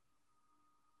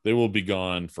they will be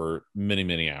gone for many,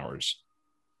 many hours.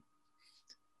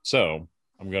 So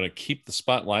I'm going to keep the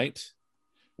spotlight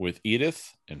with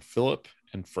Edith and Philip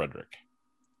and Frederick.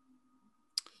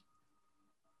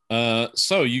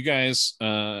 So you guys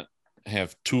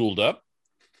have tooled up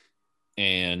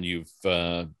and you've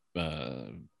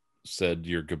said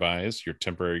your goodbyes, your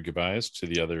temporary goodbyes to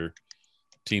the other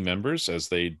team members as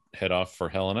they head off for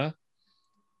Helena.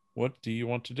 What do you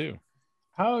want to do?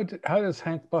 How does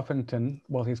Hank Buffington,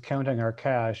 while he's counting our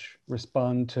cash,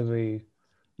 respond to the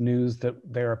news that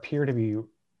there appears to be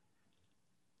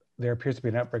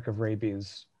an outbreak of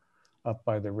rabies up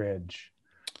by the ridge?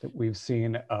 That we've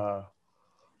seen a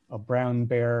brown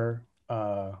bear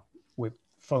with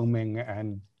foaming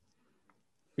and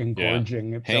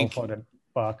engorging itself on a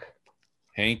buck.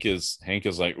 Hank is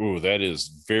like, ooh, that is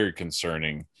very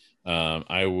concerning.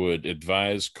 I would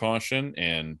advise caution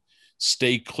and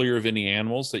stay clear of any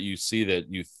animals that you see that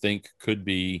you think could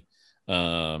be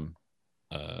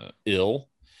ill.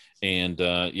 And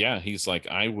he's like,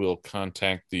 I will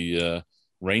contact the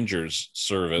Rangers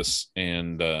service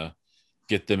and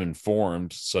get them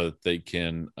informed so that they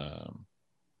can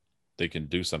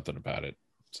do something about it.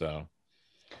 So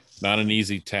not an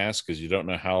easy task because you don't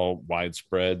know how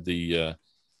widespread the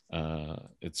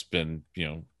it's been,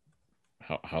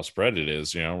 how spread it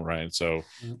is, right? So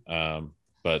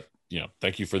but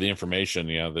thank you for the information.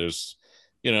 There's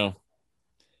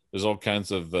all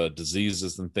kinds of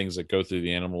diseases and things that go through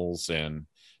the animals, and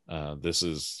this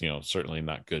is certainly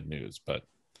not good news, but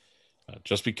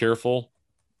just be careful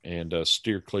and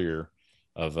steer clear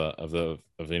of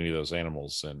any of those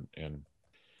animals, and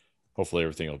hopefully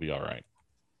everything will be all right.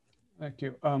 Thank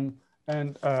you.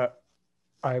 And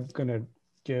I'm gonna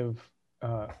give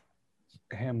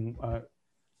him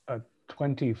a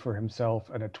 20 for himself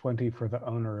and a 20 for the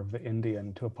owner of the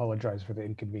Indian to apologize for the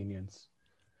inconvenience.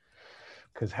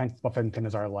 Because Hank Buffington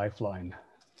is our lifeline.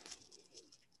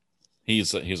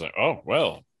 He's like, oh,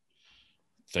 well,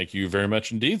 thank you very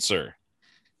much indeed, sir.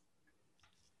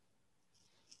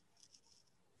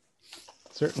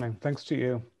 Certainly. Thanks to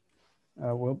you.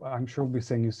 I'm sure we'll be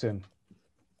seeing you soon.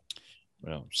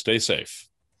 Well, stay safe.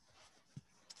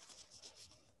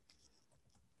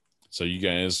 So you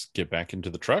guys get back into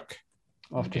the truck.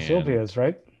 Off to Sylvia's,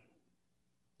 right?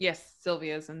 Yes,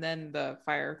 Sylvia's, and then the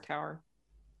fire tower.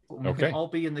 We Okay. can all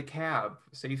be in the cab,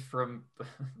 safe from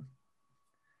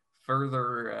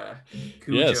further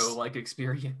Cujo-like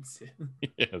experience.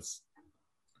 Yes.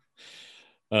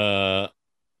 All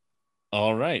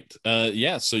right.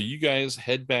 Yeah. So you guys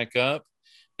head back up,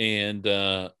 and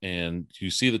you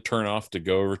see the turnoff to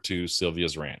go over to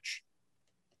Sylvia's ranch.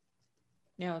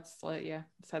 Yeah, let's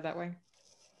head that way.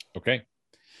 Okay.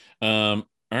 All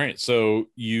right. So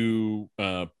you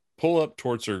pull up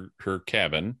towards her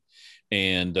cabin,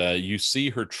 and you see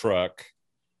her truck.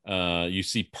 You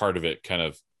see part of it kind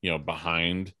of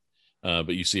behind,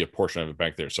 but you see a portion of it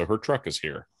back there. So her truck is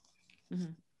here.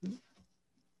 Mm-hmm.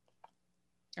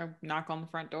 Or knock on the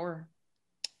front door.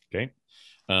 Okay.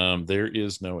 There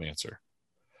is no answer.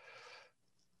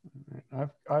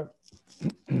 I've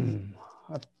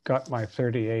got my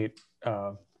 38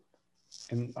 I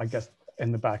guess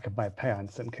in the back of my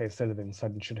pants in case anything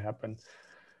sudden should happen.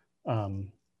 Do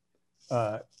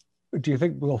you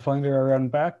think we'll find her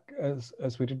around back as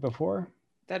we did before?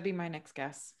 That'd be my next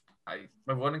guess. I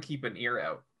want to keep an ear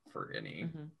out for any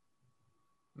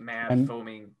And-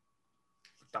 foaming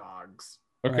dogs.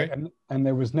 Okay. And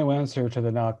there was no answer to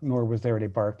the knock, nor was there any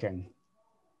barking.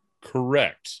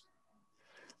 Correct.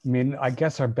 I mean, I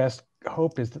guess our best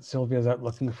hope is that Sylvia's out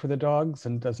looking for the dogs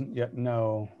and doesn't yet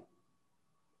know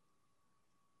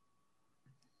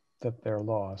that they're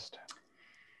lost.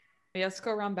 Yeah, let's go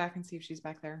around back and see if she's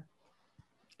back there.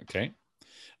 Okay.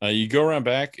 You go around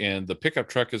back, and the pickup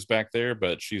truck is back there,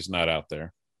 but she's not out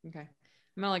there. Okay.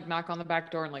 I'm gonna knock on the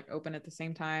back door and open at the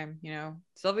same time.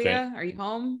 Sylvia, Are you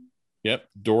home? Yep.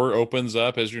 Door opens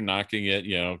up as you're knocking it,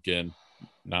 again,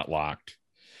 not locked.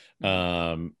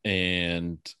 It's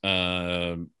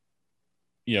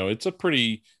a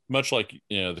pretty much like,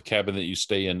 the cabin that you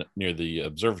stay in near the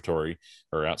observatory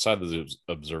or outside the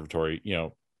observatory,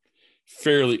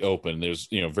 fairly open. There's,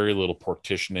 very little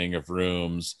partitioning of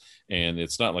rooms, and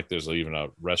it's not like there's even a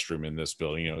restroom in this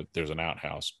building. There's an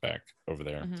outhouse back over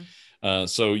there.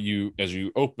 So as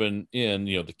you open in,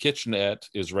 the kitchenette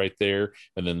is right there,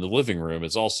 and then the living room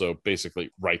is also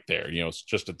basically right there. It's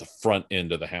just at the front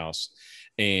end of the house,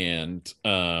 and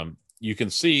you can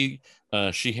see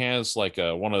she has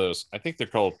one of those, I think they're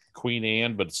called Queen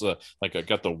Anne, but it's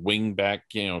got the wing back,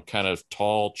 kind of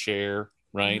tall chair,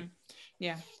 right?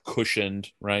 Yeah.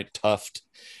 Cushioned, right? Tuft.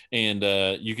 And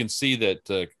you can see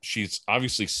that she's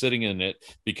obviously sitting in it,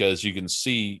 because you can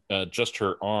see just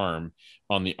her arm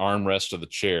on the armrest of the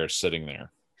chair sitting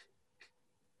there.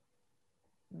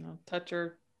 I'll touch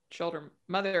her shoulder.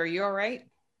 Mother, are you all right?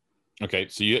 Okay,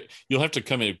 so you'll have to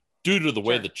come in due to the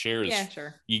way the chair is. Yeah,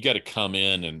 sure. You got to come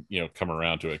in and come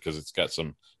around to it, because it's got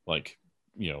some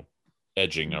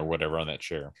edging or whatever on that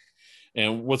chair.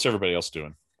 And what's everybody else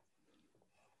doing?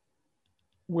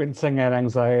 Wincing at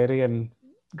anxiety and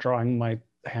drawing my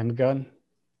handgun.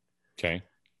 Okay.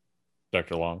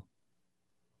 Dr. Long.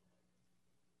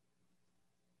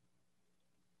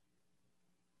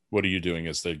 What are you doing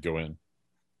as they go in?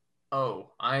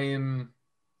 Oh, I'm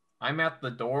at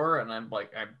the door, and I'm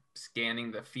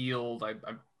scanning the field.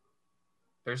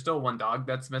 There's still one dog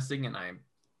that's missing, and I'm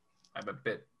a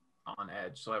bit on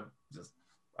edge. So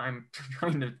I'm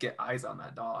trying to get eyes on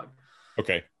that dog.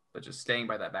 Okay. But just staying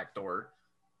by that back door.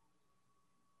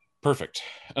 Perfect.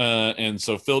 And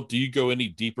so, Phil, do you go any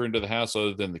deeper into the house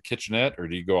other than the kitchenette, or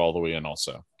do you go all the way in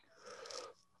also?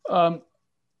 I'm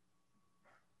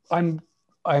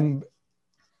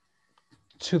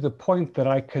to the point that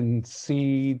I can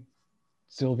see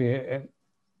Sylvia and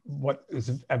what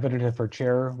is evident of her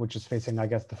chair, which is facing, I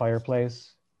guess, the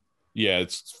fireplace. Yeah,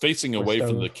 it's facing away stove.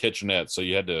 from the kitchenette, so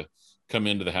you had to come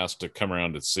into the house to come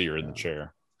around and see her in the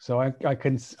chair. So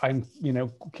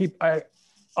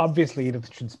obviously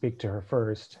Edith should speak to her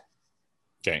first.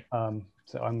 Okay.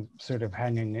 So I'm sort of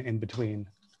hanging in between.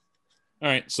 All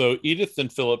right. So Edith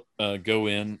and Philip go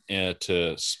in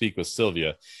to speak with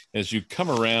Sylvia. As you come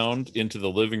around into the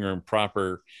living room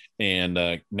proper, and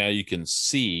now you can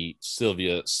see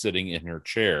Sylvia sitting in her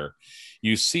chair.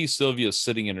 You see Sylvia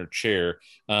sitting in her chair,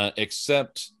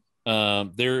 except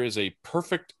there is a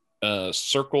perfect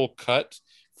circle cut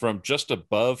from just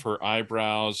above her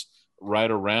eyebrows,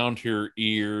 right around her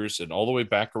ears, and all the way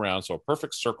back around. So a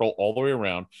perfect circle all the way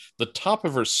around. The top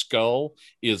of her skull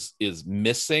is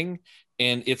missing,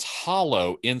 and it's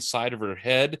hollow inside of her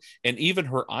head, and even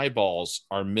her eyeballs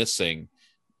are missing.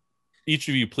 Each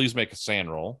of you, please make a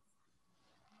sand roll.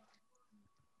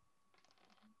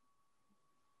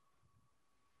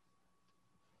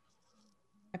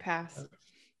 I pass.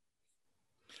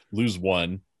 Lose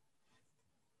 1.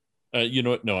 You know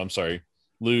what? No, I'm sorry.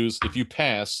 Lose. If you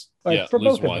pass, For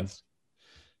lose both 1. of us.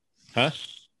 Huh?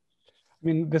 I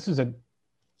mean, this is a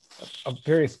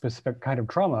very specific kind of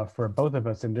trauma for both of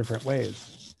us in different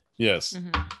ways. Yes.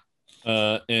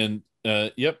 Mm-hmm. And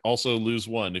yep, also lose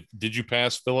 1. Did you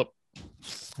pass, Philip?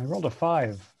 I rolled a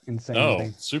 5, insanely.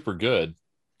 Oh, super good.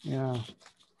 Yeah.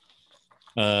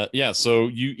 Yeah, so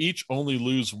you each only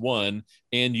lose 1,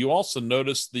 and you also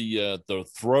notice the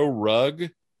throw rug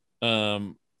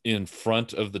in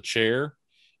front of the chair.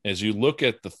 As you look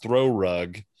at the throw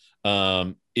rug,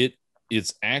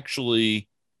 it's actually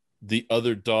the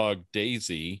other dog,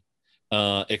 Daisy,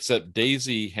 except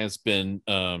Daisy has been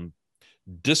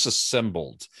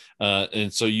disassembled,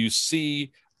 and so you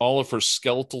see all of her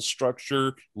skeletal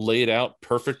structure laid out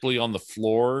perfectly on the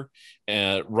floor,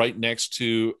 right next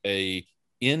to a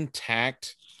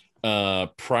intact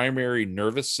primary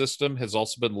nervous system has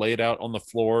also been laid out on the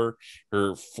floor.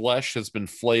 Her flesh has been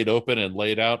flayed open and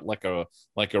laid out like a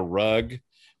rug,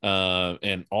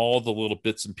 and all the little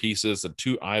bits and pieces and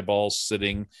 2 eyeballs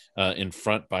sitting in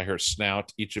front by her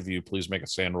snout. Each of you, please make a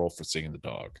sand roll for seeing the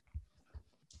dog.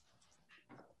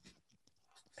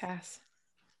 Pass.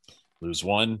 Lose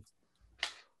 1.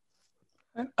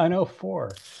 I know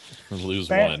 4. Lose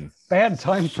 1. Bad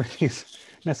time for these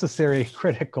necessary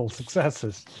critical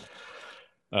successes.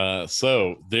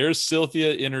 So there's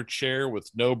Sylvia in her chair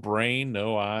with no brain,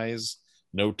 no eyes,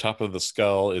 no top of the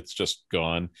skull. It's just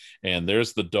gone. And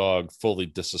there's the dog fully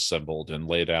disassembled and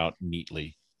laid out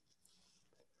neatly.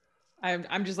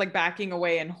 I'm just like backing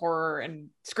away in horror and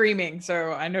screaming,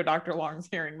 so I know Dr. Long's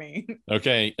hearing me.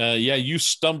 Okay. Yeah, you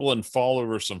stumble and fall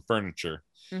over some furniture.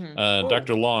 Mm-hmm.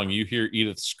 Dr. Long, you hear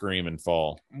Edith scream and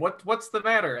fall. What's the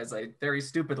matter? As I very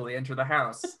stupidly enter the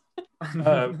house.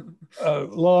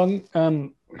 Long,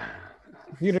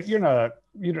 you don't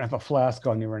have a flask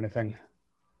on you or anything.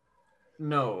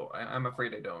 No, I'm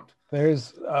afraid I don't.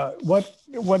 There's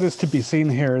what is to be seen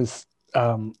here is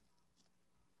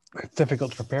it's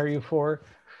difficult to prepare you for.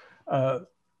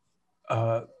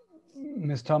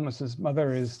 Miss Thomas's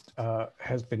mother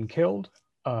has been killed,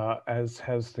 as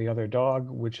has the other dog,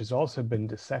 which has also been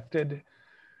dissected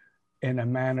in a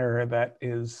manner that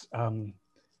is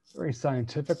very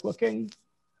scientific looking,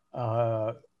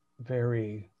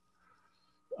 very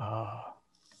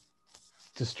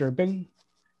disturbing.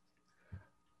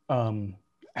 The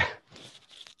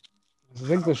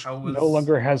English no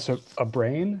longer has a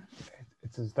brain.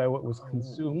 It's as though it was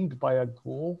consumed by a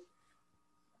ghoul.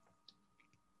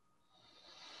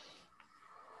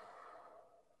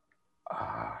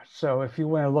 So if you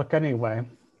want to look anyway.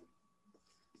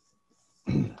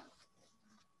 You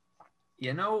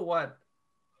know what?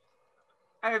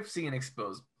 I've seen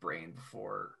exposed brain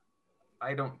before.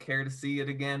 I don't care to see it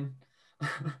again. So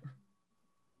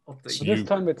this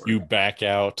time you back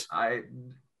out.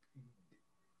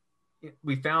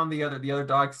 We found the other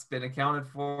dog's been accounted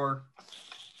for.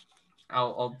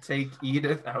 I'll take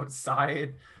Edith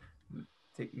outside,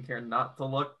 taking care not to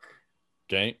look.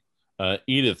 Okay.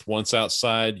 Edith, once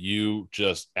outside, you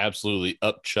just absolutely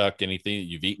upchuck anything that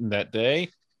you've eaten that day.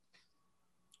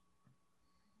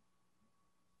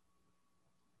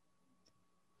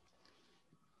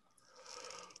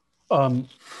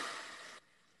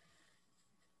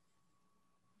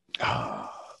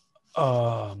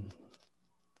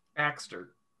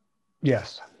 Baxter.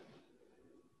 Yes.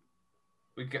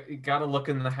 You gotta look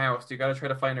in the house. You gotta try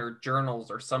to find her journals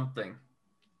or something.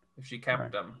 If she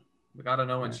kept them. We gotta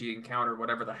know when she encountered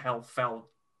whatever the hell fell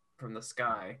from the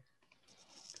sky.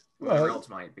 Whoever else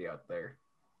might be out there.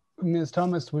 Ms.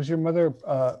 Thomas, was your mother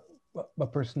a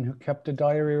person who kept a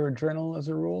diary or a journal as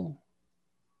a rule?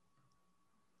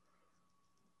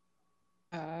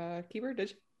 Keeper,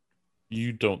 did you?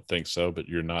 You don't think so, but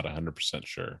you're not 100%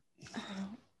 sure.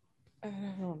 I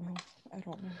don't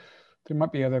know. There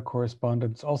might be other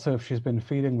correspondence. Also, if she's been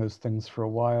feeding those things for a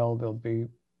while, there'll be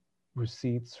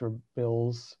receipts or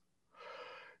bills.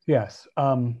 Yes.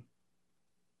 I'll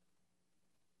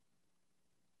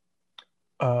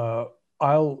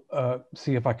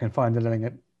see if I can find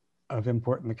anything of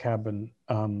import in the cabin,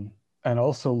 and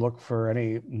also look for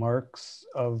any marks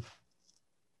of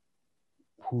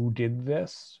who did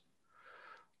this.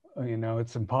 You know,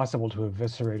 it's impossible to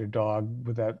eviscerate a dog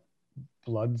without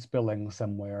blood spilling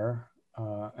somewhere,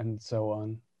 and so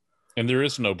on. And there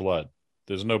is no blood.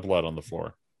 There's no blood on the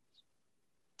floor.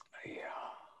 Yeah,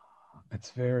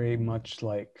 it's very much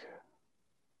like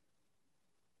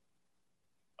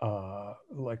a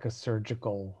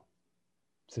surgical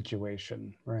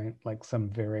situation, right? Like some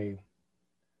very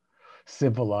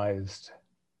civilized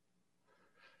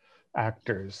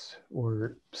actors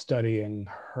were studying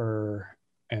her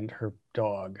and her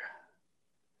dog.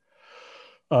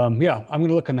 Yeah, I'm going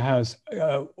to look in the house.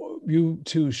 You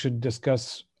two should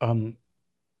discuss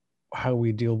how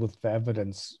we deal with the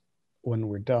evidence when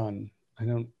we're done. I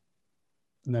don't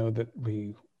know that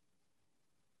we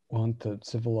want the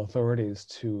civil authorities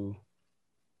to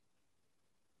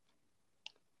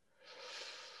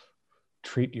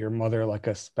treat your mother like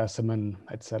a specimen,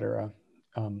 etc.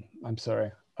 I'm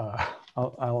sorry.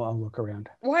 I'll look around.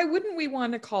 Why wouldn't we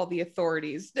want to call the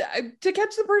authorities to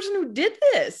catch the person who did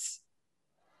this?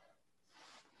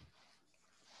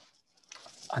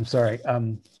 I'm sorry.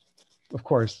 Of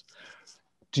course.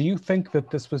 Do you think that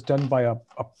this was done by a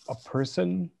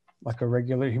person, like a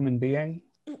regular human being?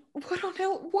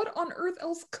 What on earth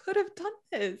else could have done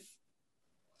this?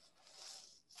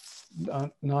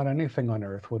 Not anything on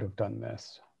earth would have done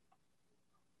this.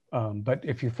 But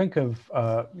if you think of,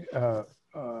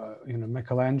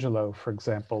 Michelangelo, for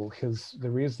example, the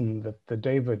reason that the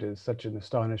David is such an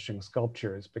astonishing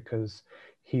sculpture is because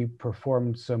he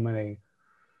performed so many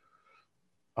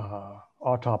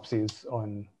autopsies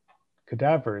on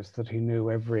cadavers that he knew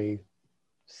every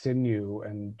sinew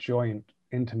and joint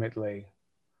intimately.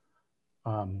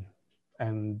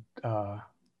 And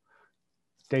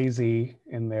Daisy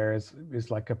in there is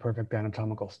like a perfect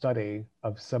anatomical study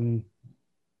of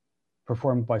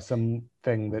performed by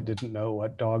something that didn't know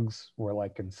what dogs were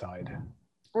like inside.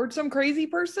 Or some crazy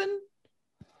person?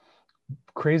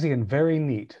 Crazy and very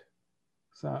neat.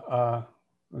 So,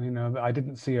 I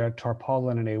didn't see a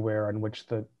tarpaulin anywhere on which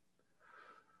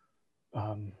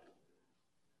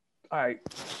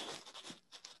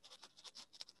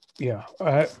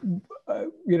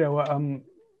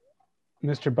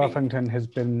Mr. Buffington has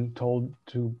been told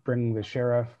to bring the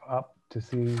sheriff up to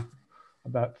see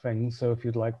about things. So if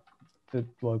you'd like the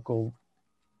local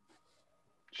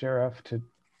sheriff to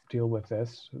deal with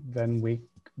this, then we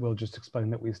will just explain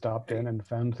that we stopped in and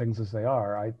found things as they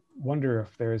are. I wonder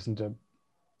if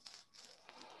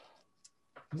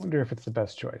it's the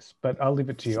best choice, but I'll leave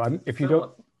it to you. If you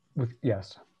don't,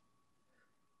 yes.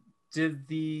 Did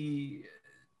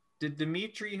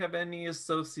Dimitri have any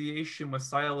association with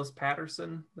Silas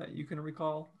Patterson that you can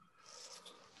recall?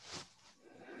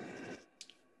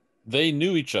 They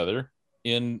knew each other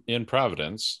in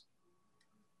Providence.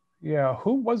 Yeah,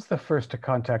 who was the first to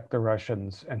contact the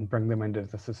Russians and bring them into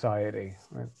the society?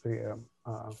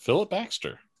 Philip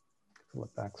Baxter.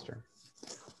 Philip Baxter.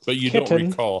 But you don't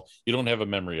recall, you don't have a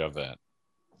memory of that.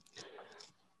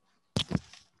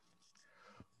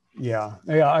 Yeah.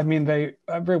 I mean,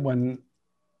 everyone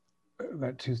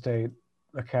at Tuesday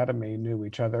Academy knew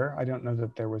each other. I don't know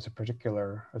that there was a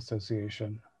particular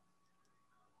association.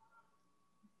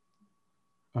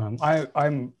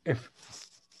 If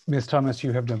Miss Thomas,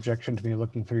 you have no objection to me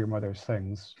looking through your mother's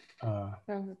things. No,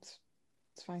 it's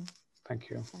fine. Thank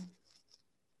you. Fine.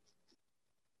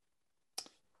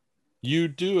 You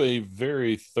do a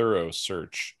very thorough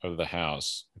search of the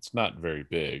house. It's not very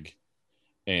big,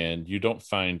 and you don't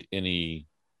find any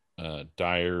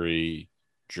diary,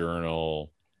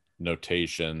 journal,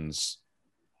 notations,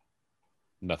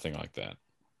 nothing like that.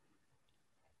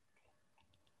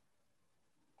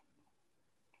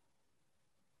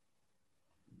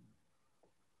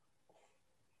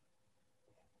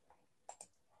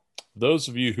 Those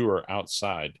of you who are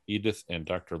outside, Edith and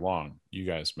Dr. Long, you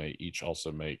guys may each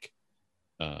also make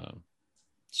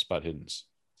spot hiddens.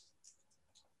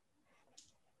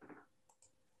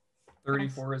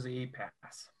 34 is a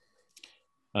pass.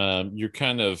 You're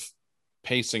kind of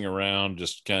pacing around,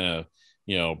 just kind of,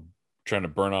 trying to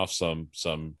burn off some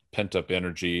pent-up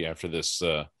energy after this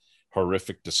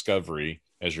horrific discovery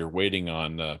as you're waiting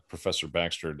on Professor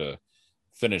Baxter to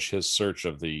finish his search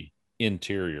of the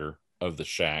interior of the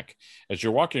shack. As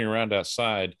you're walking around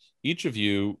outside, each of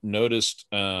you noticed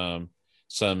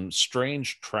some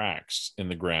strange tracks in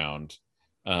the ground.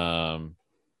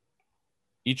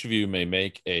 Each of you may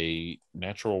make a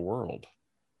natural world.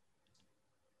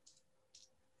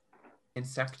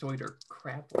 Insectoid or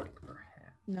crab-like,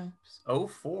 perhaps? No.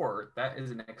 04. That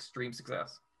is an extreme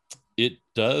success. It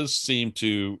does seem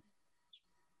to,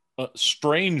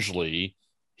 strangely,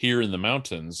 here in the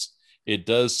mountains, it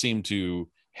does seem to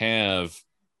have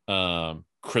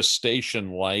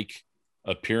crustacean-like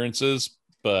appearances,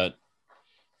 but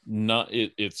not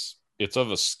it's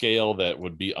of a scale that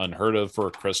would be unheard of for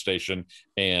a crustacean,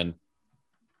 and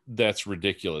that's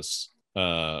ridiculous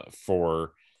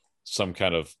for some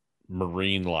kind of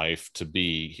marine life to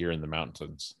be here in the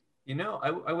mountains. You know,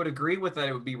 I would agree with that.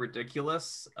 It would be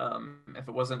ridiculous if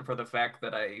it wasn't for the fact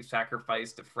that I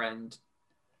sacrificed a friend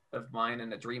of mine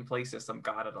in a dream place as some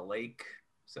god at a lake.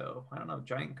 So I don't know,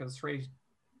 giant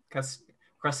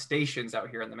crustaceans out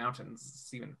here in the mountains.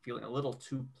 It's even feeling a little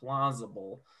too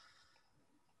plausible.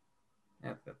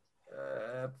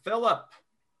 Philip.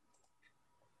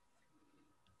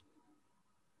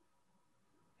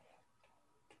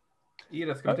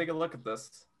 Edith, come take a look at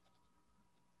this.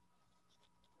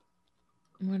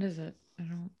 What is it? I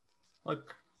don't.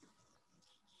 Look,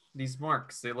 these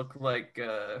marks. They look like.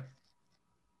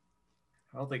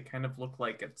 Well, they kind of look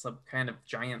like it's some kind of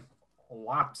giant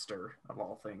lobster of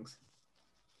all things.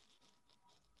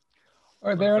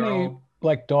 Are there any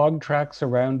like dog tracks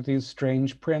around these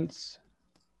strange prints?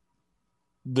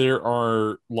 There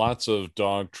are lots of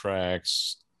dog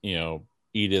tracks,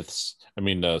 Sylvia's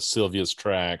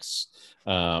tracks,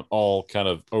 all kind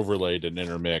of overlaid and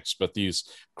intermixed, but these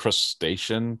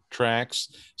crustacean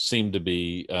tracks seem to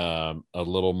be a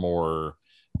little more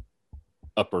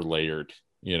upper layered.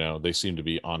 They seem to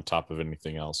be on top of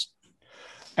anything else.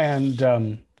 And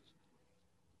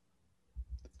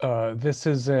this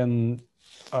is in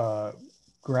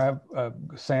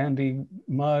sandy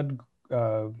mud.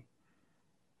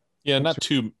 Not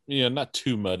too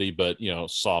muddy, but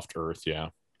soft earth. Yeah.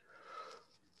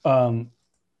 What's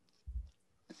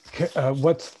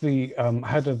the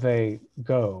how do they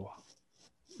go?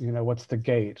 What's the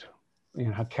gait?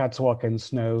 How cats walk in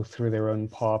snow through their own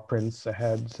paw prints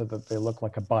ahead so that they look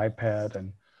like a biped,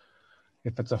 and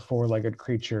if it's a four-legged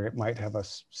creature, it might have a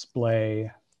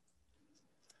splay.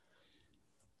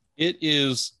 It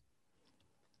is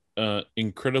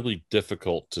incredibly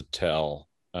difficult to tell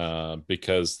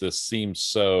because this seems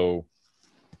so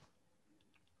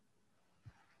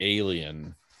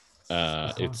alien.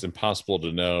 It's impossible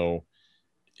to know,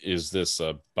 is this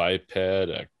a biped,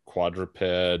 a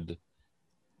quadruped?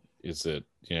 Is it,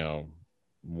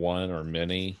 one or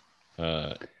many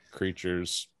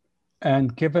creatures?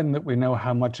 And given that we know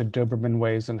how much a Doberman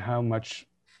weighs and how much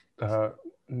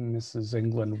Mrs.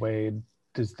 England weighed,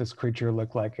 does this creature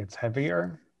look like it's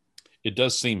heavier? It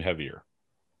does seem heavier.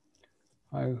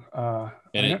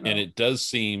 It does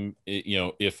seem,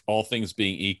 if all things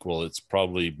being equal, it's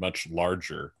probably much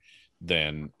larger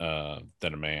than a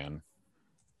man.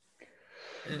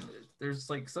 And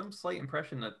there's like some slight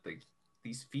impression that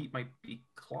these feet might be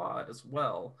clawed as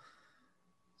well.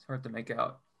 It's hard to make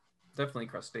out. Definitely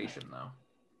crustacean, though.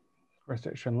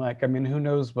 Crustacean-like. I mean, who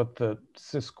knows what the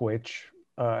Sisquatch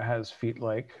has feet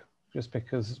like? Just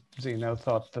because Zeno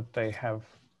thought that they have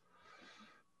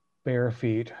bare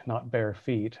feet, not bare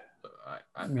feet.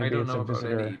 I don't know about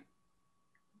any.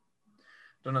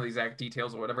 Don't know the exact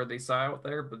details or whatever they saw out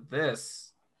there, but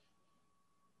this.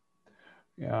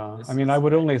 Yeah, I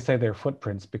would only say they're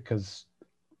footprints because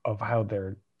of how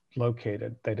they're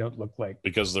located. They don't look like,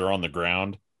 because they're on the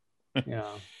ground. Yeah.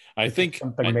 I think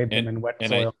something made them in wet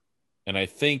soil. And I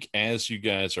think as you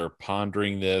guys are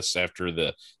pondering this after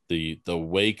the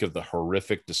wake of the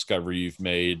horrific discovery you've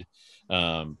made,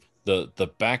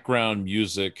 the background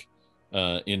music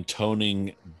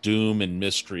intoning doom and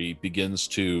mystery begins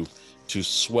to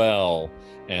swell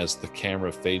as the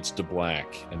camera fades to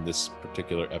black and this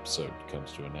particular episode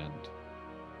comes to an end.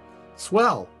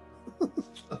 Swell.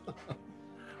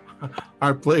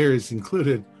 Our players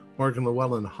included Morgan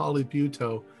Llewellyn, Holly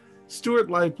Buteau, Stuart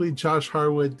Lively, Josh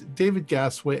Harwood, David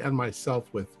Gasway, and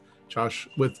myself with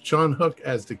John Hook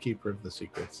as the keeper of the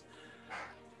secrets.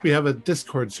 We have a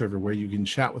Discord server where you can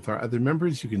chat with our other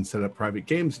members, you can set up private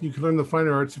games, and you can learn the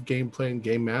finer arts of gameplay and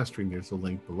game mastering. There's a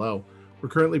link below. We're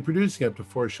currently producing up to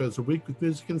 4 shows a week with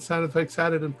music and sound effects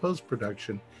added in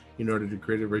post-production in order to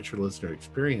create a richer listener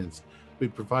experience. We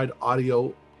provide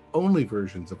audio-only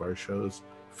versions of our shows,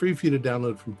 free for you to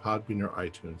download from Podbean or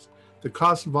iTunes. The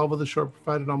costs involved with the show are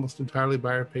provided almost entirely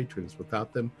by our patrons.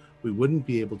 Without them, we wouldn't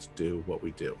be able to do what we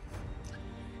do.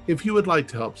 If you would like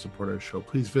to help support our show,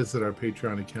 please visit our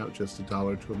Patreon account. Just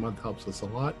 $1 to a month helps us a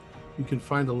lot. You can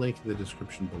find a link in the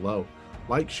description below.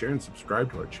 Like, share, and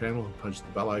subscribe to our channel, and punch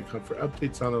the bell icon for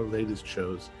updates on our latest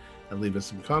shows, and leave us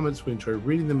some comments. We enjoy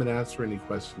reading them and answer any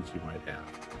questions you might have.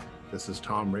 This is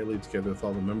Tom Rayleigh, together with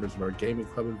all the members of our gaming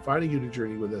club, inviting you to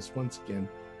journey with us once again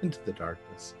into the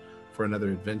darkness for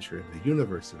another adventure in the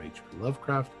universe of H.P.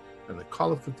 Lovecraft and the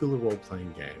Call of Cthulhu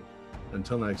role-playing game.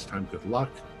 Until next time, good luck,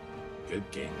 good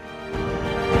gaming.